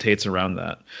everything rotates around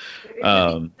that. It could be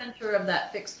the center of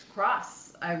that fixed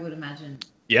cross, I would imagine.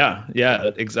 Yeah,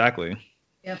 exactly.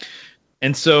 Yep.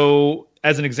 And so,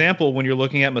 as an example, when you're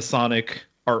looking at Masonic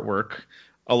artwork,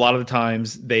 a lot of the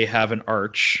times they have an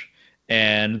arch,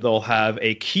 and they'll have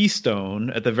a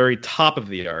keystone at the very top of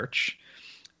the arch.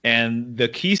 And the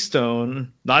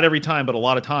keystone, not every time, but a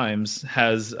lot of times,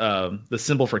 has the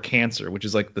symbol for Cancer, which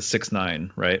is like the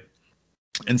 6-9, right?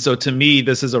 And so to me,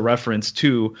 this is a reference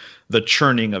to the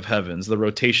churning of heavens, the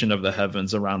rotation of the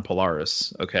heavens around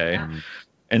Polaris, okay? Yeah.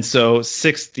 And so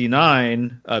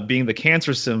 69, being the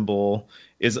Cancer symbol,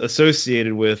 is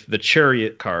associated with the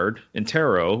Chariot card in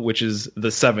tarot, which is the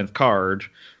 7th card,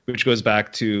 which goes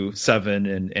back to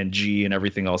 7 and G and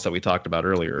everything else that we talked about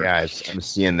earlier. Yeah, I'm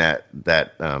seeing that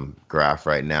graph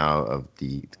right now of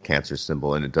the Cancer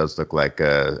symbol, and it does look like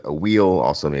a wheel,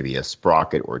 also maybe a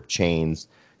sprocket or chain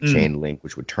link,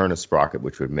 which would turn a sprocket,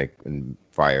 which would make and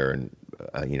fire and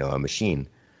a machine.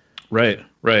 Right.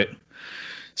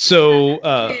 So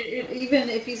even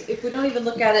if we don't even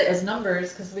look at it as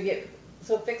numbers, because we get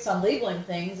so fixed on labeling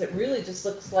things, it really just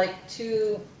looks like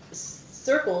two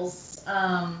circles.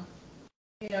 And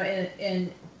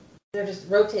they're just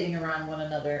rotating around one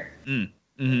another.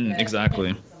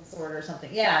 Exactly. Some sort or something.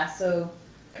 Yeah. So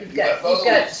you've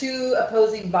got two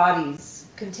opposing bodies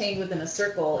contained within a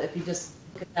circle. If you just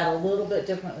look at that a little bit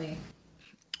differently.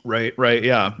 Right.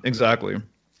 Yeah. Exactly.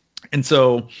 And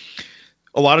so,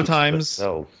 a lot of times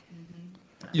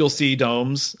you'll see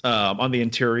domes on the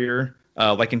interior.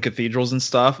 Like in cathedrals and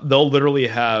stuff, they'll literally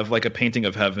have like a painting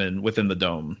of heaven within the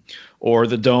dome, or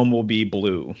the dome will be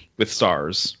blue with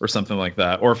stars or something like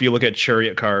that. Or if you look at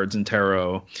chariot cards in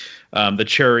tarot, the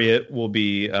chariot will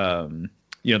be,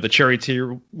 the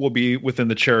charioteer will be within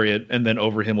the chariot, and then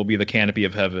over him will be the canopy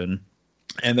of heaven.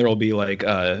 And there will be like,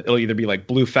 it'll either be like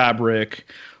blue fabric,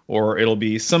 or it'll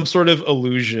be some sort of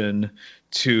allusion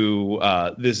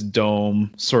to this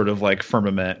dome sort of like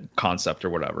firmament concept or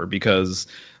whatever, because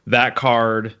that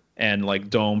card and like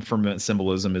dome firmament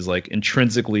symbolism is like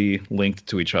intrinsically linked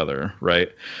to each other, right?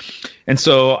 And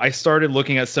so I started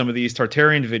looking at some of these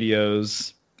Tartarian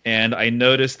videos, and I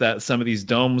noticed that some of these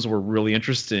domes were really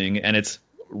interesting, and it's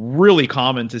really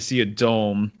common to see a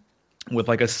dome with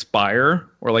like a spire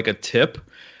or like a tip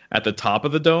at the top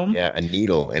of the dome. Yeah, a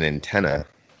needle, an antenna.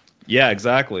 Yeah,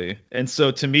 exactly. And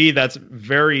so to me,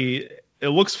 it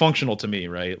looks functional to me,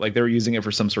 right? Like they're using it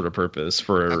for some sort of purpose.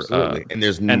 Absolutely. And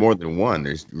there's more than one.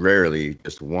 There's rarely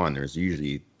just one. There's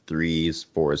usually 3s,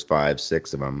 4s, 5s,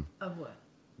 6 of them. Of what?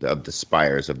 Of the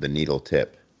spires of the needle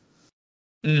tip.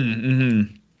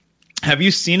 Mm-hmm. Have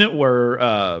you seen it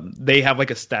where they have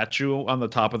like a statue on the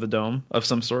top of the dome of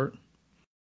some sort?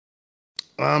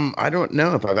 I don't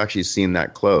know if I've actually seen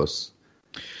that close.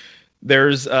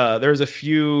 There's a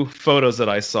few photos that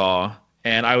I saw,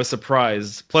 and I was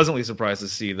pleasantly surprised to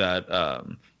see that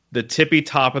the tippy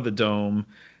top of the dome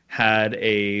had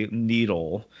a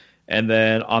needle, and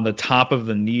then on the top of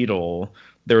the needle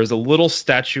there was a little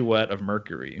statuette of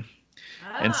Mercury.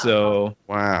 And so,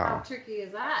 wow, how tricky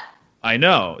is that? I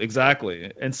know,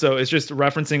 exactly. And so it's just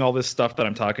referencing all this stuff that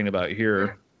I'm talking about here.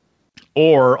 Sure.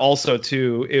 Or also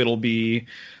too, it'll be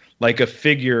like a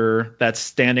figure that's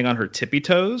standing on her tippy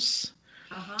toes.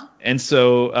 Uh-huh. And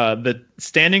so the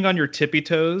standing on your tippy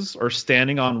toes or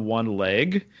standing on one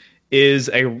leg is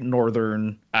a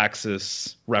northern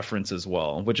axis reference as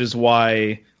well, which is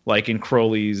why, like in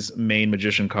Crowley's main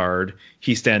magician card,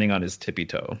 he's standing on his tippy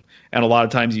toe. And a lot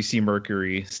of times you see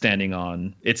Mercury standing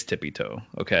on its tippy toe,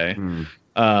 okay?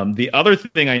 The other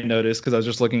thing I noticed, because I was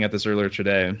just looking at this earlier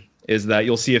today, is that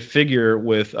you'll see a figure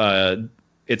with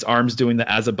its arms doing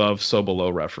the as above, so below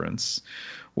reference,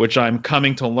 which I'm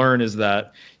coming to learn is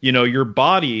that, your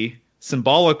body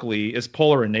symbolically is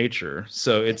polar in nature.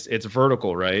 So it's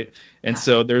vertical, right? And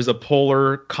so there's a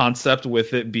polar concept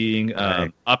with it being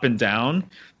up and down,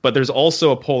 but there's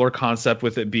also a polar concept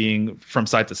with it being from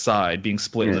side to side, being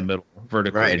split in the middle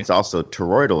vertically. Right. It's also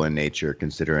toroidal in nature,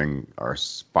 considering our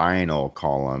spinal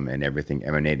column and everything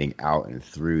emanating out and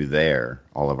through there,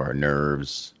 all of our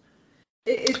nerves.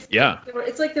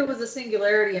 It's like there was a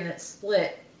singularity and it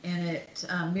split, and it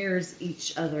mirrors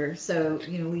each other. So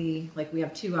we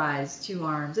have two eyes, two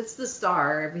arms. It's the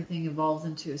star. Everything evolves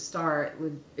into a star.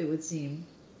 It would seem.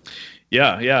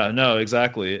 Yeah, no,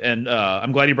 exactly. And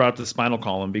I'm glad you brought up the spinal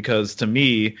column, because to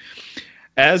me,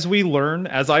 as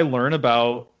I learn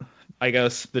about, I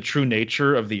guess, the true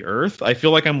nature of the earth, I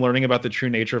feel like I'm learning about the true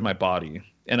nature of my body.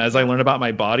 And as I learn about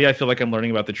my body, I feel like I'm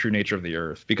learning about the true nature of the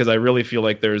earth, because I really feel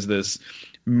like there's this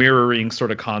mirroring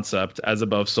sort of concept, as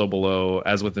above, so below,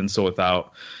 as within, so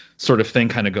without sort of thing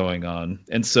kind of going on.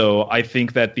 And so I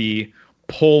think that the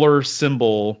polar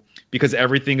symbol, because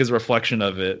everything is a reflection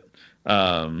of it,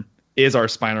 is our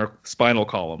spinal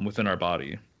column within our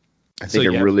body. I think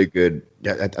a really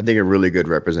good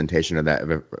representation of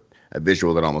that, a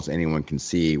visual that almost anyone can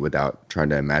see without trying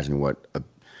to imagine what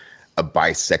a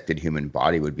bisected human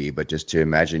body would be, but just to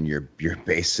imagine your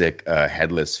basic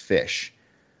headless fish,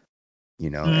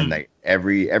 and like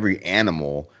every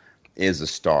animal is a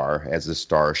star, has a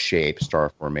star shape,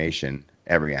 star formation.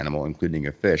 Every animal, including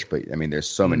a fish. But I mean, there's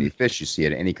so many fish you see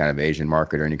at any kind of Asian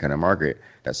market or any kind of market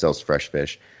that sells fresh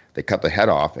fish. They cut the head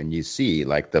off, and you see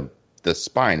like the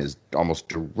spine is almost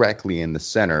directly in the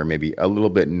center, maybe a little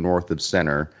bit north of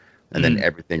center, and then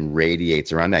everything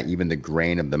radiates around that. Even the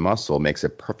grain of the muscle makes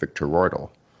it perfect toroidal.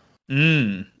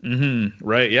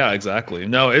 Right. Yeah, exactly.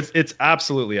 No, it's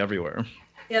absolutely everywhere.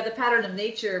 Yeah, the pattern of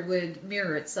nature would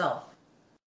mirror itself.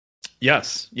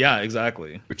 Yes. Yeah,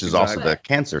 exactly. Which is also the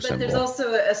Cancer symbol. But there's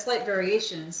also a slight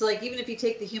variation. So, like, even if you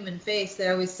take the human face, they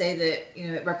always say that,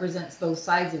 it represents both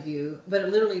sides of you, but it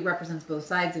literally represents both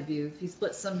sides of you. If you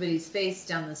split somebody's face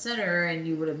down the center and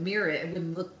you were to mirror it, it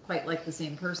wouldn't look quite like the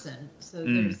same person. So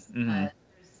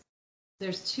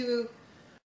there's two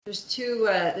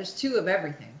of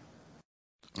everything.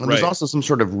 And there's also some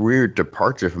sort of weird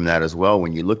departure from that as well.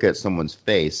 When you look at someone's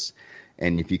face,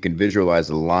 and if you can visualize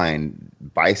a line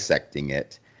bisecting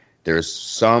it, there's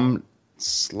some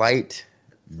slight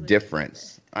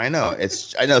difference. I know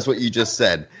it's what you just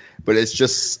said, but it's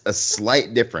just a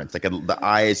slight difference. Like the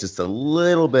eye is just a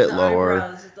little bit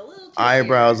lower,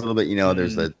 eyebrows a little bit.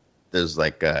 There's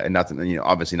like and not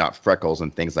obviously not freckles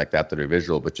and things like that are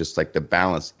visual, but just like the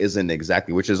balance isn't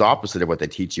exactly, which is opposite of what they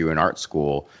teach you in art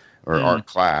school or art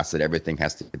class, that everything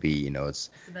has to be,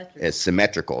 it's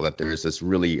symmetrical, that there's this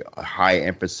really high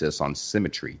emphasis on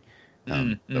symmetry.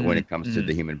 But when it comes to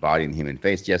the human body and the human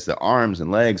face, yes, the arms and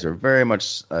legs are very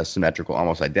much symmetrical,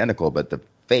 almost identical, but the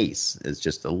face is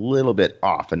just a little bit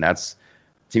off. And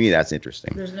to me, that's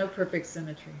interesting. There's no perfect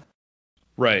symmetry.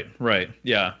 Right.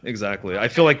 Yeah, exactly. I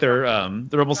feel like they're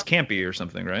almost campy or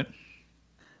something, right?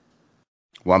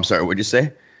 Well, I'm sorry, what'd you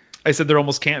say? I said there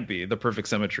almost can't be the perfect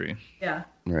symmetry. Yeah.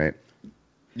 Right.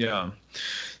 Yeah.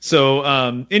 So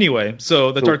anyway,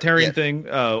 so the Tartarian thing,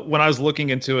 when I was looking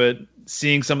into it,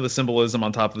 seeing some of the symbolism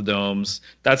on top of the domes,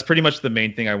 that's pretty much the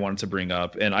main thing I wanted to bring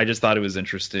up. And I just thought it was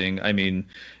interesting. I mean,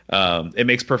 it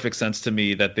makes perfect sense to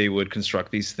me that they would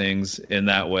construct these things in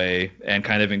that way and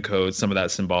kind of encode some of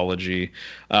that symbology.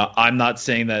 I'm not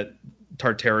saying that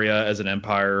Tartaria as an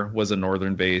empire was a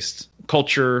northern-based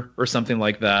culture or something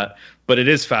like that, but it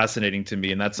is fascinating to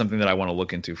me, and that's something that I want to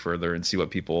look into further and see what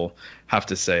people have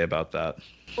to say about that.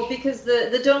 Well, because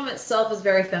the dome itself is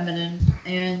very feminine,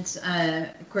 and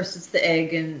of course it's the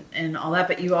egg and all that,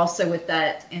 but you also, with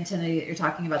that antenna that you're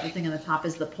talking about, the thing on the top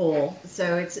is the pole.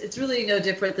 So it's really no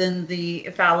different than the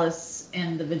phallus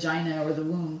and the vagina or the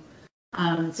womb.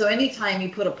 So anytime you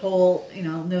put a pole,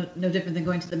 no different than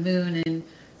going to the moon and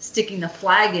sticking the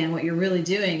flag in, what you're really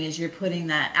doing is you're putting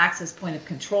that access point of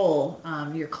control.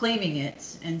 You're claiming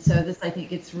it. And so this, I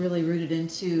think, it's really rooted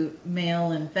into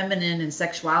male and feminine and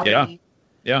sexuality.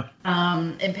 Yeah.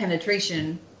 And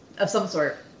penetration of some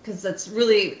sort. Because that's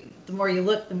really, the more you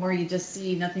look, the more you just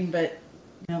see nothing but,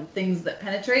 things that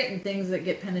penetrate and things that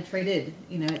get penetrated.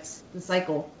 It's the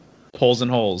cycle. Holes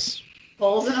and holes.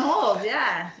 Holes and holes,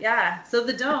 yeah. So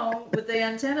the dome with the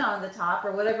antenna on the top,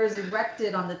 or whatever is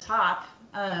erected on the top,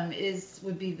 feels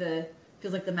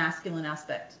like the masculine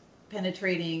aspect,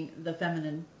 penetrating the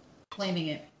feminine, claiming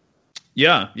it.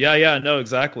 Yeah, no,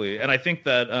 exactly. And I think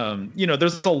that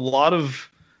there's a lot of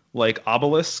like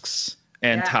obelisks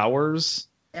and towers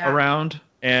around,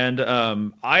 and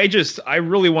I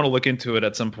really want to look into it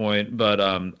at some point, but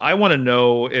I want to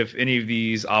know if any of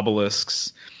these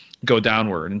obelisks go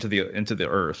downward into the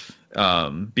earth,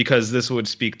 because this would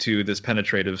speak to this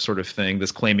penetrative sort of thing,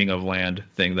 this claiming of land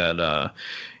thing that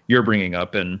you're bringing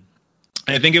up. And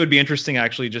I think it would be interesting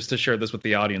actually just to share this with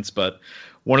the audience, but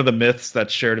one of the myths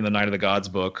that's shared in the Night of the Gods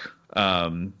book,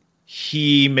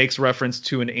 he makes reference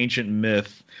to an ancient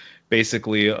myth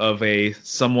basically of a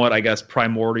somewhat, I guess,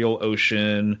 primordial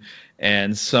ocean,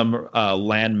 and some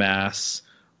landmass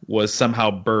was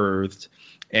somehow birthed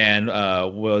and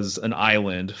was an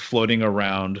island floating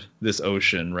around this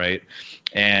ocean, right?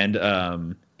 And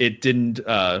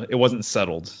it wasn't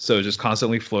settled, so it was just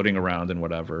constantly floating around and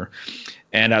whatever.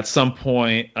 And at some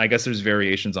point, I guess there's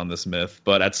variations on this myth,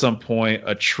 but at some point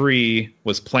a tree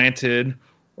was planted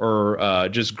or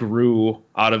just grew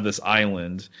out of this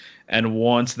island. And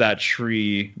once that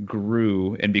tree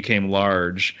grew and became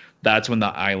large, that's when the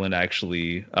island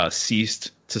actually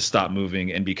ceased to stop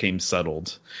moving and became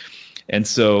settled. And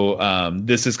so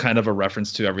this is kind of a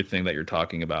reference to everything that you're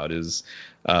talking about, is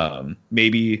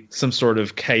maybe some sort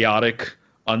of chaotic,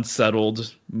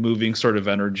 unsettled, moving sort of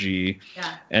energy.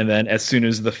 Yeah. And then as soon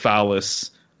as the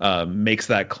phallus makes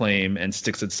that claim and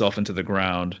sticks itself into the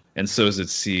ground and sows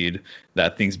its seed,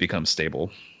 that things become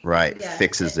stable. Right. Yeah.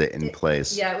 Fixes it in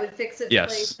place. Yeah, it would fix it in Yes.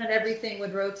 place, and everything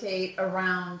would rotate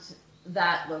around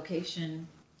that location.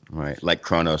 Right. Like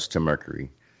Kronos to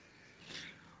Mercury.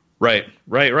 Right.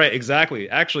 Exactly.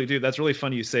 Actually, dude, that's really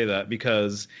funny you say that,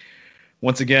 because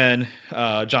once again,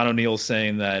 John O'Neill's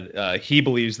saying that he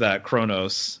believes that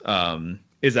Kronos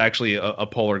is actually a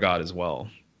polar god as well,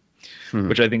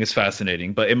 which I think is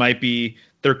fascinating. But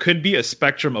there could be a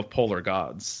spectrum of polar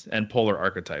gods and polar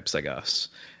archetypes, I guess,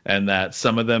 and that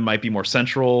some of them might be more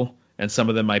central and some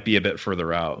of them might be a bit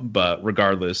further out. But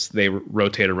regardless, they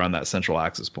rotate around that central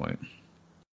axis point.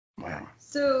 Wow.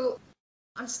 So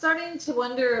I'm starting to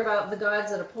wonder about the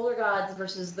gods that are polar gods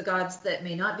versus the gods that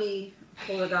may not be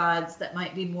polar gods, that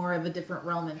might be more of a different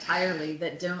realm entirely,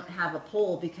 that don't have a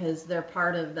pole because they're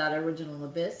part of that original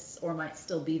abyss or might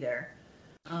still be there.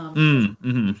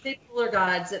 Say polar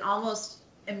gods, it almost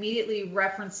immediately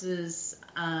references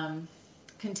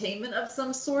containment of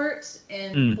some sort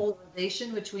and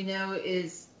polarization, which we know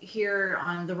is here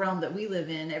on the realm that we live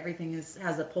in. Everything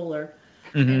has a polar.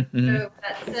 So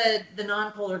that said, the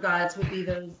non-polar gods would be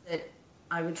those that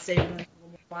I would say run a little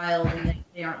more wild, and that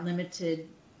they aren't limited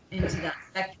into that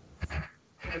spectrum.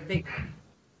 They're big.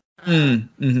 And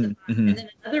then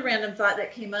another random thought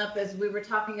that came up as we were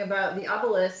talking about the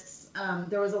obelisks.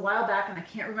 There was a while back, and I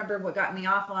can't remember what got me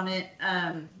off on it,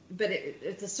 but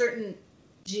it's a certain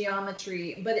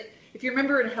geometry. But if you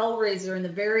remember in Hellraiser, in the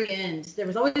very end, there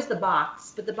was always the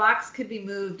box, but the box could be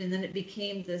moved, and then it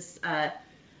became this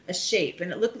a shape,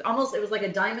 and it was like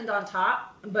a diamond on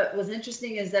top. But what's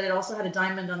interesting is that it also had a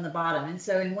diamond on the bottom. And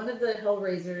so in one of the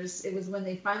Hellraisers, it was when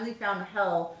they finally found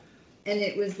hell, and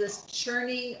it was this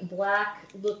churning,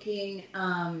 black-looking,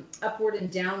 upward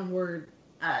and downward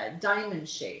diamond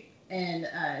shape. And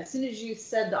as soon as you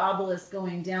said the obelisk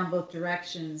going down both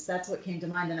directions, that's what came to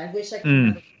mind. And I wish I could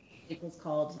remember what the shape was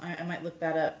called. I might look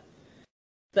that up.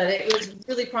 But it was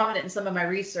really prominent in some of my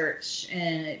research,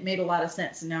 and it made a lot of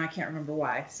sense, and now I can't remember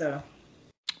why. So,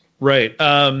 right.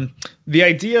 The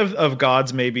idea of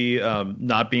gods maybe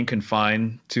not being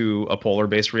confined to a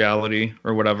polar-based reality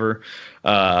or whatever,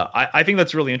 I think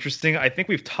that's really interesting. I think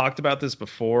we've talked about this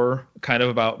before, kind of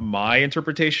about my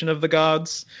interpretation of the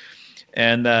gods,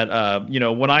 and that,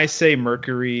 when I say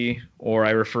Mercury or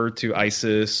I refer to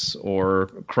Isis or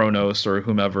Kronos or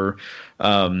whomever,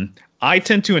 I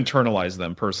tend to internalize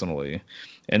them personally.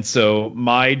 And so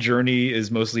my journey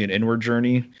is mostly an inward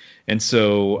journey. And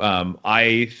so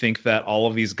I think that all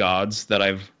of these gods that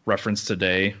I've referenced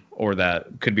today, or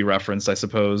that could be referenced, I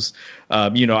suppose,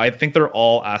 I think they're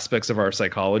all aspects of our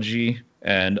psychology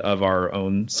and of our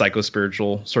own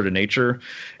psychospiritual sort of nature.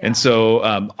 Yeah. And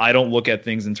so I don't look at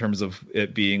things in terms of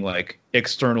it being like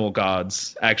external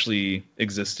gods actually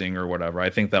existing or whatever. I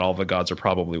think that all the gods are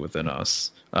probably within us,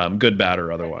 good, bad,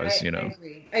 or otherwise.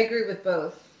 I agree with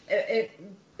both.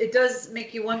 It does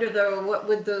make you wonder, though, what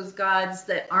would those gods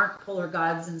that aren't polar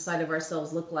gods inside of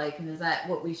ourselves look like? And is that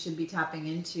what we should be tapping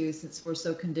into, since we're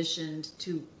so conditioned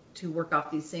to work off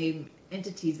these same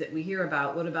entities that we hear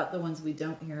about? What about the ones we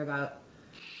don't hear about?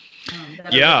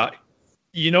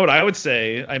 You know what I would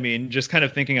say? I mean, just kind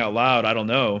of thinking out loud, I don't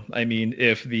know. I mean,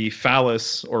 if the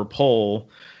phallus or pole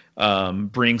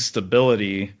brings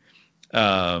stability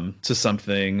to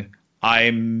something,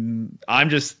 I'm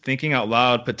just thinking out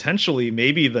loud, potentially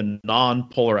maybe the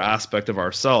non-polar aspect of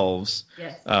ourselves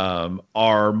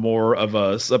are more of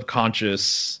a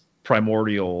subconscious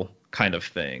primordial kind of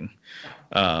thing.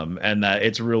 And that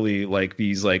it's really like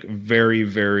these like very,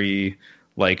 very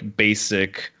like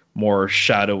basic, more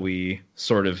shadowy,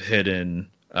 sort of hidden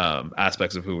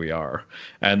aspects of who we are,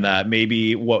 and that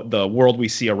maybe what the world we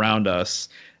see around us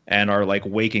and our like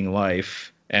waking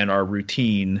life and our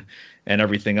routine and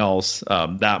everything else,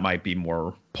 that might be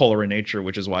more polar in nature,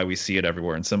 which is why we see it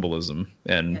everywhere in symbolism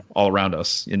and all around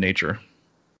us in nature.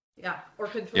 Yeah, or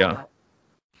controlled Yeah. by.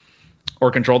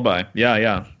 Or controlled by.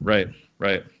 Yeah. Right.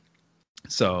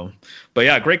 So, but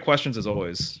yeah, great questions as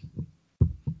always.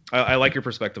 I like your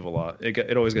perspective a lot.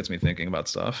 It always gets me thinking about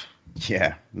stuff.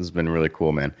 Yeah, this has been really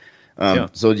cool, man. Yeah.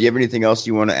 So do you have anything else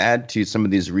you want to add to some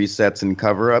of these resets and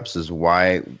cover-ups as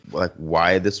why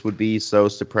this would be so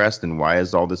suppressed, and why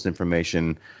is all this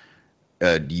information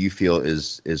do you feel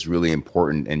is really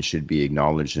important and should be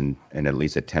acknowledged and at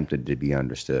least attempted to be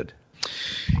understood?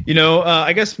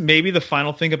 I guess maybe the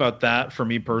final thing about that for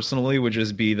me personally would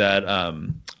just be that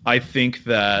I think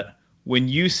that when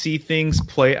you see things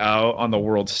play out on the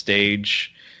world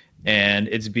stage and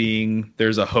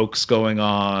there's a hoax going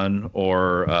on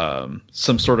or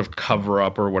some sort of cover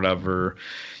up or whatever,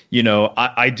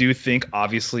 I do think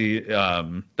obviously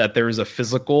that there is a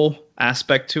physical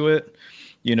aspect to it.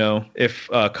 If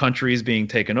a country is being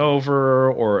taken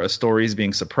over or a story is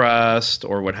being suppressed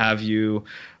or what have you,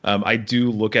 I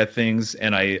do look at things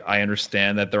and I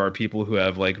understand that there are people who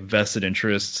have like vested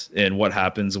interests in what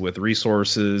happens with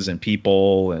resources and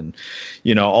people and,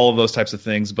 all of those types of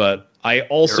things. But I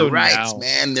also They're rights,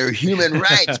 man. They're human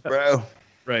rights, bro.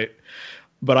 Right.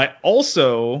 But I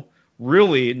also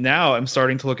really now I'm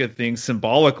starting to look at things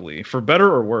symbolically, for better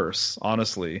or worse,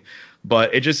 honestly.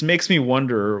 But it just makes me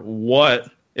wonder what,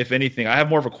 if anything, I have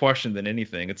more of a question than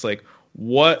anything. It's like,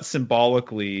 what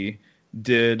symbolically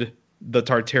did the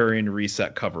Tartarian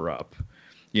reset cover up?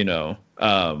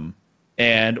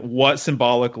 And what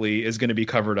symbolically is going to be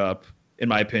covered up, in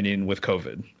my opinion, with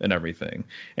COVID and everything.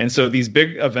 And so these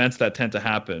big events that tend to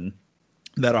happen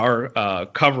that are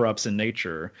cover-ups in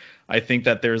nature, I think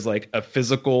that there's like a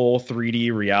physical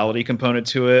 3D reality component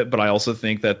to it, but I also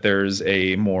think that there's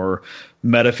a more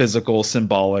metaphysical,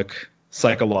 symbolic,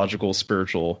 psychological,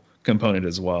 spiritual component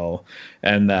as well.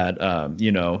 And that,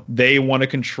 they want to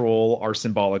control our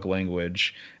symbolic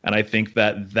language. And I think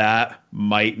that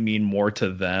might mean more to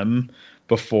them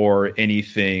before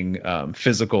anything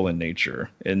physical in nature,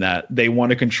 in that they want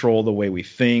to control the way we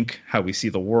think, how we see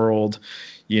the world,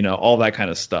 all that kind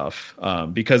of stuff,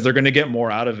 because they're going to get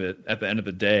more out of it at the end of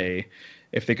the day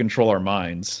if they control our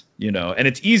minds, and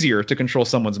it's easier to control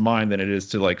someone's mind than it is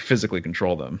to like physically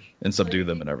control them and subdue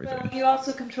them and everything. Well, you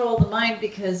also control the mind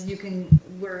because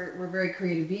we're very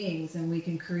creative beings and we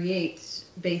can create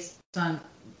based on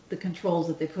the controls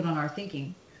that they put on our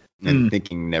thinking. And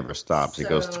thinking never stops. It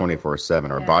goes 24/7.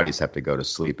 Our Yeah. bodies have to go to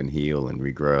sleep and heal and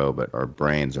regrow, but our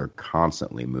brains are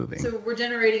constantly moving. So we're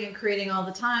generating and creating all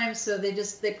the time. So they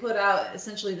put out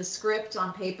essentially the script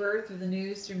on paper through the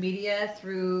news, through media,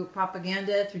 through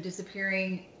propaganda, through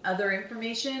disappearing other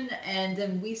information, and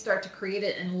then we start to create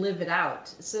it and live it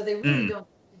out. So they really don't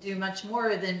do much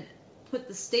more than put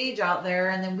the stage out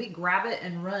there, and then we grab it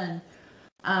and run,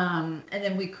 and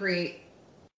then we create.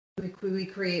 We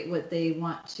create what they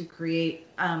want to create.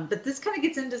 But this kind of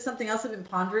gets into something else I've been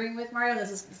pondering with Mario.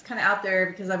 This is kind of out there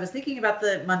because I was thinking about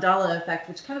the mandala effect,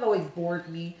 which kind of always bored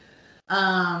me. But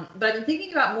I've been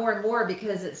thinking about more and more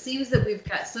because it seems that we've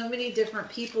got so many different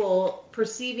people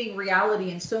perceiving reality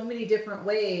in so many different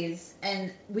ways,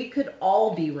 and we could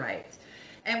all be right.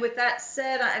 And with that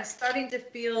said, I'm starting to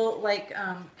feel like,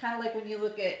 kind of like when you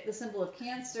look at the symbol of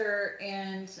Cancer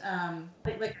and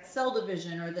like a cell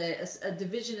division or a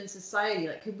division in society.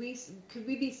 Like, could we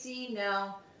be seeing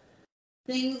now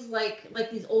things like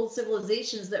these old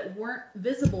civilizations that weren't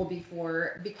visible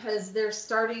before because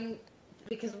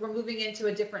we're moving into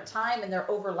a different time and they're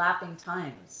overlapping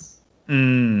times.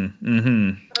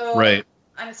 So, right.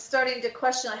 I'm starting to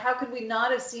question, like, how could we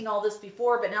not have seen all this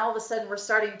before, but now all of a sudden we're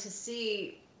starting to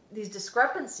see these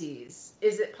discrepancies?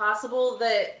 Is it possible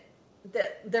that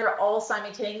they're all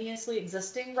simultaneously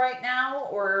existing right now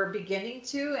or beginning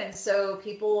to, and so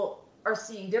people are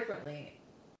seeing differently?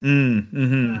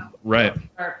 Right.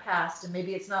 Our past, and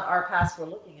maybe it's not our past we're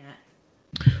looking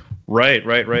at. Right.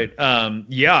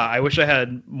 Yeah, I wish I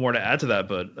had more to add to that,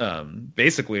 but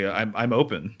basically I'm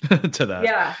open to that.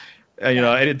 Yeah.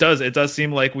 And it does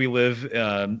seem like we live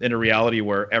in a reality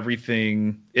where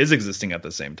everything is existing at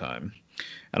the same time.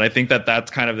 And I think that that's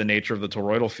kind of the nature of the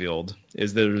toroidal field,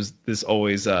 is there's this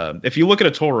always, if you look at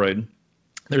a toroid,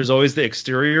 there's always the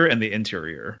exterior and the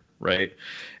interior, right?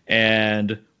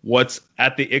 And what's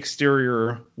at the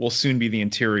exterior will soon be the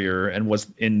interior, and what's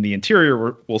in the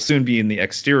interior will soon be in the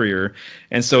exterior.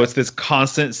 And so it's this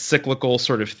constant cyclical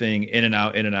sort of thing, in and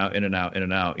out, in and out, in and out, in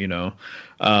and out,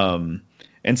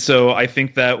 and so I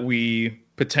think that we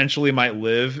potentially might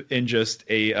live in just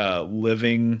a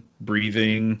living,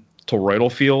 breathing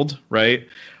toroidal field, right?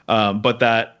 But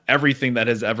that everything that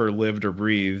has ever lived or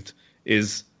breathed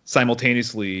is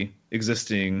simultaneously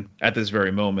existing at this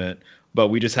very moment, but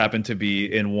we just happen to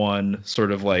be in one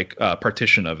sort of like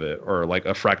partition of it, or like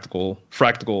a fractal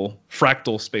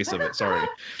space of it. Sorry.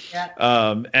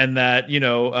 Yeah. And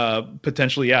that,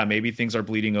 potentially, maybe things are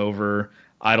bleeding over.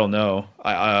 I don't know.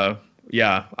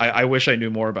 I wish I knew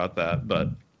more about that, but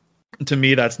to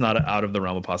me, that's not out of the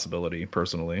realm of possibility,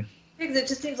 personally. Because it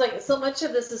just seems like so much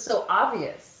of this is so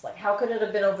obvious. Like, how could it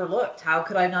have been overlooked? How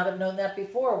could I not have known that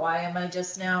before? Why am I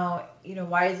just now,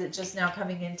 why is it just now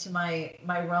coming into my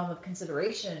realm of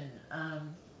consideration?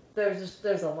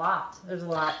 There's a lot. There's a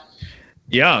lot.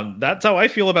 Yeah, that's how I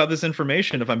feel about this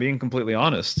information, if I'm being completely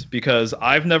honest, because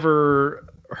I've never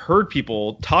heard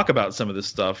people talk about some of this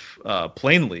stuff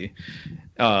plainly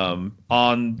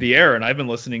on the air. And I've been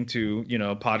listening to,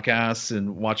 podcasts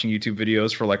and watching YouTube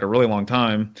videos for like a really long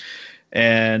time.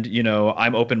 And,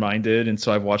 I'm open-minded. And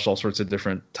so I've watched all sorts of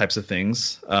different types of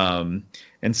things. And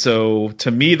so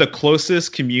to me, the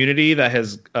closest community that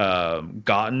has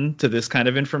gotten to this kind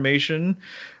of information,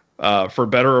 for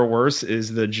better or worse,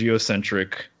 is the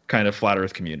geocentric kind of flat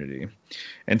earth community.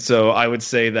 And so I would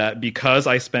say that because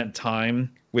I spent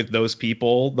time with those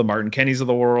people, the Martin Kennys of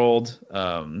the world,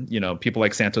 people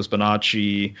like Santos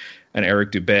Bonacci and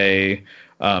Eric Dubay,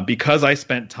 because I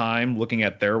spent time looking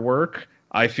at their work,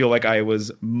 I feel like I was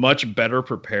much better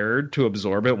prepared to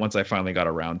absorb it once I finally got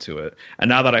around to it. And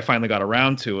now that I finally got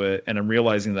around to it, and I'm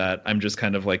realizing that I'm just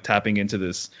kind of like tapping into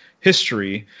this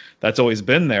history that's always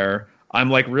been there, I'm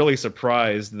like really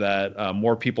surprised that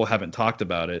more people haven't talked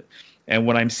about it. And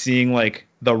when I'm seeing like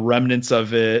the remnants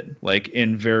of it, like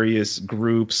in various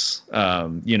groups,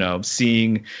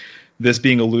 seeing this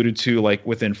being alluded to like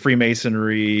within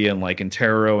Freemasonry and like in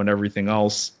tarot and everything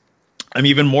else, I'm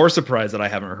even more surprised that I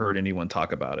haven't heard anyone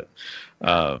talk about it.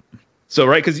 So,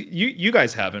 right, because you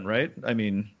guys haven't, right? I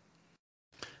mean,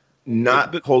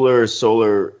 not polar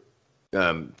solar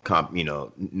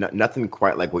nothing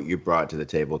quite like what you brought to the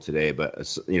table today, but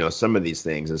some of these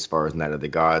things, as far as Night of the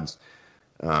Gods,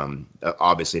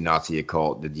 obviously Nazi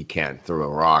occult, that you can't throw a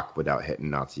rock without hitting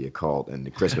Nazi occult, and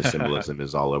the Christmas symbolism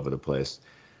is all over the place.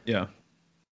 Yeah.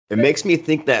 It makes me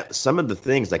think that some of the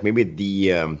things, like maybe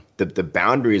the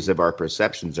boundaries of our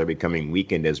perceptions, are becoming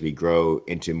weakened as we grow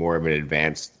into more of an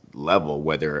advanced level.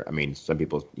 Whether, some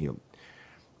people,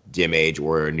 dim age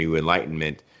or a new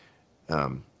enlightenment,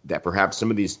 that perhaps some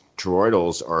of these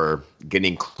toroidals are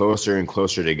getting closer and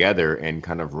closer together and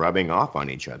kind of rubbing off on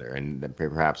each other, and that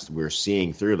perhaps we're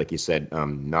seeing through, like you said,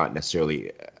 not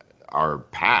necessarily our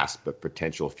past, but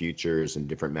potential futures and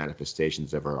different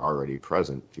manifestations of our already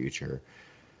present future.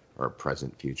 Or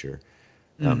present future.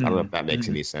 I don't know if that makes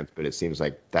any sense, but it seems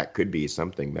like that could be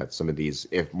something that some of these,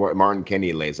 if Martin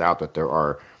Kenny lays out that there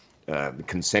are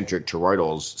concentric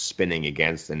toroidals spinning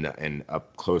against and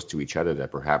up close to each other,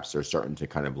 that perhaps they're starting to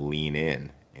kind of lean in,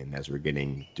 and as we're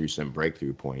getting through some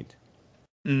breakthrough point.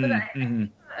 But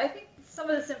I think some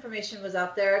of this information was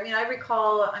out there. I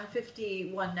recall, I'm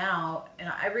 51 now, and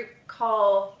I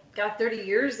recall, 30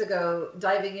 years ago,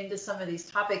 diving into some of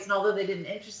these topics, and although they didn't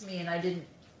interest me and I didn't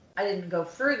go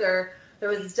further, there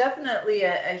was definitely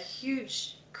a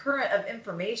huge current of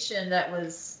information that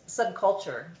was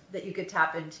subculture that you could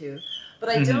tap into. But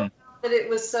I don't know that it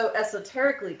was so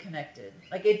esoterically connected.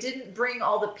 Like, it didn't bring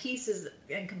all the pieces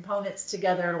and components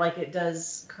together like it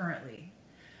does currently.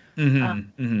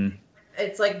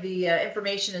 It's like the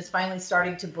information is finally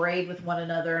starting to braid with one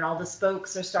another, and all the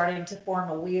spokes are starting to form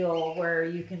a wheel where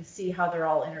you can see how they're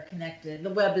all interconnected. The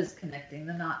web is connecting.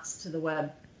 The knots to the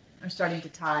web are starting to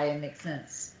tie and make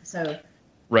sense. So.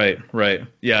 Right.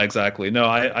 Yeah, exactly. No,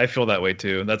 I feel that way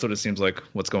too. That's what it seems like,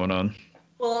 what's going on.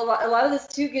 Well, a lot of this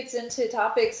too gets into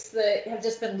topics that have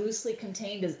just been loosely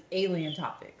contained as alien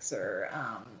topics or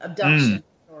abduction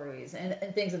stories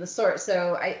and things of the sort.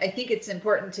 So I think it's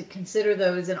important to consider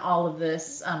those in all of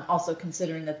this. Also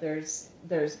considering that there's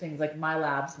things like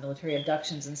MILABs, military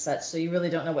abductions and such. So you really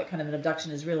don't know what kind of an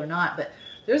abduction is real or not. But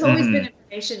there's always been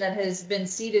information that has been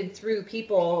seeded through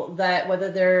people that,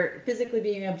 whether they're physically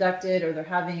being abducted or they're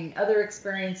having other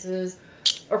experiences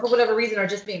or for whatever reason are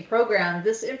just being programmed,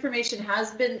 this information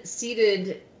has been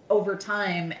seeded over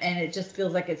time, and it just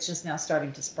feels like it's just now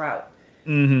starting to sprout.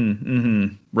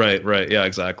 Right. Yeah,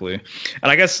 exactly.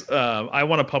 And I guess I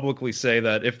want to publicly say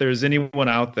that if there's anyone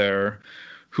out there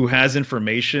who has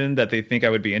information that they think I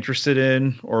would be interested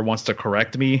in or wants to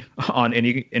correct me on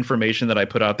any information that I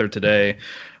put out there today,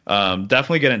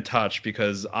 definitely get in touch,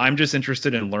 because I'm just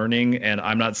interested in learning, and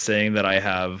I'm not saying that I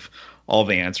have all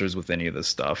the answers with any of this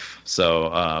stuff.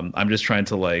 So I'm just trying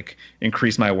to like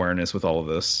increase my awareness with all of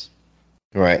this.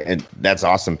 Right. And that's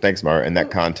awesome. Thanks, Mar. And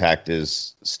that contact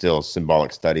is still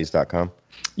symbolicstudies.com.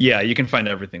 Yeah, you can find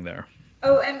everything there.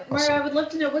 Oh, and Mario, I would love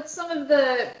to know what's some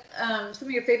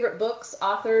of your favorite books,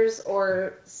 authors,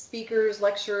 or speakers,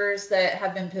 lecturers that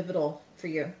have been pivotal for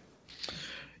you.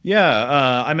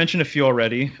 Yeah, I mentioned a few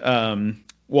already.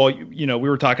 Well, we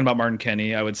were talking about Martin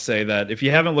Kenney. I would say that if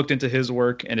you haven't looked into his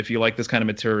work, and if you like this kind of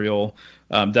material,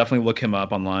 definitely look him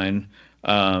up online.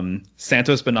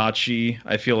 Santos Bonacci,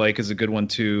 I feel like, is a good one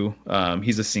too.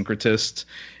 He's a syncretist,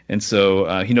 and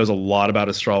so he knows a lot about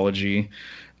astrology.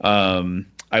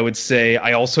 I would say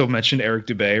I also mentioned Eric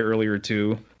Dubay earlier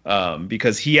too,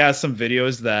 because he has some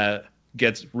videos that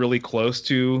gets really close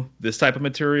to this type of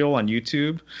material on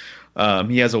YouTube.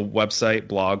 He has a website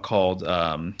blog called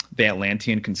The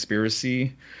Atlantean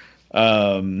Conspiracy.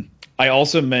 I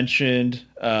also mentioned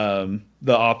the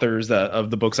authors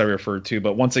of the books I referred to,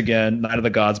 but once again, Night of the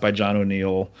Gods by John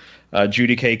O'Neill,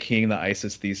 Judy K. King, The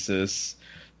Isis Thesis,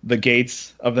 The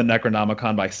Gates of the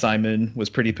Necronomicon by Simon was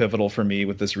pretty pivotal for me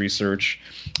with this research.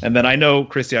 And then I know,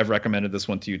 Christy, I've recommended this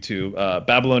one to you too.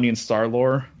 Babylonian Star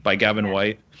Lore by Gavin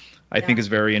White, I think is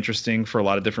very interesting for a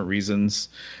lot of different reasons.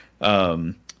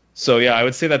 So yeah, I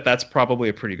would say that that's probably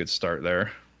a pretty good start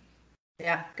there.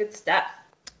 Yeah, good stuff.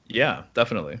 Yeah,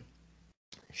 definitely.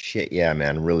 Shit, yeah,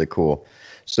 man, really cool.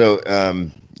 So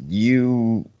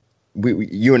you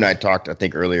and I talked, I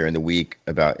think, earlier in the week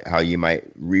about how you might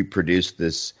reproduce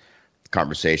this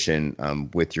conversation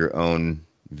with your own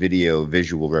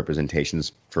visual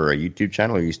representations for a YouTube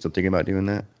channel. Are you still thinking about doing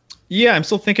that? Yeah, I'm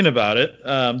still thinking about it,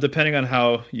 depending on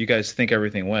how you guys think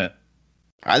everything went.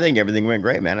 I think everything went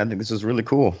great, man. I think this was really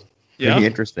cool. Pretty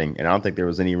interesting. And I don't think there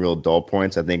was any real dull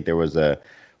points. I think there was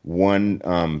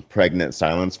one pregnant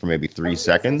silence for maybe 3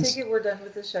 seconds. I take it we're done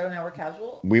with the show now. We're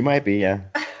casual. We might be, yeah.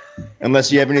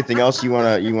 Unless you have anything else you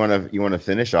wanna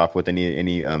finish off with,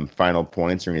 any final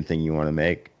points or anything you want to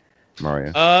make,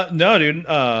 Mario. No, dude.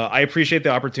 I appreciate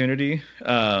the opportunity.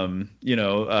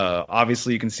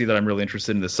 Obviously you can see that I'm really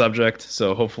interested in the subject,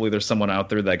 so hopefully there's someone out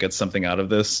there that gets something out of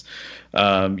this.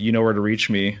 You know where to reach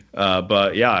me.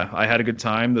 But yeah, I had a good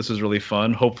time. This was really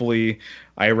fun. Hopefully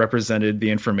I represented the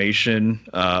information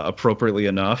appropriately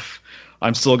enough.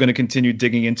 I'm still going to continue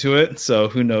digging into it, so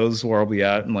who knows where I'll be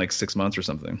at in like 6 months or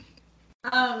something.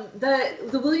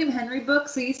 The William Henry book,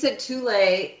 so you said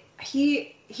Tule,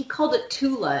 he called it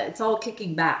Tula. It's all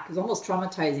kicking back. It was almost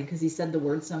traumatizing because he said the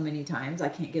word so many times I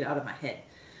can't get it out of my head.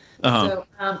 Uh-huh. So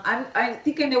I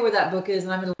think I know where that book is,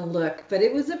 and I'm going to look. But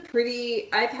it was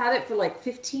I've had it for like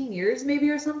 15 years maybe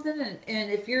or something.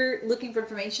 And if you're looking for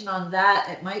information on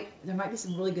that, there might be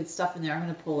some really good stuff in there. I'm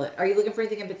going to pull it. Are you looking for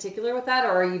anything in particular with that,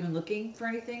 or are you even looking for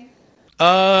anything?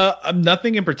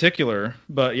 Nothing in particular,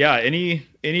 but yeah,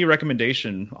 any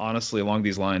recommendation, honestly, along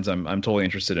these lines, I'm totally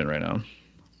interested in right now.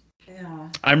 Yeah.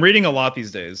 I'm reading a lot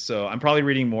these days, so I'm probably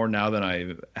reading more now than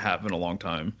I have in a long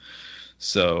time.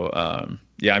 So,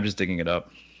 yeah, I'm just digging it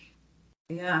up.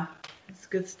 Yeah, it's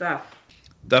good stuff.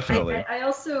 Definitely. I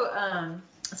also,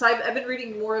 so I've been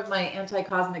reading more of my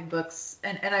anti-cosmic books,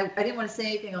 and I didn't want to say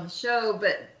anything on the show,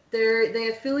 but they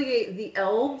affiliate the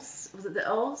elves. Was it the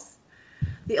elves?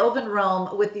 The elven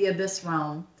realm with the abyss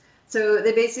realm. So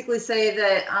they basically say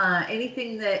that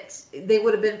anything that they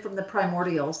would have been from the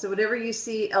primordial. So whatever you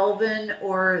see elven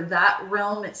or that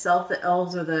realm itself, the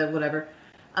elves or the whatever,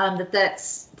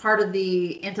 that's part of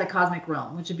the anti-cosmic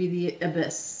realm, which would be the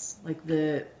abyss, like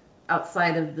the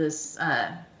outside of this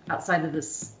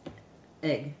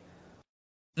egg.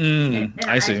 And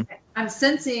I see. I'm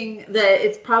sensing that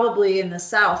it's probably in the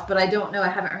south, but I don't know. I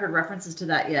haven't heard references to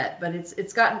that yet. But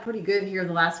it's gotten pretty good here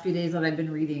the last few days that I've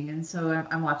been reading, and so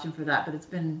I'm watching for that. But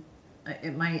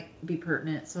it might be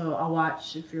pertinent, so I'll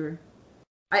watch if you're.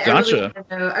 Gotcha.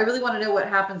 I really want to know what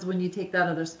happens when you take that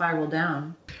other spiral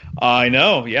down. I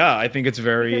know. Yeah, I think it's a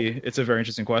very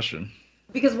interesting question.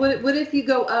 Because what if you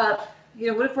go up?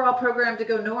 What if we're all programmed to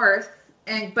go north?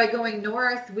 And by going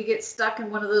north, we get stuck in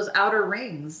one of those outer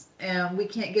rings, and we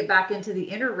can't get back into the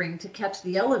inner ring to catch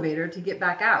the elevator to get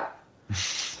back out.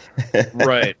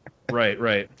 Right.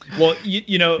 Well,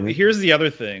 here's the other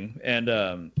thing, and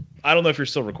I don't know if you're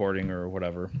still recording or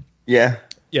whatever. Yeah.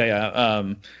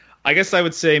 I guess I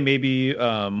would say maybe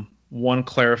one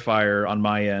clarifier on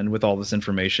my end with all this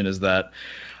information is that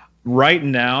right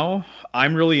now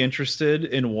I'm really interested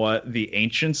in what the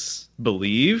ancients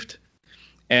believed.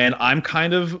 And I'm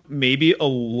kind of maybe a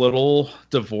little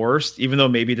divorced, even though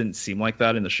maybe it didn't seem like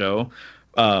that in the show,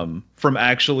 from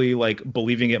actually like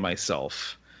believing it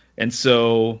myself. And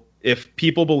so if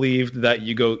people believed that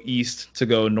you go east to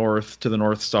go north to the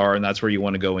North Star and that's where you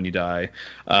want to go when you die,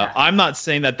 I'm not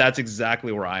saying that that's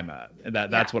exactly where I'm at and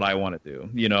that's what I want to do.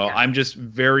 You know, I'm just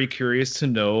very curious to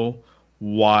know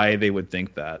why they would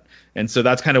think that. And so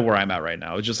that's kind of where I'm at right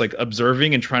now. It's just like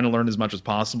observing and trying to learn as much as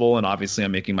possible. And obviously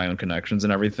I'm making my own connections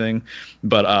and everything,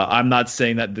 but I'm not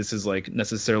saying that this is like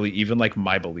necessarily even like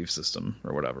my belief system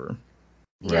or whatever.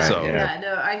 Yeah, So,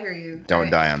 no, I hear you.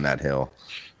 Don't die on that hill.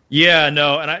 Yeah,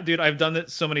 no. And I've done it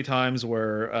so many times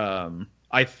where,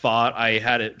 I thought I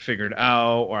had it figured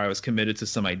out or I was committed to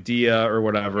some idea or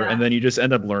whatever. And then you just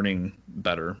end up learning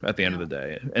better at the end of the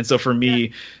day. And so for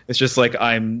me, it's just like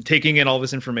I'm taking in all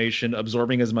this information,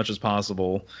 absorbing as much as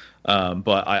possible.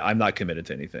 But I'm not committed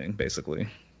to anything, basically.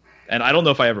 And I don't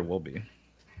know if I ever will be.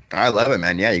 I love it,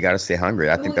 man. Yeah, you got to stay hungry.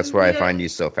 I think that's why I find you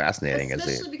so fascinating as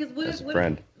a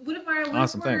friend. What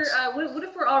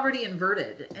if we're already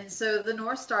inverted? And so the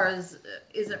North Star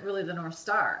isn't really the North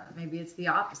Star. Maybe it's the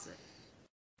opposite.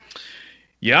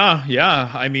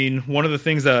 Yeah. I mean, one of the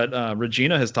things that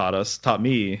Regina has taught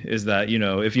me is that, you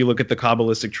know, if you look at the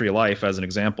Kabbalistic tree of life as an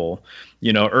example,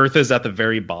 you know, Earth is at the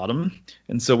very bottom.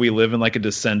 And so we live in like a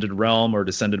descended realm or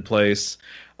descended place.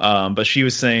 But she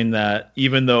was saying that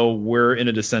even though we're in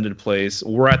a descended place,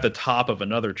 we're at the top of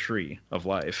another tree of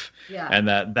life. Yeah. And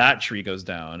that tree goes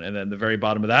down. And then the very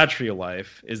bottom of that tree of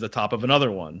life is the top of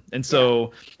another one. And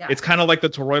so it's kind of like the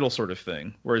toroidal sort of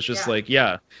thing, where it's just like,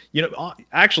 you know,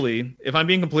 actually, if I'm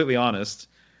being completely honest,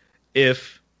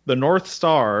 if the North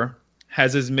Star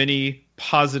has as many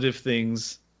positive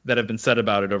things that have been said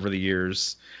about it over the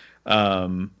years,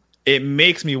 it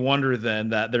makes me wonder then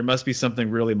that there must be something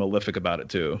really malefic about it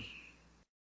too.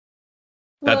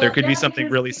 That there could be something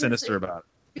really sinister about it.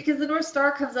 Because the North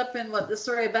Star comes up in the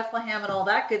story of Bethlehem and all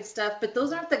that good stuff, but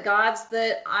those aren't the gods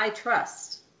that I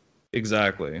trust.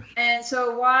 Exactly. And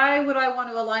so why would I want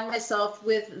to align myself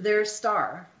with their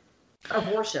star of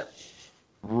worship?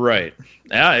 Right.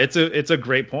 Yeah, it's a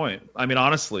great point. I mean,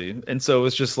 honestly. And so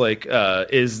it's just like,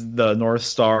 is the North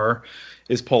Star,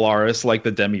 is Polaris like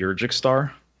the demiurgic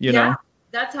star? You know?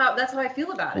 That's how I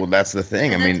feel about it. Well, that's the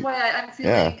thing. And I that's mean, why I'm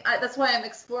feeling. That's why I'm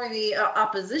exploring the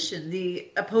opposition,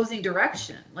 the opposing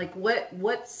direction. Like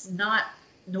what's not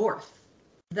north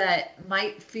that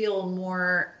might feel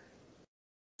more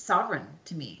sovereign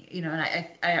to me, you know? And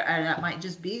I that might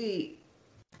just be.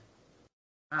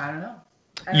 I don't know.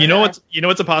 You know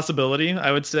what's a possibility?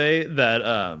 I would say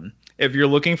that if you're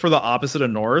looking for the opposite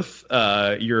of north,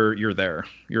 you're there.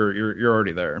 You're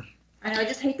already there. I know, I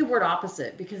just hate the word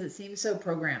opposite because it seems so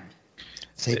programmed.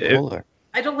 Say polar.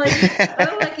 I don't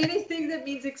like anything that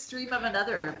means extreme of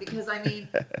another because I mean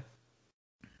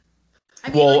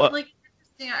like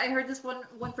interesting. I heard this one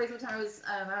phrase one time.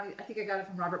 I think I got it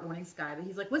from Robert Morningsky, but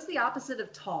he's like, "What's the opposite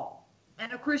of tall?"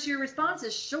 And of course, your response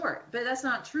is short, but that's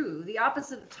not true. The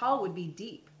opposite of tall would be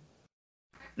deep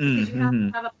because you have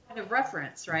to have a point of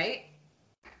reference, right?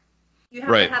 You have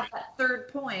to have that third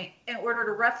point in order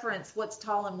to reference what's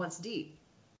tall and what's deep.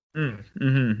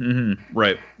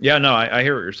 Right. Yeah, no, I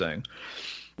hear what you're saying.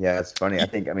 Yeah, it's funny. I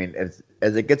think, I mean,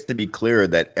 as it gets to be clear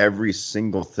that every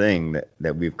single thing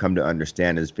that we've come to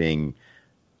understand as being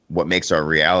what makes our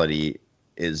reality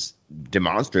is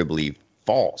demonstrably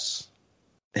false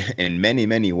in many,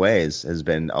 many ways has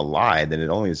been a lie, then it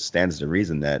only stands to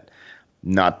reason that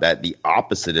not that the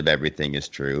opposite of everything is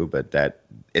true, but that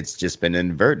it's just been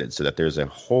inverted so that there's a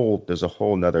whole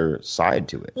nother side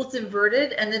to it. Well, it's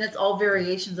inverted, and then it's all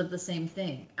variations of the same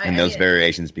thing. And those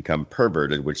variations become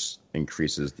perverted, which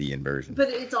increases the inversion. But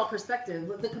it's all perspective.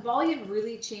 The Kabbalion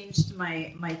really changed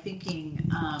my thinking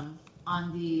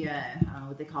on the, I don't know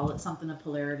what they call it, something of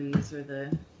polarities or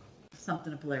the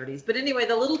something of polarities. But anyway,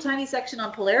 the little tiny section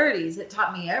on polarities, it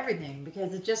taught me everything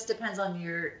because it just depends on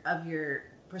your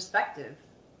perspective.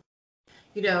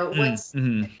 You know, once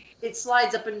it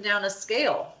slides up and down a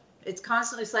scale. It's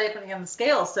constantly sliding up and down the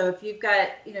scale. So if you've got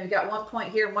 1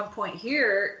 point here and 1 point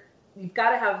here, you've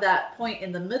got to have that point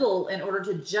in the middle in order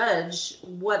to judge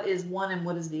what is one and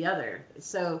what is the other.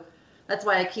 So that's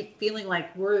why I keep feeling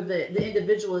like we're the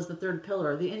individual is the third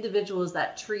pillar. The individual is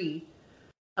that tree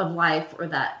of life or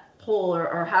that pole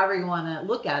or however you want to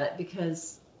look at it,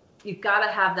 because you've got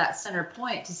to have that center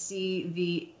point to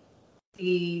see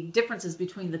the differences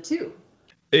between the two.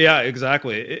 Yeah,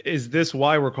 exactly. Is this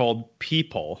why we're called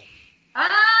people?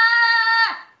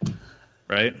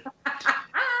 Right?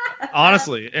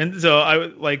 Honestly. And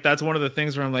so that's one of the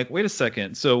things where I'm like, wait a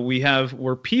second. So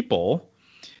we're people,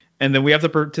 and then we have to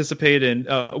participate in.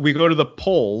 We go to the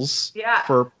polls Yeah.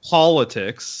 for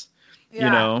politics. Yeah.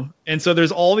 You know, and so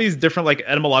there's all these different like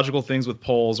etymological things with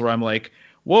poles where I'm like,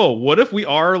 whoa, what if we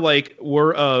are like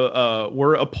we're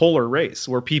a polar race,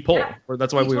 we're people, Yeah. or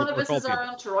that's why Each we're one of us called is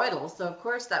our people. own toroidal, so of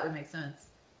course that would make sense.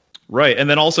 Right, and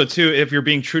then also too, if you're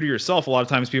being true to yourself, a lot of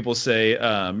times people say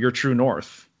your true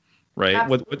north, right?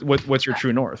 Absolutely. What's your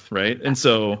true north, right? And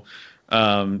so,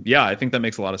 yeah, I think that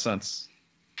makes a lot of sense.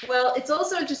 Well, it's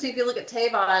also interesting if you look at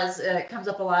Tevaz, it comes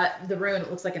up a lot. The rune, it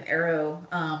looks like an arrow.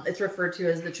 It's referred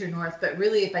to as the true north, but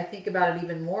really, if I think about it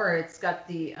even more, it's got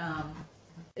the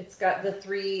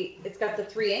three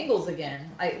angles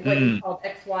again, what you called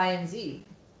X, Y, and Z.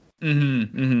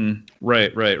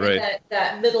 Right. And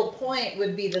that middle point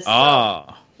would be the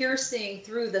sun piercing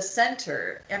through the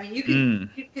center. I mean, you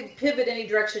can pivot any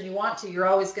direction you want to. You're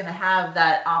always going to have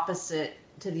that opposite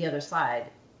to the other side.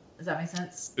 Does that make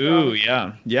sense? Ooh,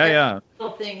 yeah. The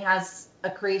little thing has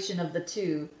a creation of the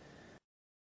two.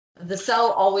 The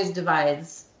cell always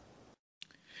divides.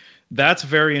 That's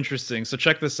very interesting. So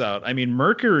check this out. I mean,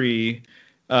 Mercury,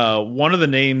 one of the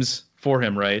names for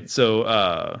him, right?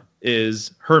 So is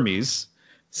Hermes.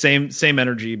 Same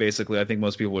energy, basically. I think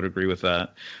most people would agree with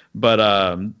that.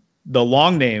 But the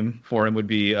long name for him would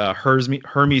be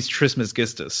Hermes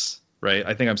Trismegistus, right?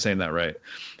 I think I'm saying that right.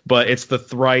 But it's the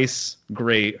thrice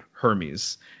great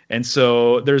Hermes. And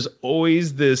so there's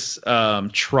always this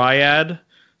triad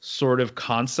sort of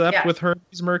concept with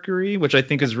Hermes Mercury, which I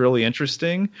think is really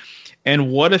interesting.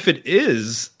 And what if it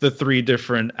is the three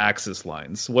different axis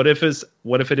lines? What if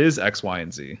it is X, Y,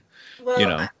 and Z? Well,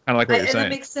 kind of like what you're saying. And that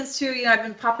makes sense too. I've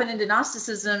been popping into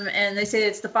Gnosticism, and they say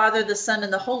it's the Father, the Son,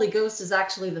 and the Holy Ghost is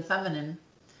actually the feminine,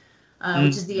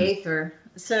 which is the aether.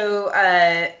 So,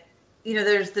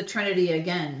 there's the Trinity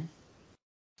again.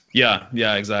 Yeah,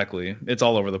 exactly. It's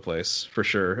all over the place for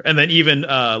sure. And then even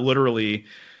literally,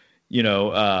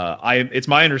 it's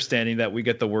my understanding that we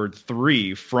get the word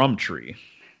three from tree,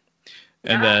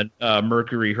 and then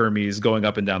Mercury, Hermes going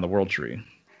up and down the world tree.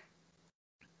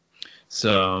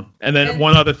 So, and then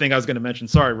one other thing I was going to mention,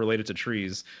 sorry, related to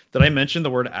trees. Did I mention the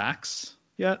word axe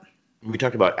yet? We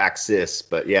talked about axis,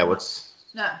 but yeah, what's...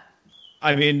 No.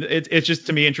 I mean, it's just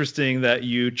to me interesting that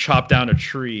you chop down a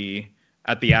tree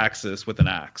at the axis with an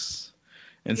axe.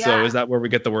 And so is that where we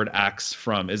get the word axe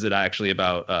from? Is it actually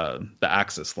about the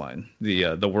axis line,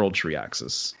 the world tree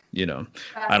axis?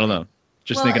 I don't know.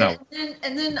 Just thinking out.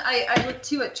 And then I look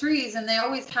too at trees, and they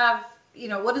always have,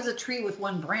 what is a tree with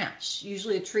one branch?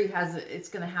 Usually a tree it's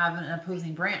going to have an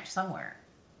opposing branch somewhere.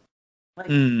 Like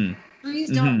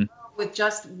trees don't grow with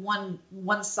just one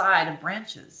side of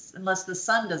branches unless the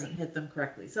sun doesn't hit them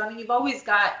correctly. So I mean, you've always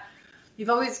got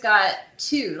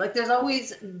two. Like there's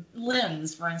always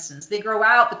limbs, for instance. They grow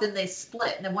out, but then they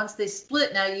split. And then once they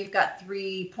split, now you've got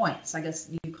 3 points. I guess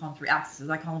you call them 3 axes.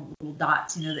 I call them little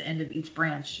dots. The end of each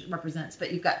branch represents.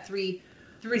 But you've got three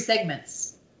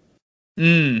segments.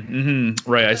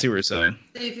 Right, I see what you're saying.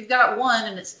 So if you've got one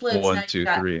and it splits, One, now two, you've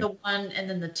got three. the one and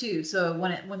then the two. So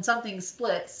when something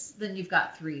splits, then you've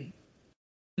got 3.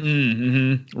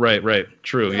 Right.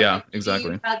 True. So yeah,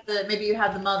 exactly. Maybe you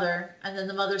had the mother, and then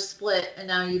the mother split, and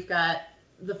now you've got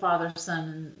the Father,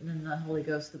 Son, and then the Holy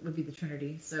Ghost. That would be the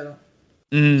Trinity. So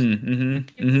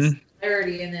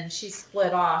clarity, and then she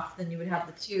split off. Then you would have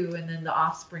the 2, and then the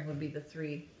offspring would be the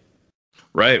 3.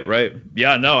 Right.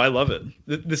 Yeah, no, I love it.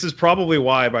 This is probably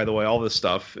why, by the way, all this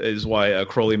stuff is why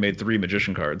Crowley made 3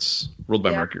 magician cards ruled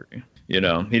by Mercury. He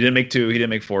didn't make 2, he didn't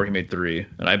make 4, he made 3.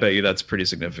 And I bet you that's pretty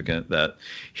significant that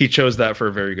he chose that for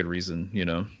a very good reason,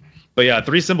 But yeah,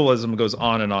 3 symbolism goes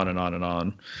on and on and on and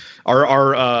on.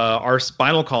 Our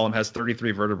spinal column has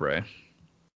 33 vertebrae.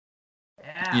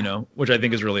 Which I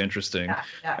think is really interesting.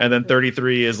 Yeah. And then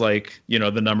 33 is like,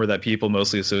 the number that people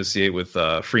mostly associate with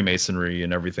Freemasonry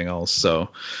and everything else.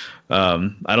 So I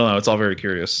don't know. It's all very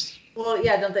curious. Well,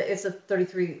 yeah, it's a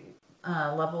 33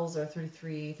 levels or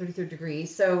 33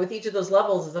 degrees. So with each of those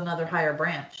levels is another higher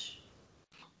branch.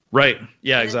 Right.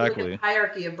 Yeah, and exactly.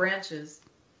 Hierarchy of branches.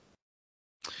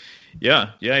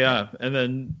 Yeah. And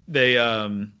then they,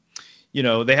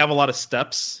 they have a lot of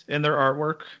steps in their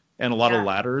artwork. And a lot of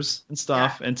ladders and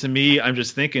stuff. Yeah. And to me, I'm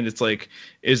just thinking, it's like,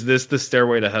 is this the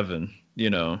stairway to heaven?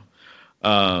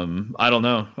 I don't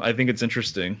know. I think it's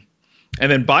interesting.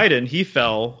 And then Biden, he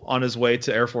fell on his way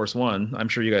to Air Force One. I'm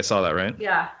sure you guys saw that, right?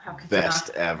 Yeah. Best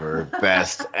ever.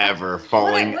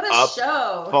 Falling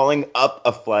up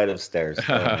a flight of stairs.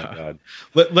 Oh my God.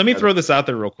 Let me throw this out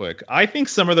there real quick. I think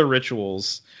some of the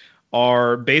rituals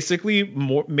are basically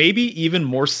maybe even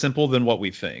more simple than what we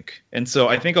think. And so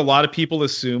I think a lot of people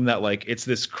assume that like it's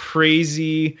this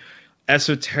crazy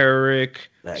esoteric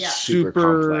That Yeah. super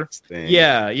complex thing.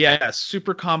 Yeah,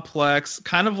 super complex.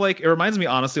 Kind of like, it reminds me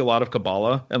honestly a lot of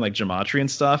Kabbalah and like gematria and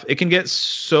stuff. It can get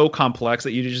so complex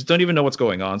that you just don't even know what's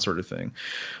going on, sort of thing.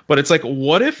 But it's like,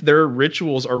 what if their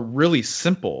rituals are really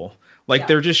simple? Like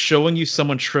they're just showing you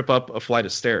someone trip up a flight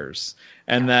of stairs,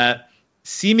 and that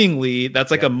seemingly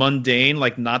that's like a mundane,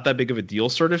 like not that big of a deal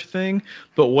sort of thing.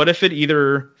 But what if it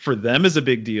either for them is a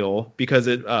big deal because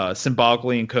it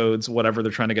symbolically encodes whatever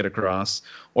they're trying to get across,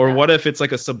 or what if it's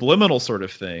like a subliminal sort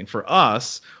of thing for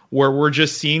us where we're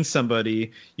just seeing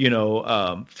somebody,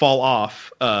 fall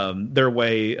off their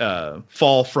way,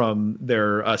 fall from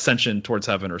their ascension towards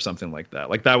heaven or something like that.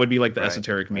 Like that would be like the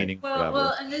esoteric meaning.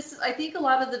 Well, and this, I think a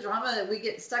lot of the drama, we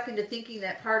get stuck into thinking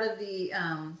that part of the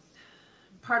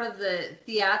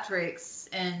theatrics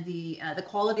and the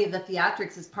quality of the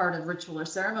theatrics is part of ritual or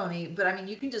ceremony. But I mean,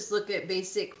 you can just look at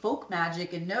basic folk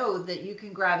magic and know that you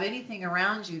can grab anything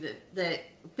around you that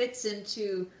fits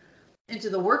into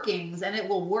the workings, and it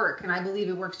will work. And I believe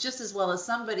it works just as well as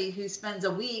somebody who spends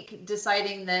a week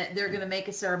deciding that they're going to make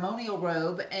a ceremonial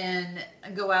robe and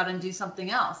go out and do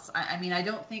something else. I mean, I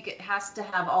don't think it has to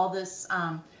have all this.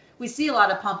 We see a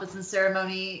lot of pompous and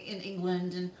ceremony in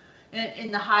England and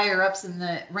in the higher ups in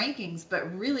the rankings,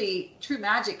 but really true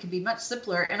magic can be much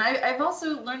simpler. And I've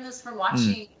also learned this from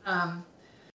watching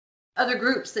other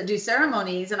groups that do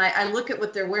ceremonies, and I look at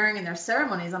what they're wearing in their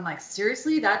ceremonies. I'm like,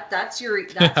 seriously, that's I'm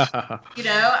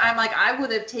like, I would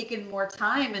have taken more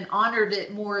time and honored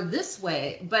it more this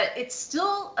way, but it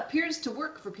still appears to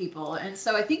work for people. And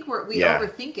so I think we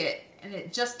overthink it, and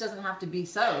it just doesn't have to be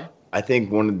so. I think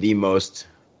one of the most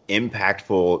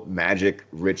impactful magic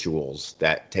rituals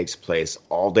that takes place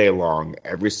all day long,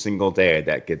 every single day,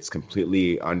 that gets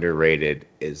completely underrated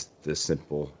is the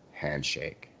simple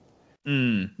handshake.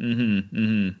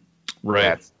 Right.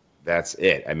 That's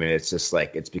it. I mean, it's just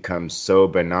like, it's become so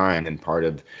benign and part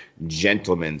of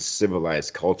gentleman's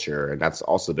civilized culture, and that's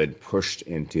also been pushed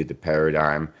into the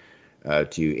paradigm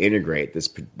to integrate this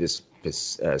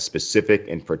specific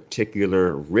and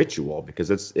particular ritual, because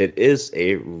it is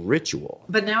a ritual.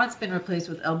 But now it's been replaced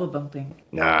with elbow bumping.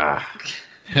 Not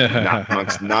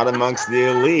amongst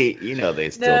the elite. They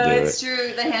still do it. No, it's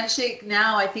true. The handshake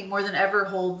now, I think more than ever,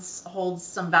 holds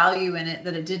some value in it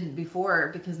that it didn't before,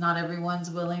 because not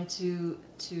everyone's willing to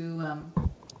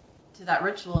that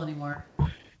ritual anymore.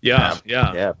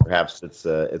 Yeah. Perhaps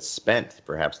it's spent.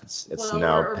 Perhaps it's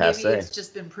now or passé. Maybe it's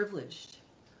just been privileged.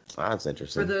 Oh, that's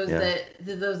interesting. For those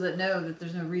that know that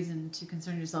there's no reason to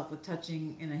concern yourself with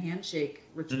touching in a handshake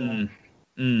ritual.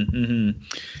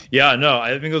 Yeah, no,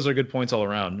 I think those are good points all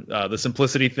around. The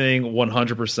simplicity thing,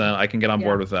 100%, I can get on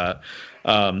board with that.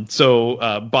 So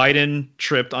Biden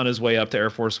tripped on his way up to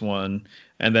Air Force One,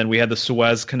 and then we had the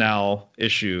Suez Canal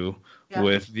issue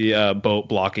with the boat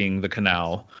blocking the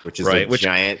canal, which is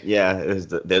giant. Yeah,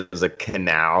 there's a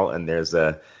canal, and there's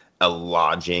a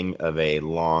lodging of a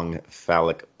long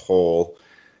phallic pole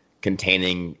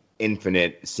containing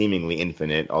seemingly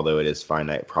infinite, although it is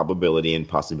finite, probability and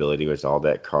possibility, which is all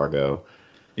that cargo.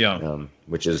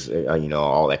 Which is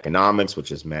all economics,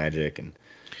 which is magic, and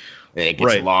it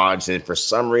gets lodged, and for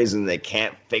some reason they just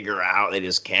can't figure out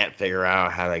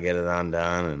how to get it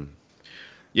undone. And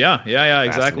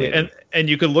exactly. And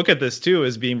you could look at this too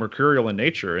as being mercurial in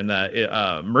nature, in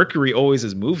that Mercury always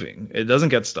is moving. It doesn't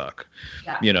get stuck,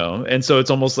 and so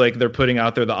it's almost like they're putting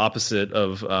out there the opposite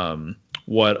of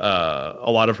what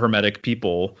a lot of Hermetic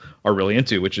people are really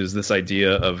into, which is this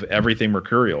idea of everything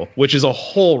mercurial, which is a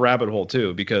whole rabbit hole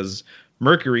too, because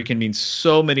Mercury can mean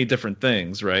so many different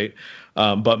things, right?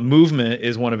 But movement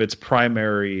is one of its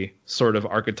primary sort of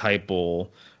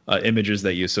archetypal images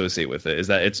that you associate with it, is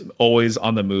that it's always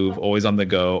on the move, always on the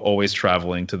go, always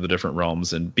traveling to the different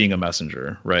realms and being a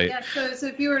messenger, right? Yeah, so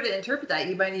if you were to interpret that,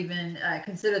 you might even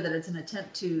consider that it's an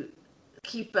attempt to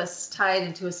keep us tied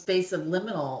into a space of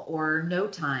liminal or no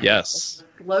time. Yes.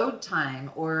 Or load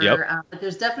time, or but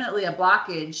there's definitely a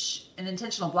blockage, an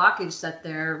intentional blockage set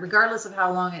there. Regardless of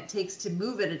how long it takes to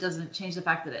move it, it doesn't change the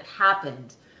fact that it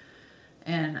happened.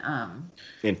 And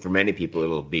for many people,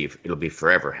 it'll be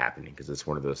forever happening, because it's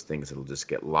one of those things that'll just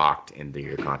get locked into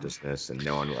your consciousness, and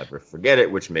no one will ever forget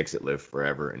it, which makes it live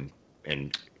forever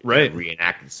and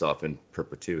reenact itself in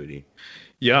perpetuity.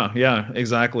 Yeah,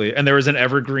 exactly. And there was an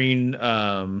evergreen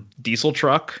diesel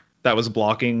truck that was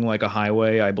blocking like a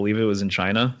highway. I believe it was in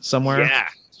China somewhere. Yeah.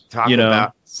 Talk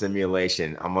about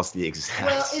simulation, almost the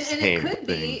exact same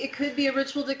thing. It could be a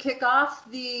ritual to kick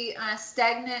off the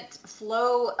stagnant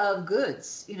flow of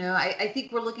goods. I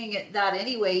think we're looking at that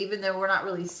anyway, even though we're not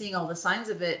really seeing all the signs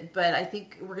of it. But I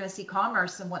think we're going to see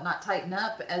commerce and whatnot tighten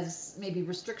up as maybe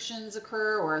restrictions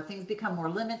occur or things become more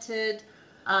limited.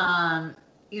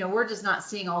 we're just not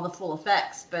seeing all the full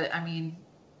effects. But I mean,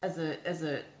 as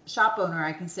a shop owner,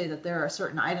 I can say that there are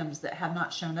certain items that have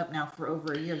not shown up now for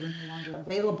over a year. They're no longer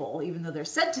available, even though they're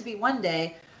said to be one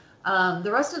day. The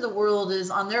rest of the world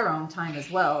is on their own time as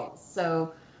well.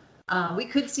 So we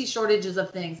could see shortages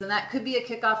of things, and that could be a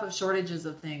kickoff of shortages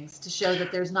of things to show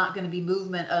that there's not going to be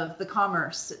movement of the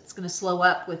commerce. It's going to slow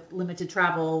up with limited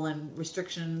travel and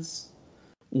restrictions.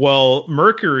 Well,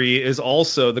 Mercury is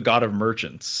also the god of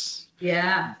merchants.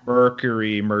 Yeah.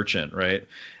 Mercury merchant, right?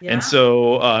 Yeah. And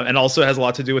so, and also has a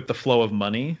lot to do with the flow of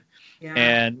money. Yeah.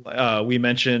 And we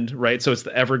mentioned, right, so it's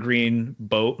the Evergreen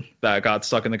boat that got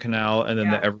stuck in the canal, and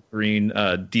then the Evergreen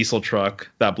diesel truck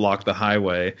that blocked the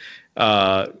highway.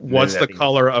 What's the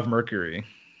color of Mercury?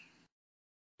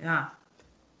 Yeah.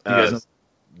 You guys know?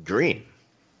 Green.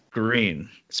 Green.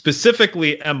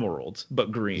 Specifically emerald,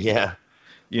 but green. Yeah.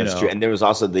 That's true. And there was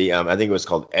also the, I think it was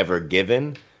called Ever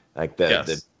Given. Like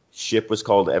the ship was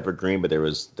called Evergreen, but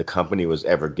the company was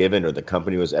Ever Given, or the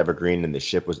company was Evergreen and the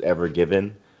ship was Ever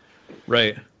Given.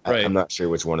 Right. I'm not sure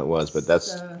which one it was, but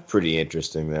that's pretty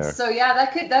interesting there. So yeah,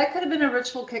 that could have been a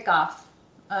ritual kickoff,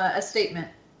 a statement.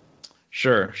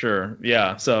 Sure.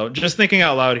 Yeah. So just thinking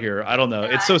out loud here, I don't know.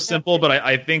 It's so simple, but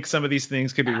I think some of these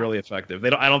things could be really effective.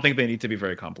 I don't think they need to be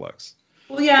very complex.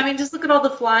 Well, yeah, I mean, just look at all the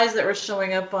flies that were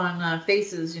showing up on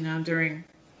faces, during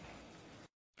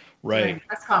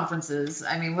press conferences.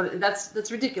 I mean,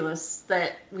 that's ridiculous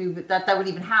that that would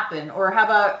even happen. Or how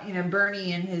about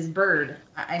Bernie and his bird?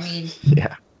 I mean,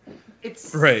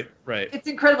 it's right. It's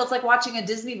incredible. It's like watching a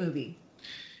Disney movie.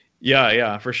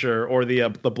 Yeah, for sure. Or the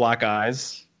black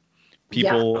eyes.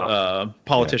 People,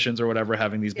 politicians or whatever,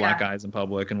 having these black eyes in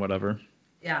public and whatever.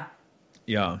 Yeah.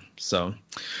 So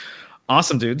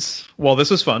awesome, dudes. Well, this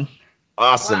was fun.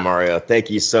 Awesome, Mario. Thank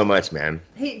you so much, man.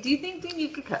 Hey, do you think, Dean, you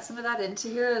could cut some of that into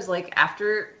here as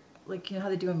after, how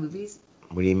they do in movies?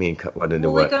 What do you mean cut what into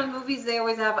what? On movies, they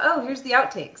always have, here's the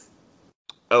outtakes.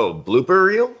 Oh, blooper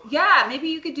reel? Yeah, maybe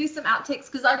you could do some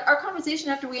outtakes, because our conversation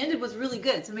after we ended was really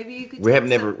good. So maybe you could. We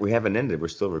haven't ended. We're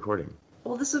still recording.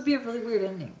 Well, this would be a really weird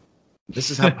ending.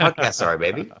 This is how podcasts are,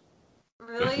 baby.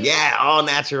 Really? Yeah, all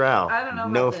natural. I don't know.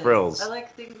 No frills. I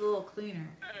like things a little cleaner.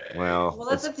 Well,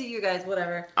 that's up to you guys.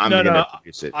 Whatever. I'm gonna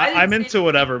produce it. I'm into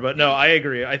whatever, but no, I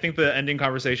agree. I think the ending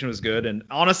conversation was good, and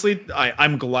honestly,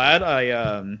 I'm glad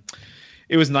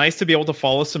it was nice to be able to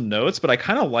follow some notes, but I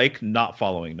kind of like not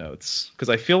following notes because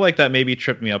I feel like that maybe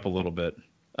tripped me up a little bit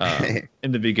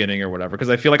in the beginning or whatever, because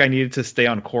I feel like I needed to stay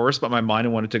on course, but my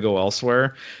mind wanted to go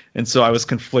elsewhere. And so I was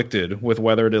conflicted with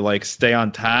whether to stay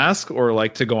on task or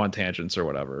to go on tangents or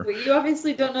whatever. But you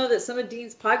obviously don't know that some of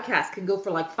Dean's podcasts can go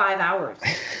for 5 hours.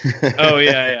 Oh,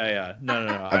 yeah.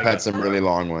 No. I've had some really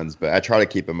long ones, but I try to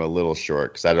keep them a little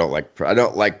short because I don't like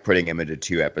putting them into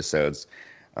 2 episodes.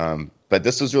 But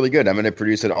this was really good. I'm going to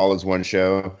produce it all as one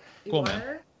show. Cool,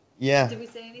 man. Yeah. Did we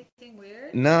say anything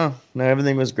weird? No,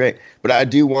 everything was great. But I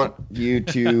do want you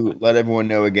to let everyone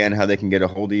know again how they can get a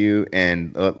hold of you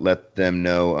and let them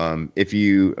know if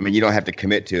you don't have to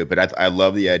commit to it, but I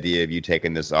love the idea of you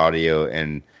taking this audio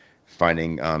and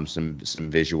finding some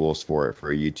visuals for it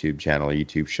for a YouTube channel, a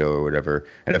YouTube show or whatever.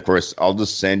 And of course, I'll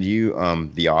just send you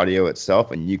the audio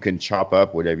itself, and you can chop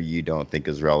up whatever you don't think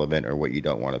is relevant or what you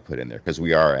don't want to put in there, because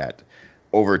we are at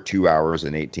over 2 hours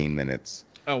and 18 minutes.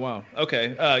 Oh, wow.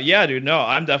 Okay. Yeah, dude. No,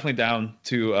 I'm definitely down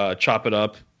to chop it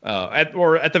up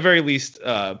or at the very least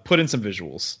put in some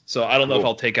visuals. So I don't know if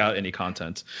I'll take out any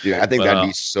content. Dude, I think that'd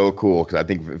be so cool, because I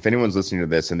think if anyone's listening to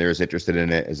this and they're as interested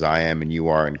in it as I am and you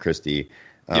are and Christy,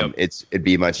 it'd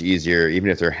be much easier, even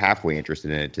if they're halfway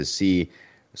interested in it, to see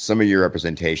some of your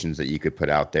representations that you could put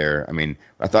out there. I mean,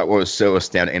 I thought what was so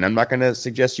astounding, and I'm not going to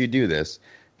suggest you do this,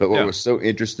 but what was so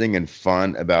interesting and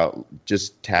fun about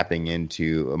just tapping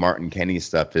into Martin Kenny's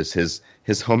stuff is his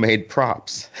homemade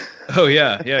props. Oh,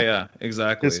 yeah,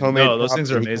 exactly. His homemade those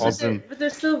things are amazing. But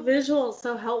they're so visual,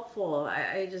 so helpful.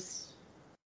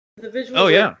 The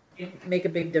visuals make a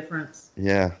big difference.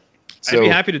 Yeah. So, I'd be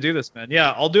happy to do this, man.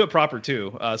 Yeah, I'll do it proper,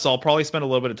 too. So I'll probably spend a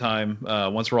little bit of time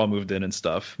once we're all moved in and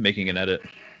stuff, making an edit.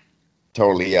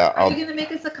 Totally, yeah. Are you going to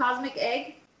make us a cosmic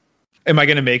egg? Am I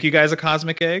going to make you guys a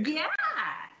cosmic egg? Yeah.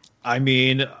 I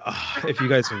mean, if you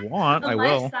guys want, I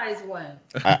will. Life-size one.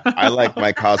 I like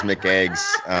my cosmic eggs.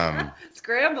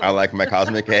 Scrambled. I like my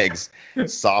cosmic eggs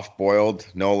soft boiled,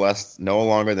 no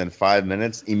longer than 5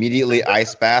 minutes. Immediately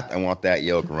ice bath. I want that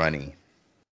yolk runny.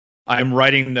 I'm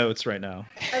writing notes right now.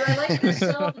 And I like the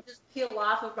shell to just peel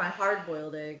off of my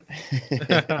hard-boiled eggs.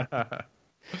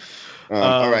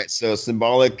 All right, so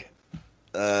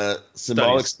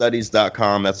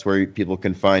symbolicstudies.com. That's where people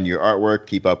can find your artwork,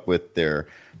 keep up with their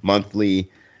monthly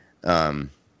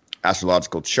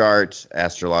astrological chart,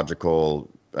 astrological,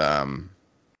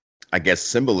 I guess,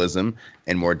 symbolism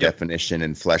and more definition,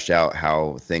 and flesh out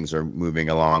how things are moving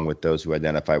along with those who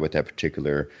identify with that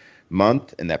particular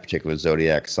month and that particular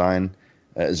zodiac sign.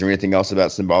 Is there anything else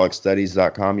about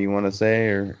symbolicstudies.com you want to say,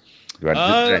 or did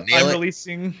I nail it?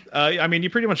 Releasing, I mean, you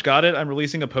pretty much got it. I'm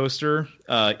releasing a poster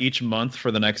each month for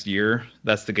the next year.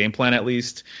 That's the game plan, at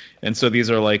least. And so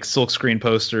these are like silkscreen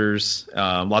posters.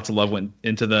 Lots of love went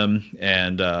into them,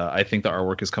 and I think the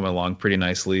artwork is coming along pretty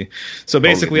nicely. So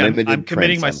basically, I'm committing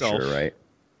prints, myself. I'm sure, right?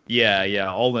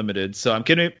 Yeah, all limited. So I'm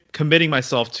committing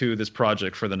myself to this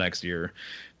project for the next year,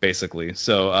 basically.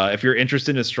 So if you're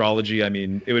interested in astrology, I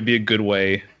mean, it would be a good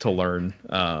way to learn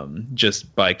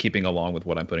just by keeping along with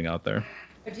what I'm putting out there.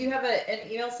 Do you have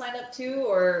an email sign up too,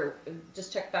 or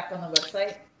just check back on the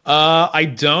website? I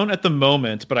don't at the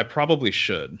moment, but I probably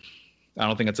should. I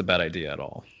don't think it's a bad idea at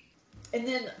all. And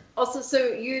then also, so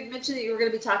you had mentioned that you were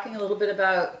going to be talking a little bit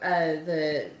about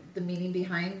the meaning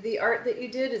behind the art that you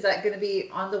did. Is that going to be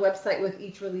on the website with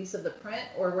each release of the print,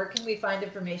 or where can we find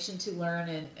information to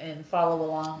learn and follow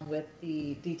along with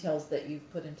the details that you've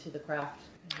put into the craft?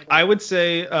 I would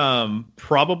say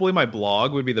probably my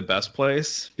blog would be the best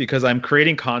place, because I'm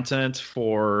creating content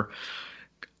for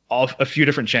a few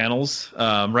different channels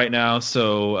right now.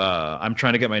 So I'm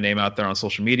trying to get my name out there on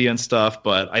social media and stuff,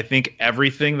 but I think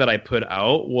everything that I put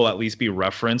out will at least be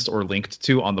referenced or linked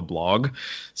to on the blog.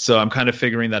 So I'm kind of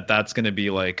figuring that that's going to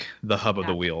be like the hub of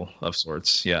the wheel of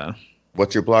sorts. Yeah.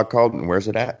 What's your blog called, and where's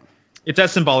it at? It's at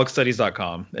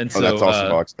symbolicstudies.com. And so that's all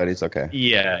Symbolic Studies. Okay.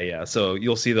 Yeah. So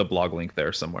you'll see the blog link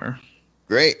there somewhere.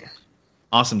 Great.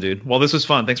 Awesome, dude. Well, this was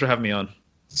fun. Thanks for having me on.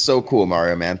 So cool,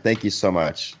 Mario, man. Thank you so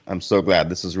much. I'm so glad.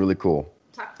 This is really cool.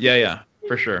 Yeah,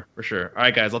 for sure. All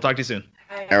right, guys. I'll talk to you soon.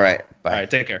 All right. Bye. All right.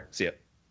 Take care. See ya.